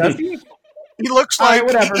like, Does he? he looks All right,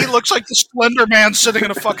 like whatever. he looks like the Slender Man sitting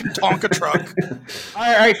in a fucking Tonka truck.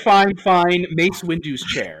 All right, fine. Mace Windu's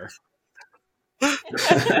chair.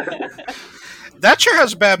 That chair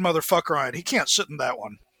has a bad motherfucker on it. He can't sit in that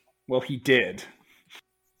one. Well, he did.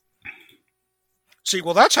 See,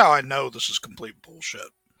 well, that's how I know this is complete bullshit.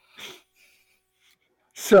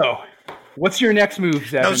 So, what's your next move,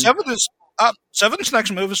 Zevin? No, Seven's next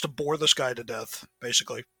move is to bore this guy to death,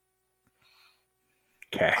 basically.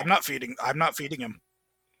 Okay. I'm not feeding him.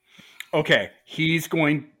 Okay, he's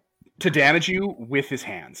going to damage you with his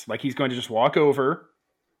hands. Like, he's going to just walk over,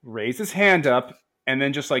 raise his hand up, and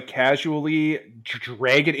then just, like, casually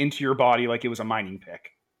drag it into your body like it was a mining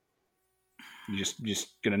pick. You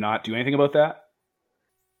just gonna not do anything about that?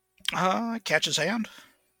 Catch his hand.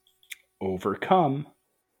 Overcome.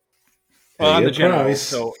 Well, I'm the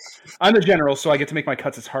general, so I get to make my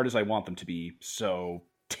cuts as hard as I want them to be. So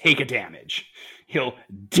take a damage. He'll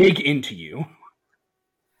dig into you.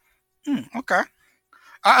 Okay.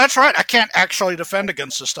 That's right. I can't actually defend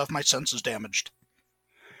against this stuff. My sense is damaged.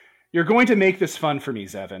 You're going to make this fun for me,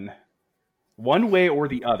 Zevin. One way or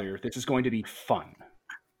the other, this is going to be fun.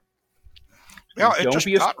 Yeah, it just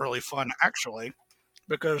got really fun, actually,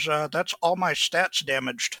 because that's all my stats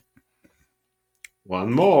damaged.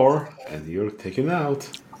 One more, and you're taken out.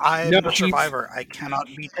 I'm a survivor. I cannot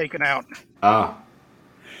be taken out.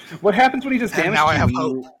 What happens when he does damage to you? Now I have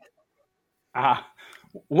hope.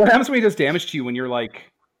 What happens when he does damage to you when you're, like,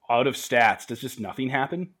 out of stats? Does just nothing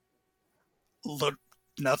happen?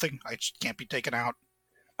 Nothing. I just can't be taken out.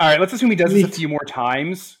 All right, let's assume he does this a few more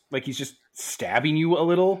times. Like, he's just stabbing you a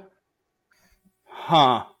little.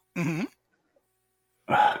 Huh. Mm-hmm.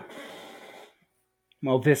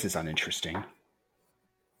 Well, this is uninteresting.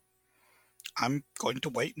 I'm going to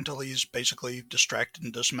wait until he's basically distracted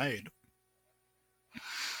and dismayed.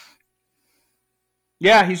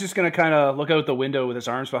 Yeah, he's just going to kind of look out the window with his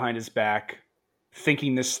arms behind his back,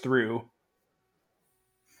 thinking this through.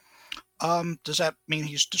 Does that mean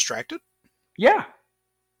he's distracted? Yeah.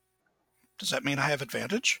 Does that mean I have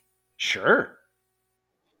advantage? Sure.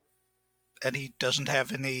 And he doesn't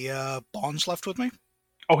have any bonds left with me?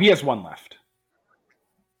 Oh, he has one left.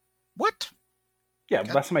 What? Yeah,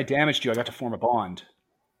 last time I damaged you, I got to form a bond.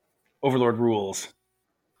 Overlord rules.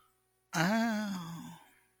 Oh.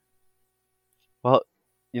 Well,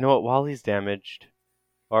 you know what? While he's damaged,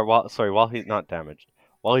 while he's not damaged,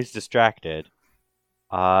 while he's distracted,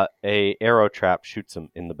 a arrow trap shoots him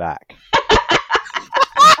in the back.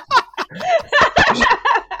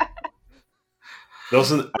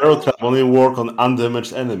 Does an arrow trap only work on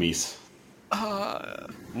undamaged enemies?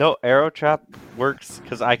 No, arrow trap works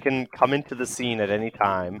because I can come into the scene at any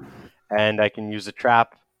time, and I can use a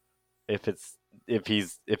trap if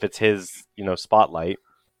it's his spotlight,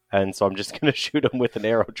 and so I'm just gonna shoot him with an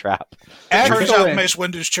arrow trap. It turns out Mace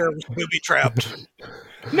Windu's chair was booby trapped.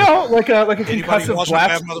 No, like a Anybody concussive wasn't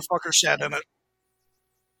blast. bad motherfucker sat in it.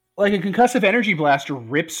 Like a concussive energy blaster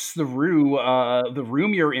rips the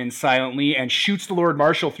room you're in silently and shoots the Lord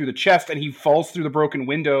Marshal through the chest, and he falls through the broken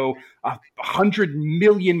window 100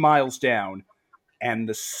 million miles down, and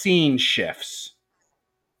the scene shifts.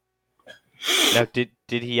 Now, did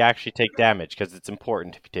he actually take damage? Because it's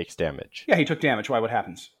important if he takes damage. Yeah, he took damage. Why? What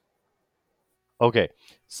happens? Okay,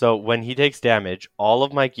 so when he takes damage, all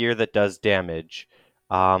of my gear that does damage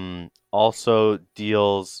also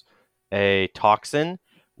deals a toxin,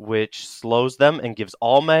 which slows them and gives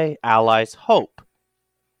all my allies hope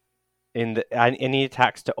in any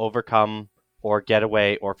attacks to overcome or get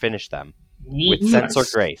away or finish them with Sense or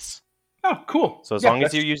Grace. Oh, cool. So as long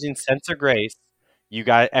as you're using Sense or Grace,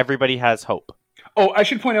 everybody has hope. Oh, I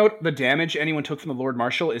should point out the damage anyone took from the Lord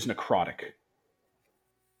Marshal is necrotic.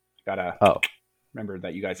 Gotta remember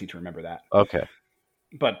that. You guys need to remember that. Okay.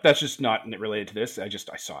 But that's just not related to this. I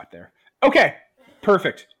saw it there. Okay,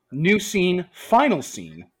 perfect. New scene, final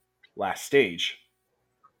scene, last stage.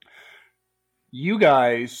 You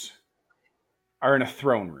guys are in a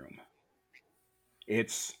throne room.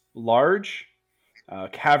 It's large,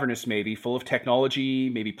 cavernous maybe, full of technology,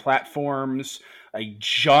 maybe platforms, a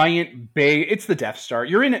giant bay. It's the Death Star.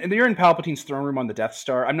 You're in Palpatine's throne room on the Death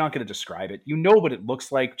Star. I'm not going to describe it. You know what it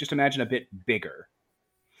looks like. Just imagine a bit bigger.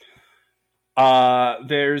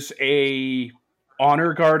 There's a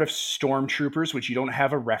honor guard of stormtroopers, which you don't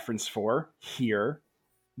have a reference for here.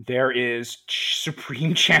 There is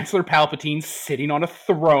Supreme Chancellor Palpatine sitting on a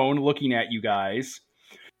throne looking at you guys.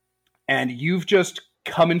 And you've just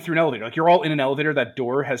come in through an elevator. Like, you're all in an elevator. That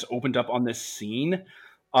door has opened up on this scene.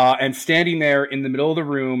 And standing there in the middle of the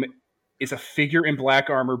room is a figure in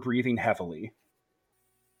black armor breathing heavily.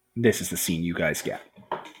 This is the scene you guys get.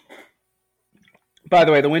 By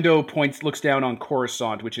the way, the window looks down on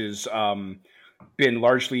Coruscant, which has been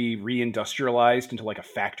largely reindustrialized into like a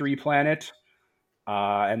factory planet.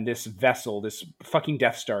 And this vessel, this fucking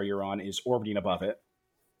Death Star you're on, is orbiting above it.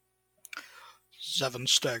 Zevin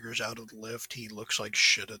staggers out of the lift. He looks like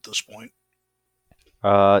shit at this point.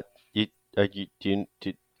 You,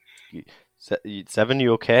 Seven,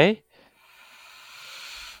 you okay?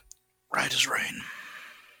 Right as rain.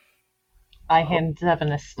 I hand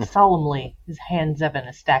Zevin solemnly hand Zevin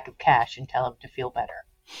a stack of cash and tell him to feel better.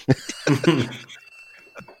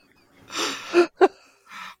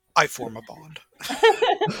 I form a bond.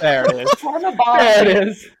 There it is. Form a bond. There it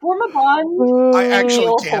is. Form a bond. I actually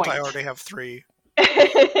Heal can't. point. I already have 3.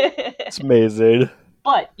 It's amazing.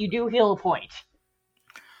 But you do heal a point.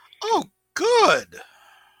 Oh, good.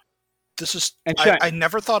 This is. And I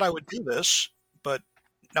never thought I would do this, but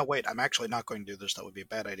no, wait. I'm actually not going to do this. That would be a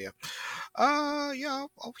bad idea. Yeah,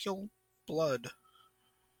 I'll heal blood.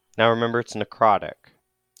 Now remember, it's necrotic.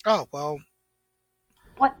 Oh well.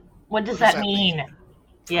 What does that mean?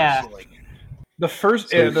 For Yeah. healing? The first,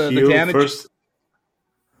 So the heal damage. first.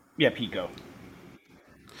 Yeah, Pete, go.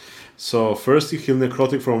 So first you heal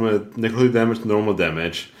necrotic from a necrotic damage to normal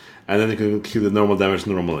damage, and then you can heal the normal damage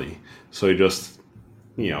normally. So you just,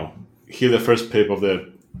 heal the first pip of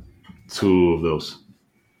the 2 of those.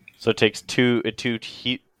 So it takes two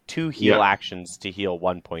heal actions to heal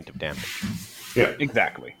 1 point of damage. Yeah.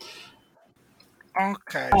 Exactly.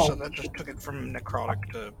 Okay, so that just took it from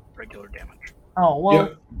necrotic to regular damage. Oh, well,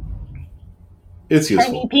 Yeah. It's Tiny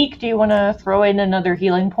useful. Peak, do you want to throw in another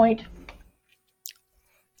healing point?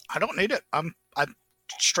 I don't need it. I'm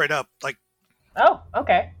straight up like Oh,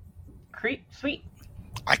 okay. Sweet.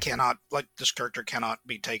 I cannot this character cannot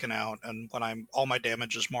be taken out, and when all my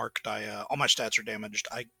damage is marked, all my stats are damaged.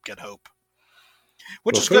 I get hope,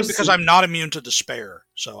 which Well, is good first- because I'm not immune to despair.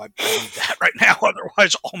 So I need that right now.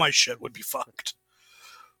 Otherwise, all my shit would be fucked.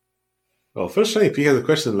 Well, first Shiny P has a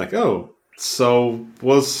question like, so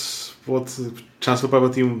was what Chancellor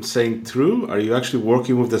Palpatine saying true? Are you actually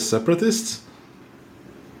working with the Separatists?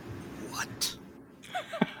 What?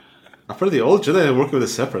 I've heard the old Jedi are working with the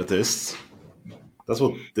Separatists. That's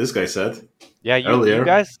what this guy said. Yeah, you Earlier.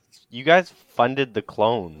 guys funded the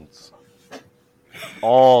clones.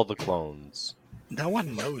 All the clones. No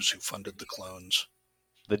one knows who funded the clones.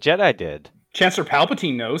 The Jedi did. Chancellor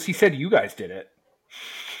Palpatine knows. He said you guys did it.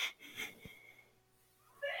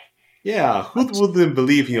 Yeah, who wouldn't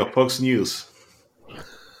believe in your Fox News?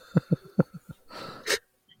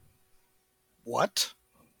 What?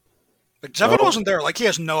 Like Zevin Oh. wasn't there. Like he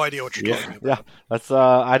has no idea what you're Yeah. talking about. Yeah, that's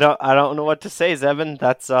I don't know what to say, Zevin.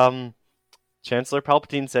 That's Chancellor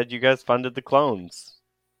Palpatine said you guys funded the clones.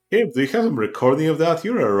 Hey, do you have some recording of that?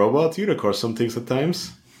 You're a robot. You record some things at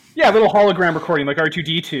times. Yeah, a little hologram recording like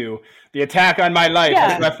R2-D2. The attack on my life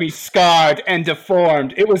Yeah. has left me scarred and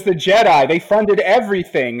deformed. It was the Jedi. They funded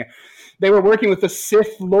everything. They were working with the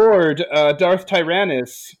Sith Lord, Darth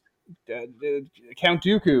Tyrannus, Count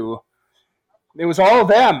Dooku. It was all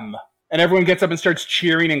them. And everyone gets up and starts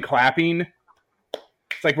cheering and clapping.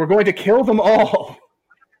 It's like, we're going to kill them all.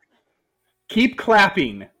 Keep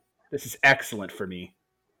clapping. This is excellent for me.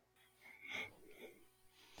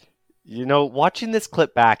 Watching this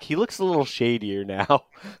clip back, he looks a little shadier now.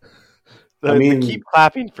 I mean- the keep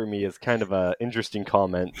clapping for me is kind of an interesting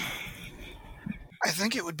comment. I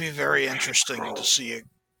think it would be very interesting to see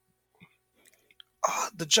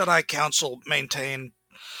the Jedi Council maintain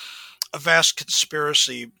a vast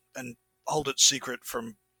conspiracy and hold it secret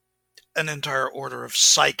from an entire order of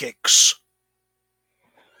psychics.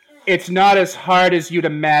 It's not as hard as you'd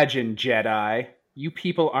imagine, Jedi. You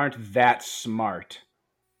people aren't that smart.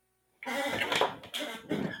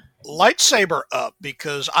 Lightsaber up,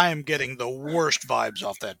 because I am getting the worst vibes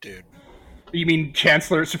off that dude. You mean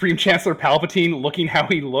Supreme Chancellor Palpatine looking how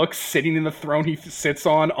he looks, sitting in the throne he sits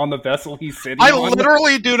on the vessel he's sitting I on?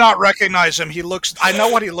 literally do not recognize him. I know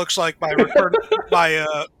what he looks like by Return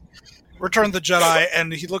of the Jedi,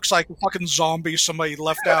 and he looks like a fucking zombie somebody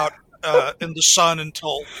left out in the sun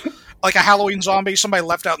until, like a Halloween zombie, somebody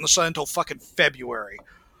left out in the sun until fucking February.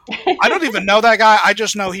 I don't even know that guy. I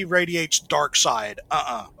just know he radiates dark side.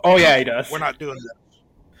 Oh yeah, he does. We're not doing that.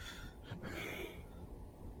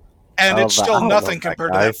 And I it's don't still know nothing that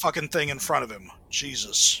compared to guy. that fucking thing in front of him.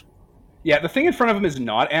 Jesus. Yeah, the thing in front of him is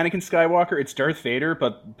not Anakin Skywalker, it's Darth Vader,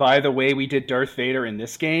 but by the way, we did Darth Vader in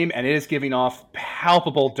this game, and it is giving off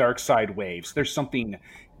palpable dark side waves. There's something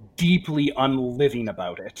deeply unliving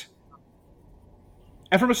about it.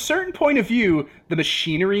 And from a certain point of view, the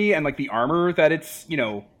machinery and like the armor that it's,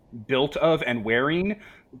 built of and wearing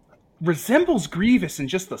resembles Grievous in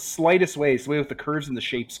just the slightest ways, the way with the curves and the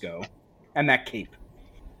shapes go. And that cape.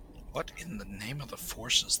 What in the name of the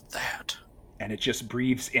Force is that? And it just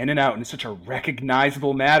breathes in and out in such a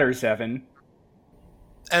recognizable manner, Zevin.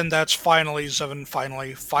 And that's Zevin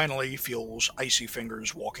finally feels icy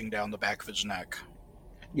fingers walking down the back of his neck.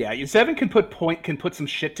 Yeah, Zevin can put some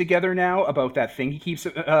shit together now about that thing he keeps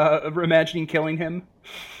imagining killing him.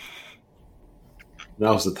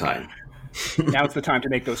 Now's the time. Now it's the time to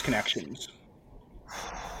make those connections.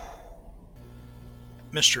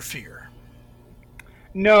 Mr. Fear.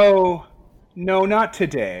 No, not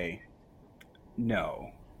today.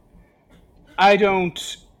 No. I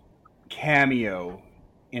don't cameo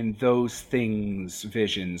in those things'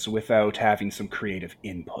 visions without having some creative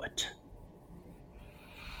input.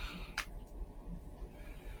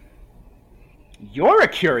 You're a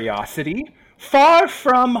curiosity. Far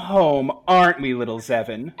from home, aren't we, little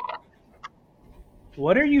Zevin?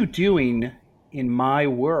 What are you doing in my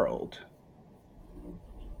world?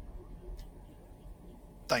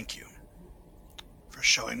 Thank you for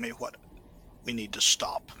showing me what we need to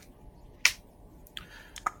stop.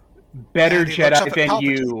 Better And he looks up Jedi at than Palpatine.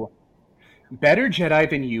 you. Better Jedi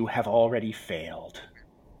than you have already failed.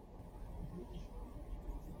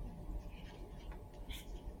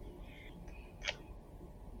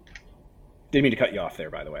 Didn't mean to cut you off there,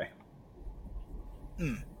 by the way.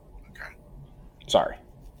 Okay. Sorry.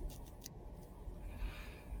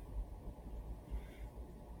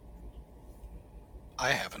 I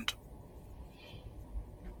haven't.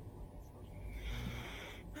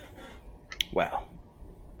 Well,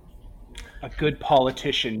 a good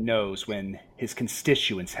politician knows when his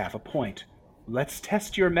constituents have a point. Let's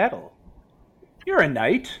test your mettle. You're a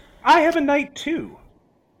knight. I have a knight too.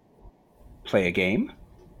 Play a game?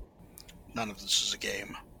 None of this is a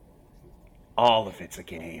game. All of it's a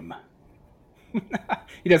game.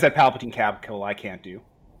 He does that Palpatine capital I can't do.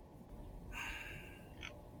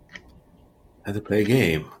 Had to play a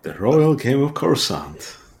game. The Royal Game of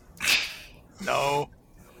Coruscant. No.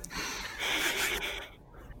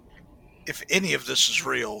 If any of this is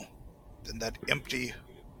real, then that empty,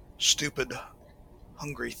 stupid,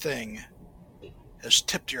 hungry thing has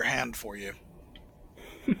tipped your hand for you.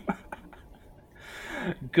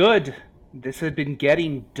 Good. This had been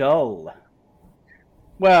getting dull.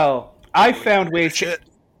 Well, I found ways to... Shit.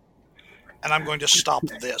 And I'm going to stop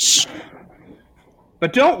this.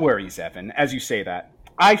 But don't worry, Zevin, as you say that.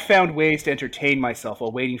 I found ways to entertain myself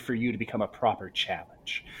while waiting for you to become a proper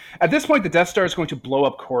challenge. At this point, the Death Star is going to blow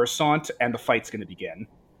up Coruscant, and the fight's going to begin.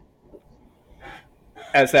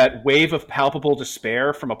 As that wave of palpable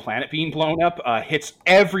despair from a planet being blown up hits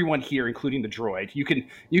everyone here, including the droid.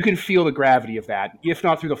 You can feel the gravity of that, if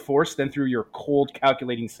not through the Force, then through your cold,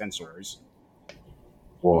 calculating sensors.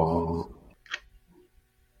 Whoa.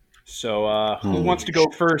 So, who wants to go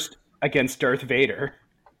first against Darth Vader?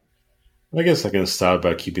 I guess I can start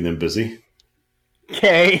by keeping them busy.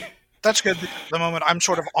 Okay. That's good. The moment I'm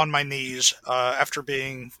sort of on my knees after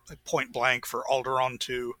being point blank for Alderaan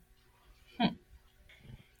 2.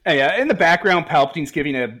 In the background, Palpatine's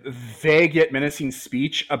giving a vague yet menacing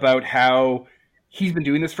speech about how he's been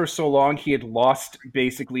doing this for so long, he had lost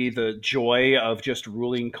basically the joy of just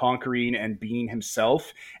ruling, conquering, and being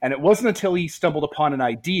himself. And it wasn't until he stumbled upon an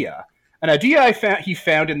idea he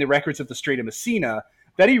found in the records of the Strait of Messina,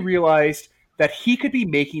 that he realized that he could be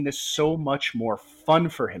making this so much more fun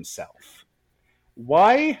for himself.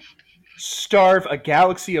 Why starve a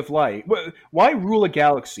galaxy of light? Why rule a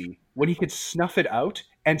galaxy when he could snuff it out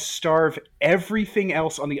and starve everything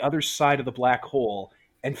else on the other side of the black hole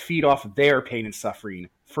and feed off their pain and suffering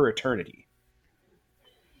for eternity?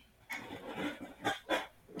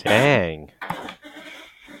 Dang.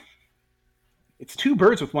 It's two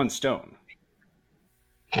birds with one stone.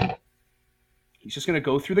 He's just going to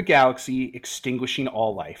go through the galaxy, extinguishing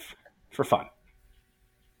all life for fun.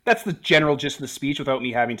 That's the general gist of the speech without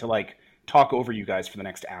me having to, talk over you guys for the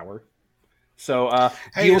next hour. So,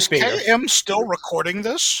 Hey, deal is with Vader. KM still recording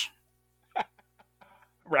this?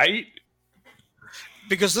 Right?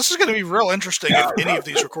 Because this is going to be real interesting if any of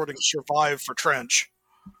these recordings survive for Trench.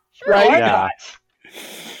 Sure, Right? why Yeah. not?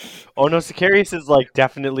 Oh no, Sicarius is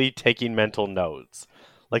definitely taking mental notes.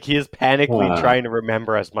 He is panically Wow. trying to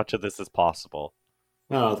remember as much of this as possible.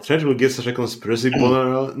 Oh, Trent will get such a conspiracy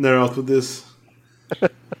boner out with this.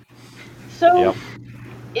 So, Yep.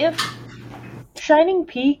 if Shining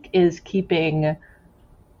Peak is keeping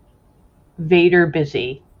Vader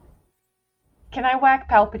busy, can I whack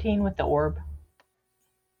Palpatine with the orb?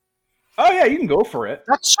 Oh, yeah, you can go for it.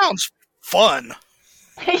 That sounds fun.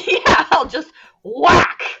 Yeah, I'll just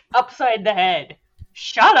whack upside the head.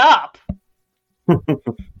 Shut up!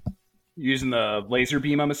 Using the laser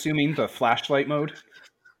beam, I'm assuming, the flashlight mode.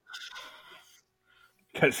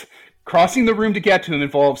 Because crossing the room to get to him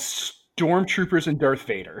involves stormtroopers and Darth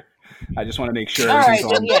Vader. I just want to make sure All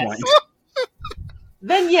everything's right, on yes. point.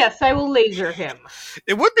 Then yes, I will laser him.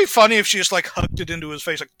 It would be funny if she just like hugged it into his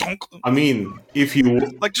face, like donk, I mean, if you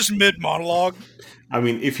like just mid monologue.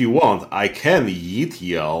 if you want, I can yeet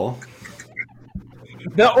yell.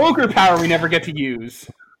 The ogre power we never get to use.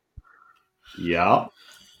 Yeah.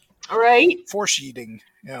 All right. Force eating,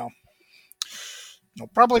 yeah. No,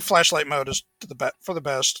 probably flashlight mode is for the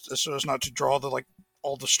best, so as not to draw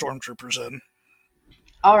all the stormtroopers in.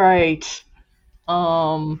 All right.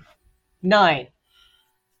 9.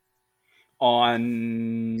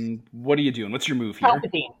 On what are you doing? What's your move here?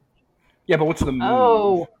 Palpatine. Yeah, but what's the move?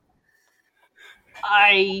 Oh.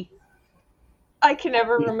 I can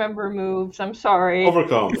never remember moves. I'm sorry.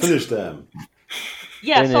 Overcome. Finish them.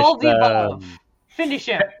 Yes, Finish all the them. above. Finish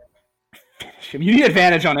him. You need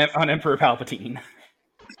advantage on Emperor Palpatine.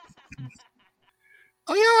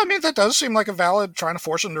 Oh yeah, I mean that does seem like a valid trying to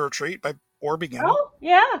force him to retreat by orbing him. Oh,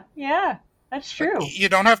 yeah. That's true. You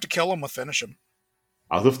don't have to kill him with finish him.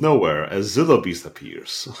 Out of nowhere, a Zilla Beast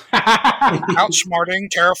appears. Outsmarting,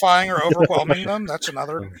 terrifying, or overwhelming them, that's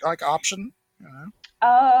another option. You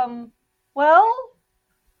know? Well,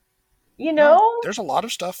 There's a lot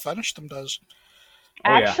of stuff finish them does.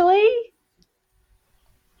 actually,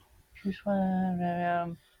 choose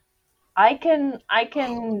one. I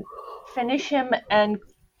can finish him and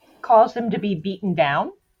cause him to be beaten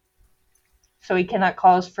down, so he cannot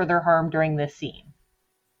cause further harm during this scene.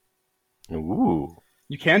 Ooh.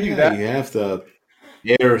 You can do that. You have the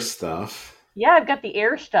air stuff. Yeah, I've got the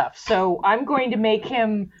air stuff, so I'm going to make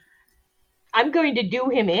him. I'm going to do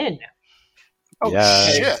him in. Oh Yeah.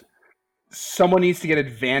 shit! Someone needs to get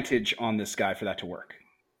advantage on this guy for that to work.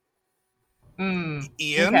 Mm.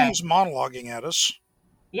 Ian, Okay. he's monologuing at us.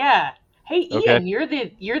 Yeah. Hey, Ian,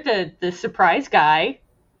 Okay. you're the surprise guy.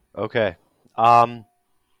 Okay.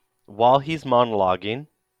 While he's monologuing,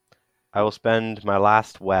 I will spend my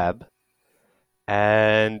last web,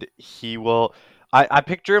 and he will. I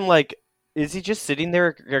picture him like, is he just sitting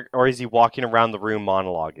there, or is he walking around the room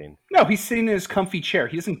monologuing? No, he's sitting in his comfy chair.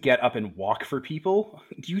 He doesn't get up and walk for people.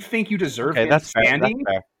 Do you think you deserve Okay, him that's fair. standing?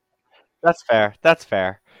 That's fair. That's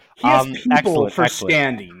fair. He has people excellent, for excellent.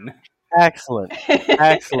 standing. Excellent.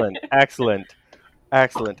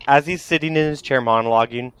 Excellent. As he's sitting in his chair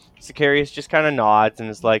monologuing, Sicarius just kind of nods and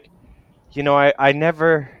is like, I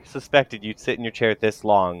never suspected you'd sit in your chair this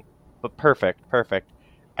long, but perfect.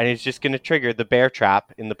 And he's just going to trigger the bear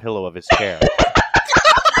trap in the pillow of his chair.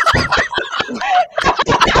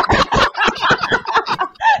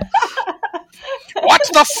 What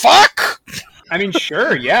the fuck? I mean,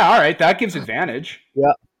 sure, yeah, all right, that gives advantage.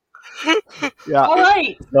 Yeah. All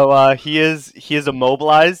right. So he is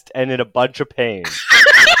immobilized and in a bunch of pain.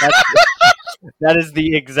 That is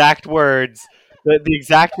the exact words. The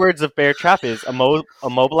exact words of bear trap is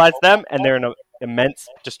immobilize them, and they're in an immense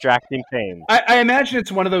distracting pain. I imagine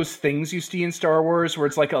it's one of those things you see in Star Wars where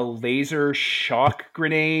it's like a laser shock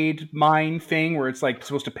grenade mine thing where it's like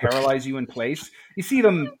supposed to paralyze you in place. You see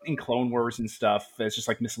them in Clone Wars and stuff. It's just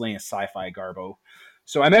like miscellaneous sci-fi garbo.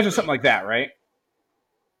 So I imagine something like that, right?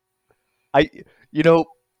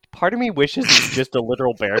 Part of me wishes it's just a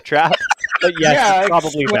literal bear trap. But yes, Yeah, it's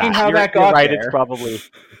probably explain that. how You're that got right, there. it's probably...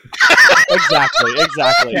 Exactly.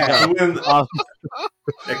 Yeah. No. Even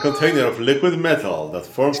a container of liquid metal that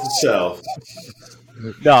forms itself.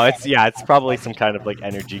 No, it's probably some kind of like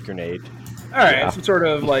energy grenade. All right, Yeah. some sort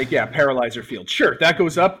of like paralyzer field. Sure, that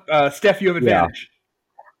goes up. Steph, you have advantage.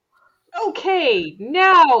 Okay,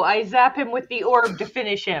 now I zap him with the orb to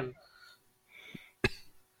finish him.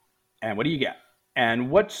 And what do you get? And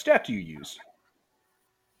what stat do you use?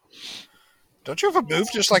 Don't you have a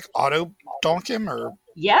move just like auto donk him or?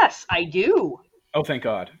 Yes, I do. Oh, thank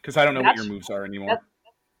God, because I don't know what your moves are anymore.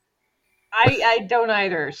 I don't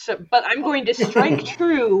either. So, but I'm going to strike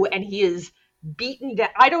true, and he is beaten down.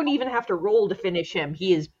 I don't even have to roll to finish him.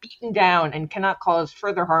 He is beaten down and cannot cause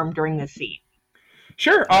further harm during this scene.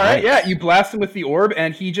 Sure, all right, yeah. You blast him with the orb,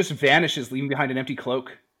 and he just vanishes, leaving behind an empty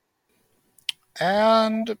cloak.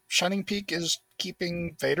 And Shining Peak is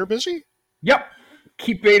keeping Vader busy? Yep.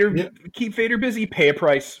 Keep Vader busy. Pay a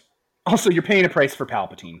price. Also, you're paying a price for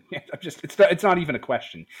Palpatine. It's not even a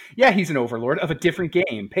question. Yeah, he's an overlord of a different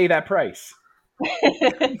game. Pay that price.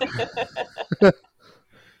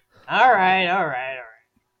 All right.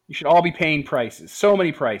 You should all be paying prices. So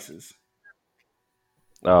many prices.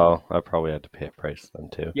 Oh, I probably had to pay a price then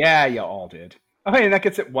too. Yeah, you all did. Oh, and that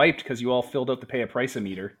gets it wiped because you all filled out the pay a price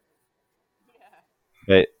meter.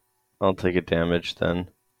 Wait, I'll take a damage then.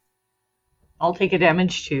 I'll take a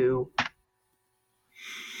damage too.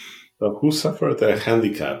 So who suffered a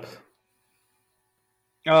handicap?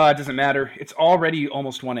 Oh, it doesn't matter. It's already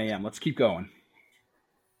almost 1 a.m. Let's keep going.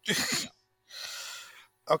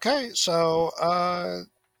 Okay, so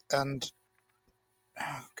and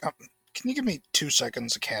can you give me 2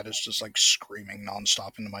 seconds? The cat is just like screaming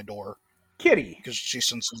nonstop into my door Kitty. because she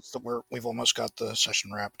senses that we've almost got the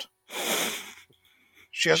session wrapped.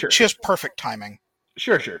 She has Sure. she has perfect timing.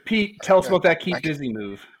 Sure. Pete, tell us Okay, about that keep back- busy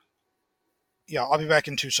move. Yeah, I'll be back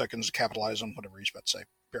in 2 seconds to capitalize on whatever he's about to say.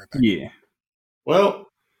 Be right back. Yeah. Well,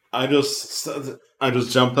 I just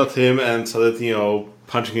jumped at him and started,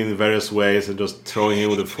 punching him in various ways and just throwing him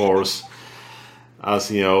with the force, as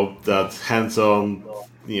that hands-on,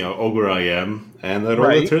 ogre I am. And I rolled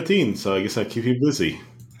Right. a 13, so I guess I keep him busy.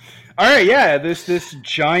 All right, yeah, this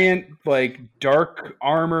giant, like, dark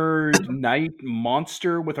armored knight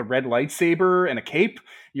monster with a red lightsaber and a cape.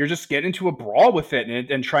 You're just getting into a brawl with it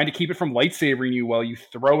and trying to keep it from lightsabering you while you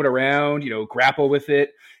throw it around, grapple with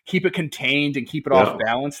it, keep it contained and keep it off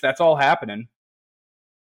balance. That's all happening.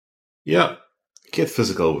 Yeah, get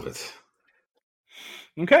physical with it.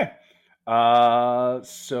 Okay.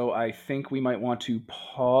 So I think we might want to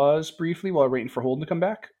pause briefly while we're waiting for Holden to come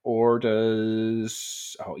back. Or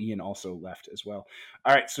does... Oh, Ian also left as well.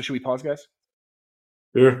 All right, so should we pause, guys?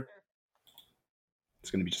 Sure. It's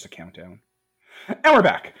going to be just a countdown. And we're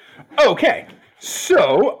back. Okay,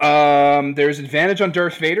 so there's advantage on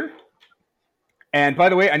Darth Vader. And by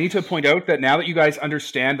the way, I need to point out that now that you guys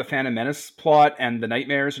understand the Phantom Menace plot and the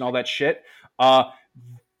nightmares and all that shit,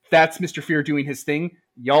 that's Mr. Fear doing his thing.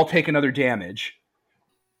 Y'all take another damage.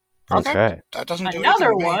 Okay. That doesn't do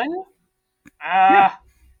Another anything to me. one?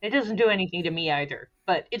 It doesn't do anything to me either,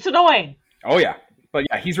 but it's annoying. Oh, yeah. But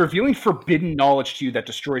yeah, he's revealing forbidden knowledge to you that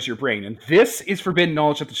destroys your brain. And this is forbidden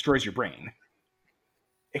knowledge that destroys your brain.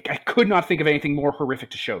 I could not think of anything more horrific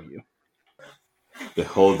to show you. The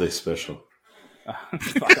holiday special.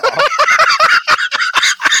 Fuck off.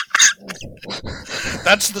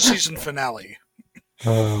 That's the season finale.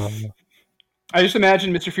 I just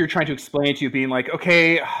imagine Mr. Fear trying to explain to you, being like,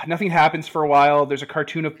 okay, nothing happens for a while. There's a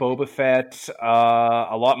cartoon of Boba Fett.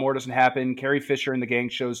 A lot more doesn't happen. Carrie Fisher and the gang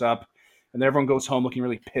shows up, and then everyone goes home looking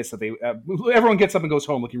really pissed. Everyone gets up and goes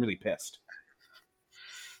home looking really pissed.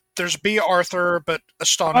 There's B. Arthur, but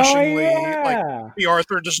astonishingly, yeah. B.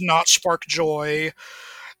 Arthur does not spark joy.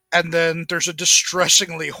 And then there's a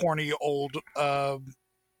distressingly horny old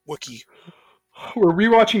Wookiee. We're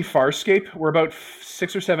rewatching Farscape. We're about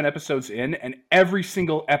 6 or 7 episodes in, and every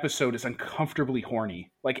single episode is uncomfortably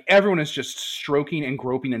horny. Like, everyone is just stroking and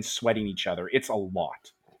groping and sweating each other. It's a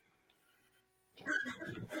lot.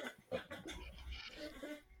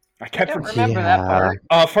 I don't remember that part.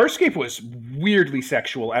 Farscape was weirdly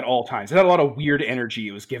sexual at all times. It had a lot of weird energy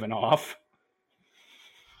it was giving off.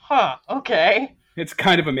 Huh, okay. It's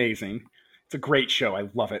kind of amazing. It's a great show. I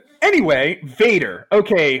love it. Anyway, Vader.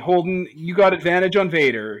 Okay, Holden, you got advantage on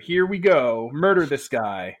Vader. Here we go. Murder this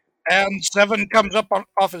guy. And Seven comes up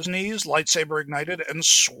off his knees, lightsaber ignited, and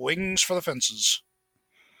swings for the fences.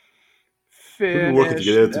 We're working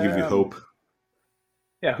together to give you hope.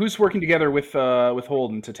 Yeah, who's working together with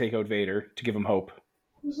Holden to take out Vader, to give him hope?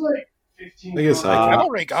 It was like 15. I guess I I've can.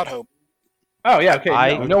 already got hope. Oh, yeah,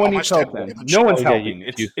 okay. No one my needs help step then. damage. No one's Okay, helping.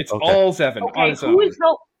 okay. It's all Zevon on Okay, his own. who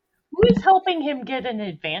is helping him get an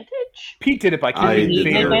advantage? Pete did it by I keeping did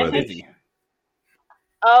Vader already. busy.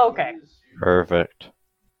 Oh, okay. Perfect.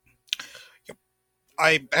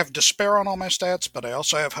 I have despair on all my stats, but I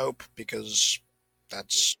also have hope because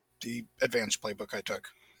that's the advanced playbook I took.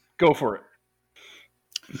 Go for it.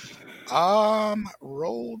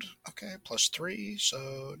 Rolled, okay, +3,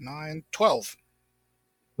 so 9, 12.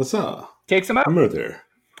 What's up? Takes him out. Murder.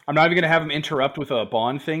 I'm not even going to have him interrupt with a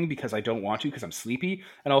bond thing because I don't want to because I'm sleepy.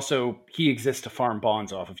 And also, he exists to farm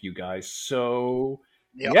bonds off of you guys. So,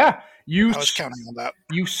 Yep. yeah. I was counting on that.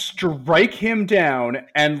 You strike him down,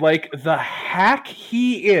 and like the hack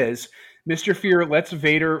he is, Mr. Fear lets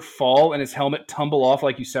Vader fall and his helmet tumble off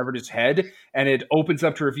like you severed his head, and it opens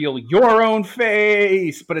up to reveal your own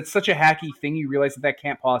face. But it's such a hacky thing, you realize that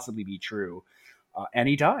can't possibly be true. And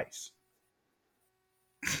he dies.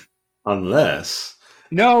 Unless.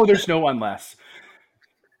 No, there's no unless.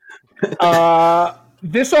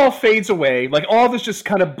 This all fades away. Like, all of this just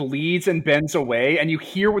kind of bleeds and bends away, and you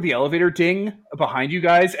hear the elevator ding behind you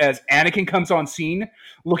guys as Anakin comes on scene,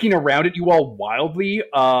 looking around at you all wildly.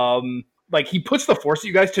 Like, he puts the force at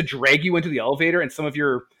you guys to drag you into the elevator, and some of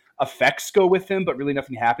your effects go with him, but really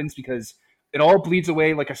nothing happens because it all bleeds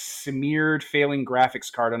away like a smeared, failing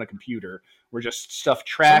graphics card on a computer, where just stuff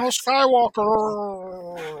tracks. General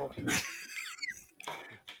Skywalker!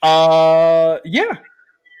 Yeah.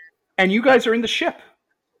 And you guys are in the ship.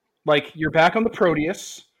 Like, you're back on the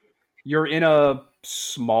Proteus. You're in a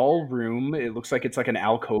small room. It looks like it's like an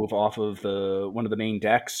alcove off of one of the main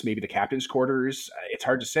decks, maybe the captain's quarters. It's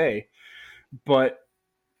hard to say. But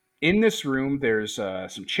in this room, there's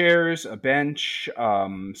some chairs, a bench,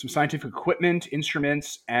 some scientific equipment,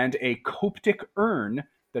 instruments, and a Coptic urn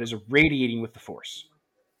that is radiating with the Force.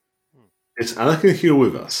 Is Anakin here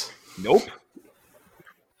with us? Nope.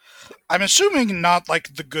 I'm assuming not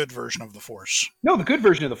like the good version of the Force. No, the good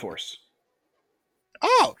version of the Force.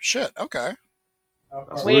 Oh, shit. Okay.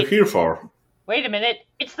 That's what we're here for. Wait a minute.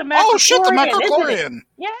 It's the Macrochlorian. Oh, shit, the isn't it? Macrochlorian.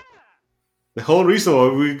 Yeah. The whole reason why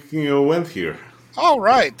we went here. Oh,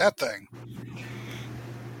 right, that thing.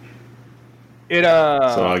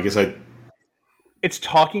 So I guess it's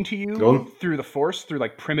talking to you Go on. through the Force, through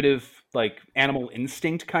like primitive, like animal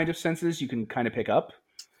instinct kind of senses you can kind of pick up.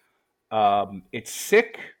 It's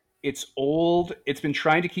sick. It's old. It's been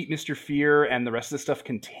trying to keep Mr. Fear and the rest of the stuff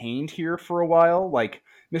contained here for a while. Like,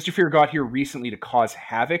 Mr. Fear got here recently to cause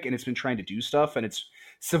havoc, and it's been trying to do stuff, and it's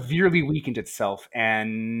severely weakened itself,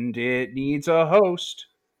 and it needs a host.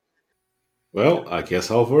 Well, I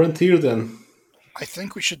guess I'll volunteer then. I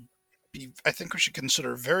think we should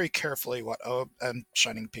consider very carefully what. Oh, and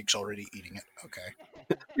Shining Peak's already eating it.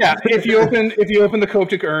 Okay. Yeah, if you open the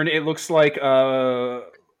Coptic urn, it looks like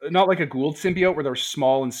not like a Gould symbiote where they're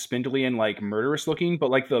small and spindly and like murderous looking, but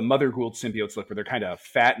like the Mother Gould symbiotes look, where they're kind of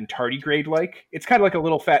fat and tardigrade like. It's kind of like a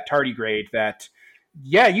little fat tardigrade that,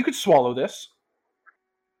 yeah, you could swallow this.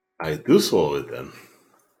 I do swallow it then.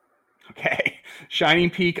 Okay, Shining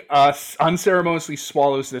Peak unceremoniously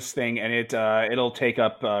swallows this thing, and it'll take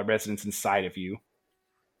up residence inside of you.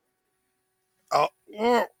 Oh.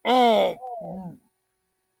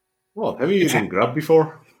 Well, have you eaten grub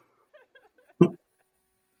before?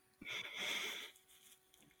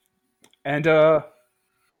 And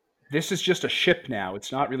this is just a ship now.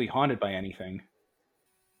 It's not really haunted by anything.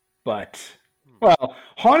 But, well,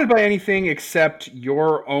 haunted by anything except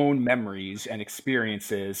your own memories and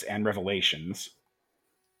experiences and revelations.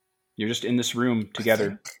 You're just in this room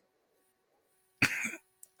together.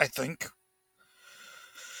 I think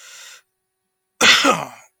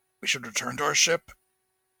we should return to our ship,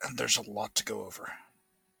 and there's a lot to go over.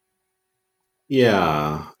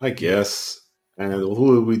 Yeah, I guess. And what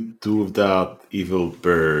will we do with that evil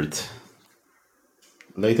bird?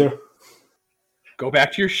 Later? Go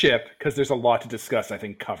back to your ship, because there's a lot to discuss. I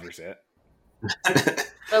think covers it.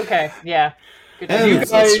 Okay, yeah. Good to And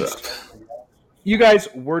know. You guys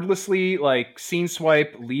wordlessly, like, scene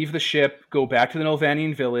swipe, leave the ship, go back to the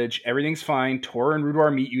Nolvanian village. Everything's fine. Tora and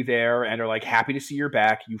Rudoir meet you there and are, like, happy to see you're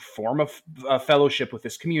back. You form a fellowship with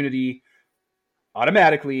this community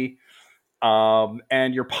automatically.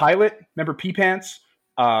 And your pilot, remember P-Pants?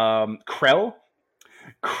 Krell?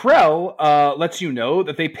 Krell lets you know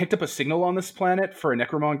that they picked up a signal on this planet for a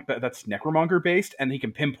necromonger that's necromonger-based, and he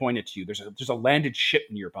can pinpoint it to you. There's a landed ship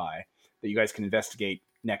nearby that you guys can investigate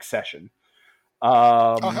next session.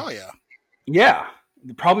 Oh, hell yeah. Yeah,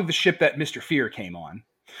 probably the ship that Mr. Fear came on.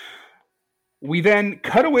 We then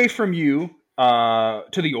cut away from you to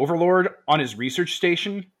the Overlord on his research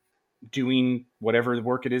station, doing whatever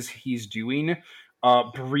work it is he's doing,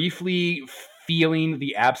 briefly feeling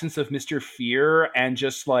the absence of Mr. Fear and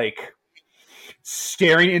just, like,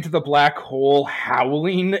 staring into the black hole,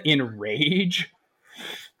 howling in rage.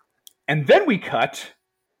 And then we cut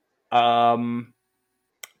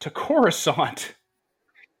to Coruscant.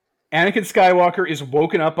 Anakin Skywalker is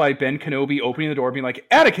woken up by Ben Kenobi opening the door, being like,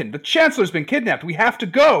 Anakin, the Chancellor's been kidnapped. We have to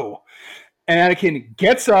go. And Anakin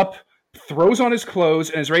gets up, throws on his clothes,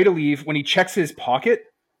 and is ready to leave when he checks his pocket.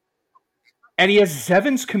 And he has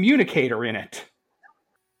Zevon's communicator in it.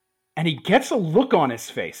 And he gets a look on his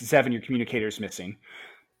face. Zevon, your communicator's missing.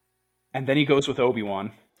 And then he goes with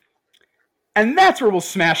Obi-Wan. And that's where we'll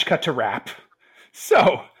smash cut to wrap.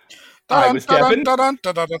 So, I was Devin. Okay.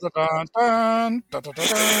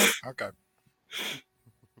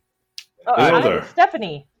 Oh, Elder. I'm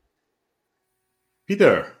Stephanie.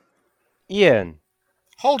 Peter. Ian.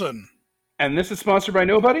 Holden. And this is sponsored by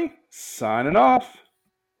Nobody. Signing off.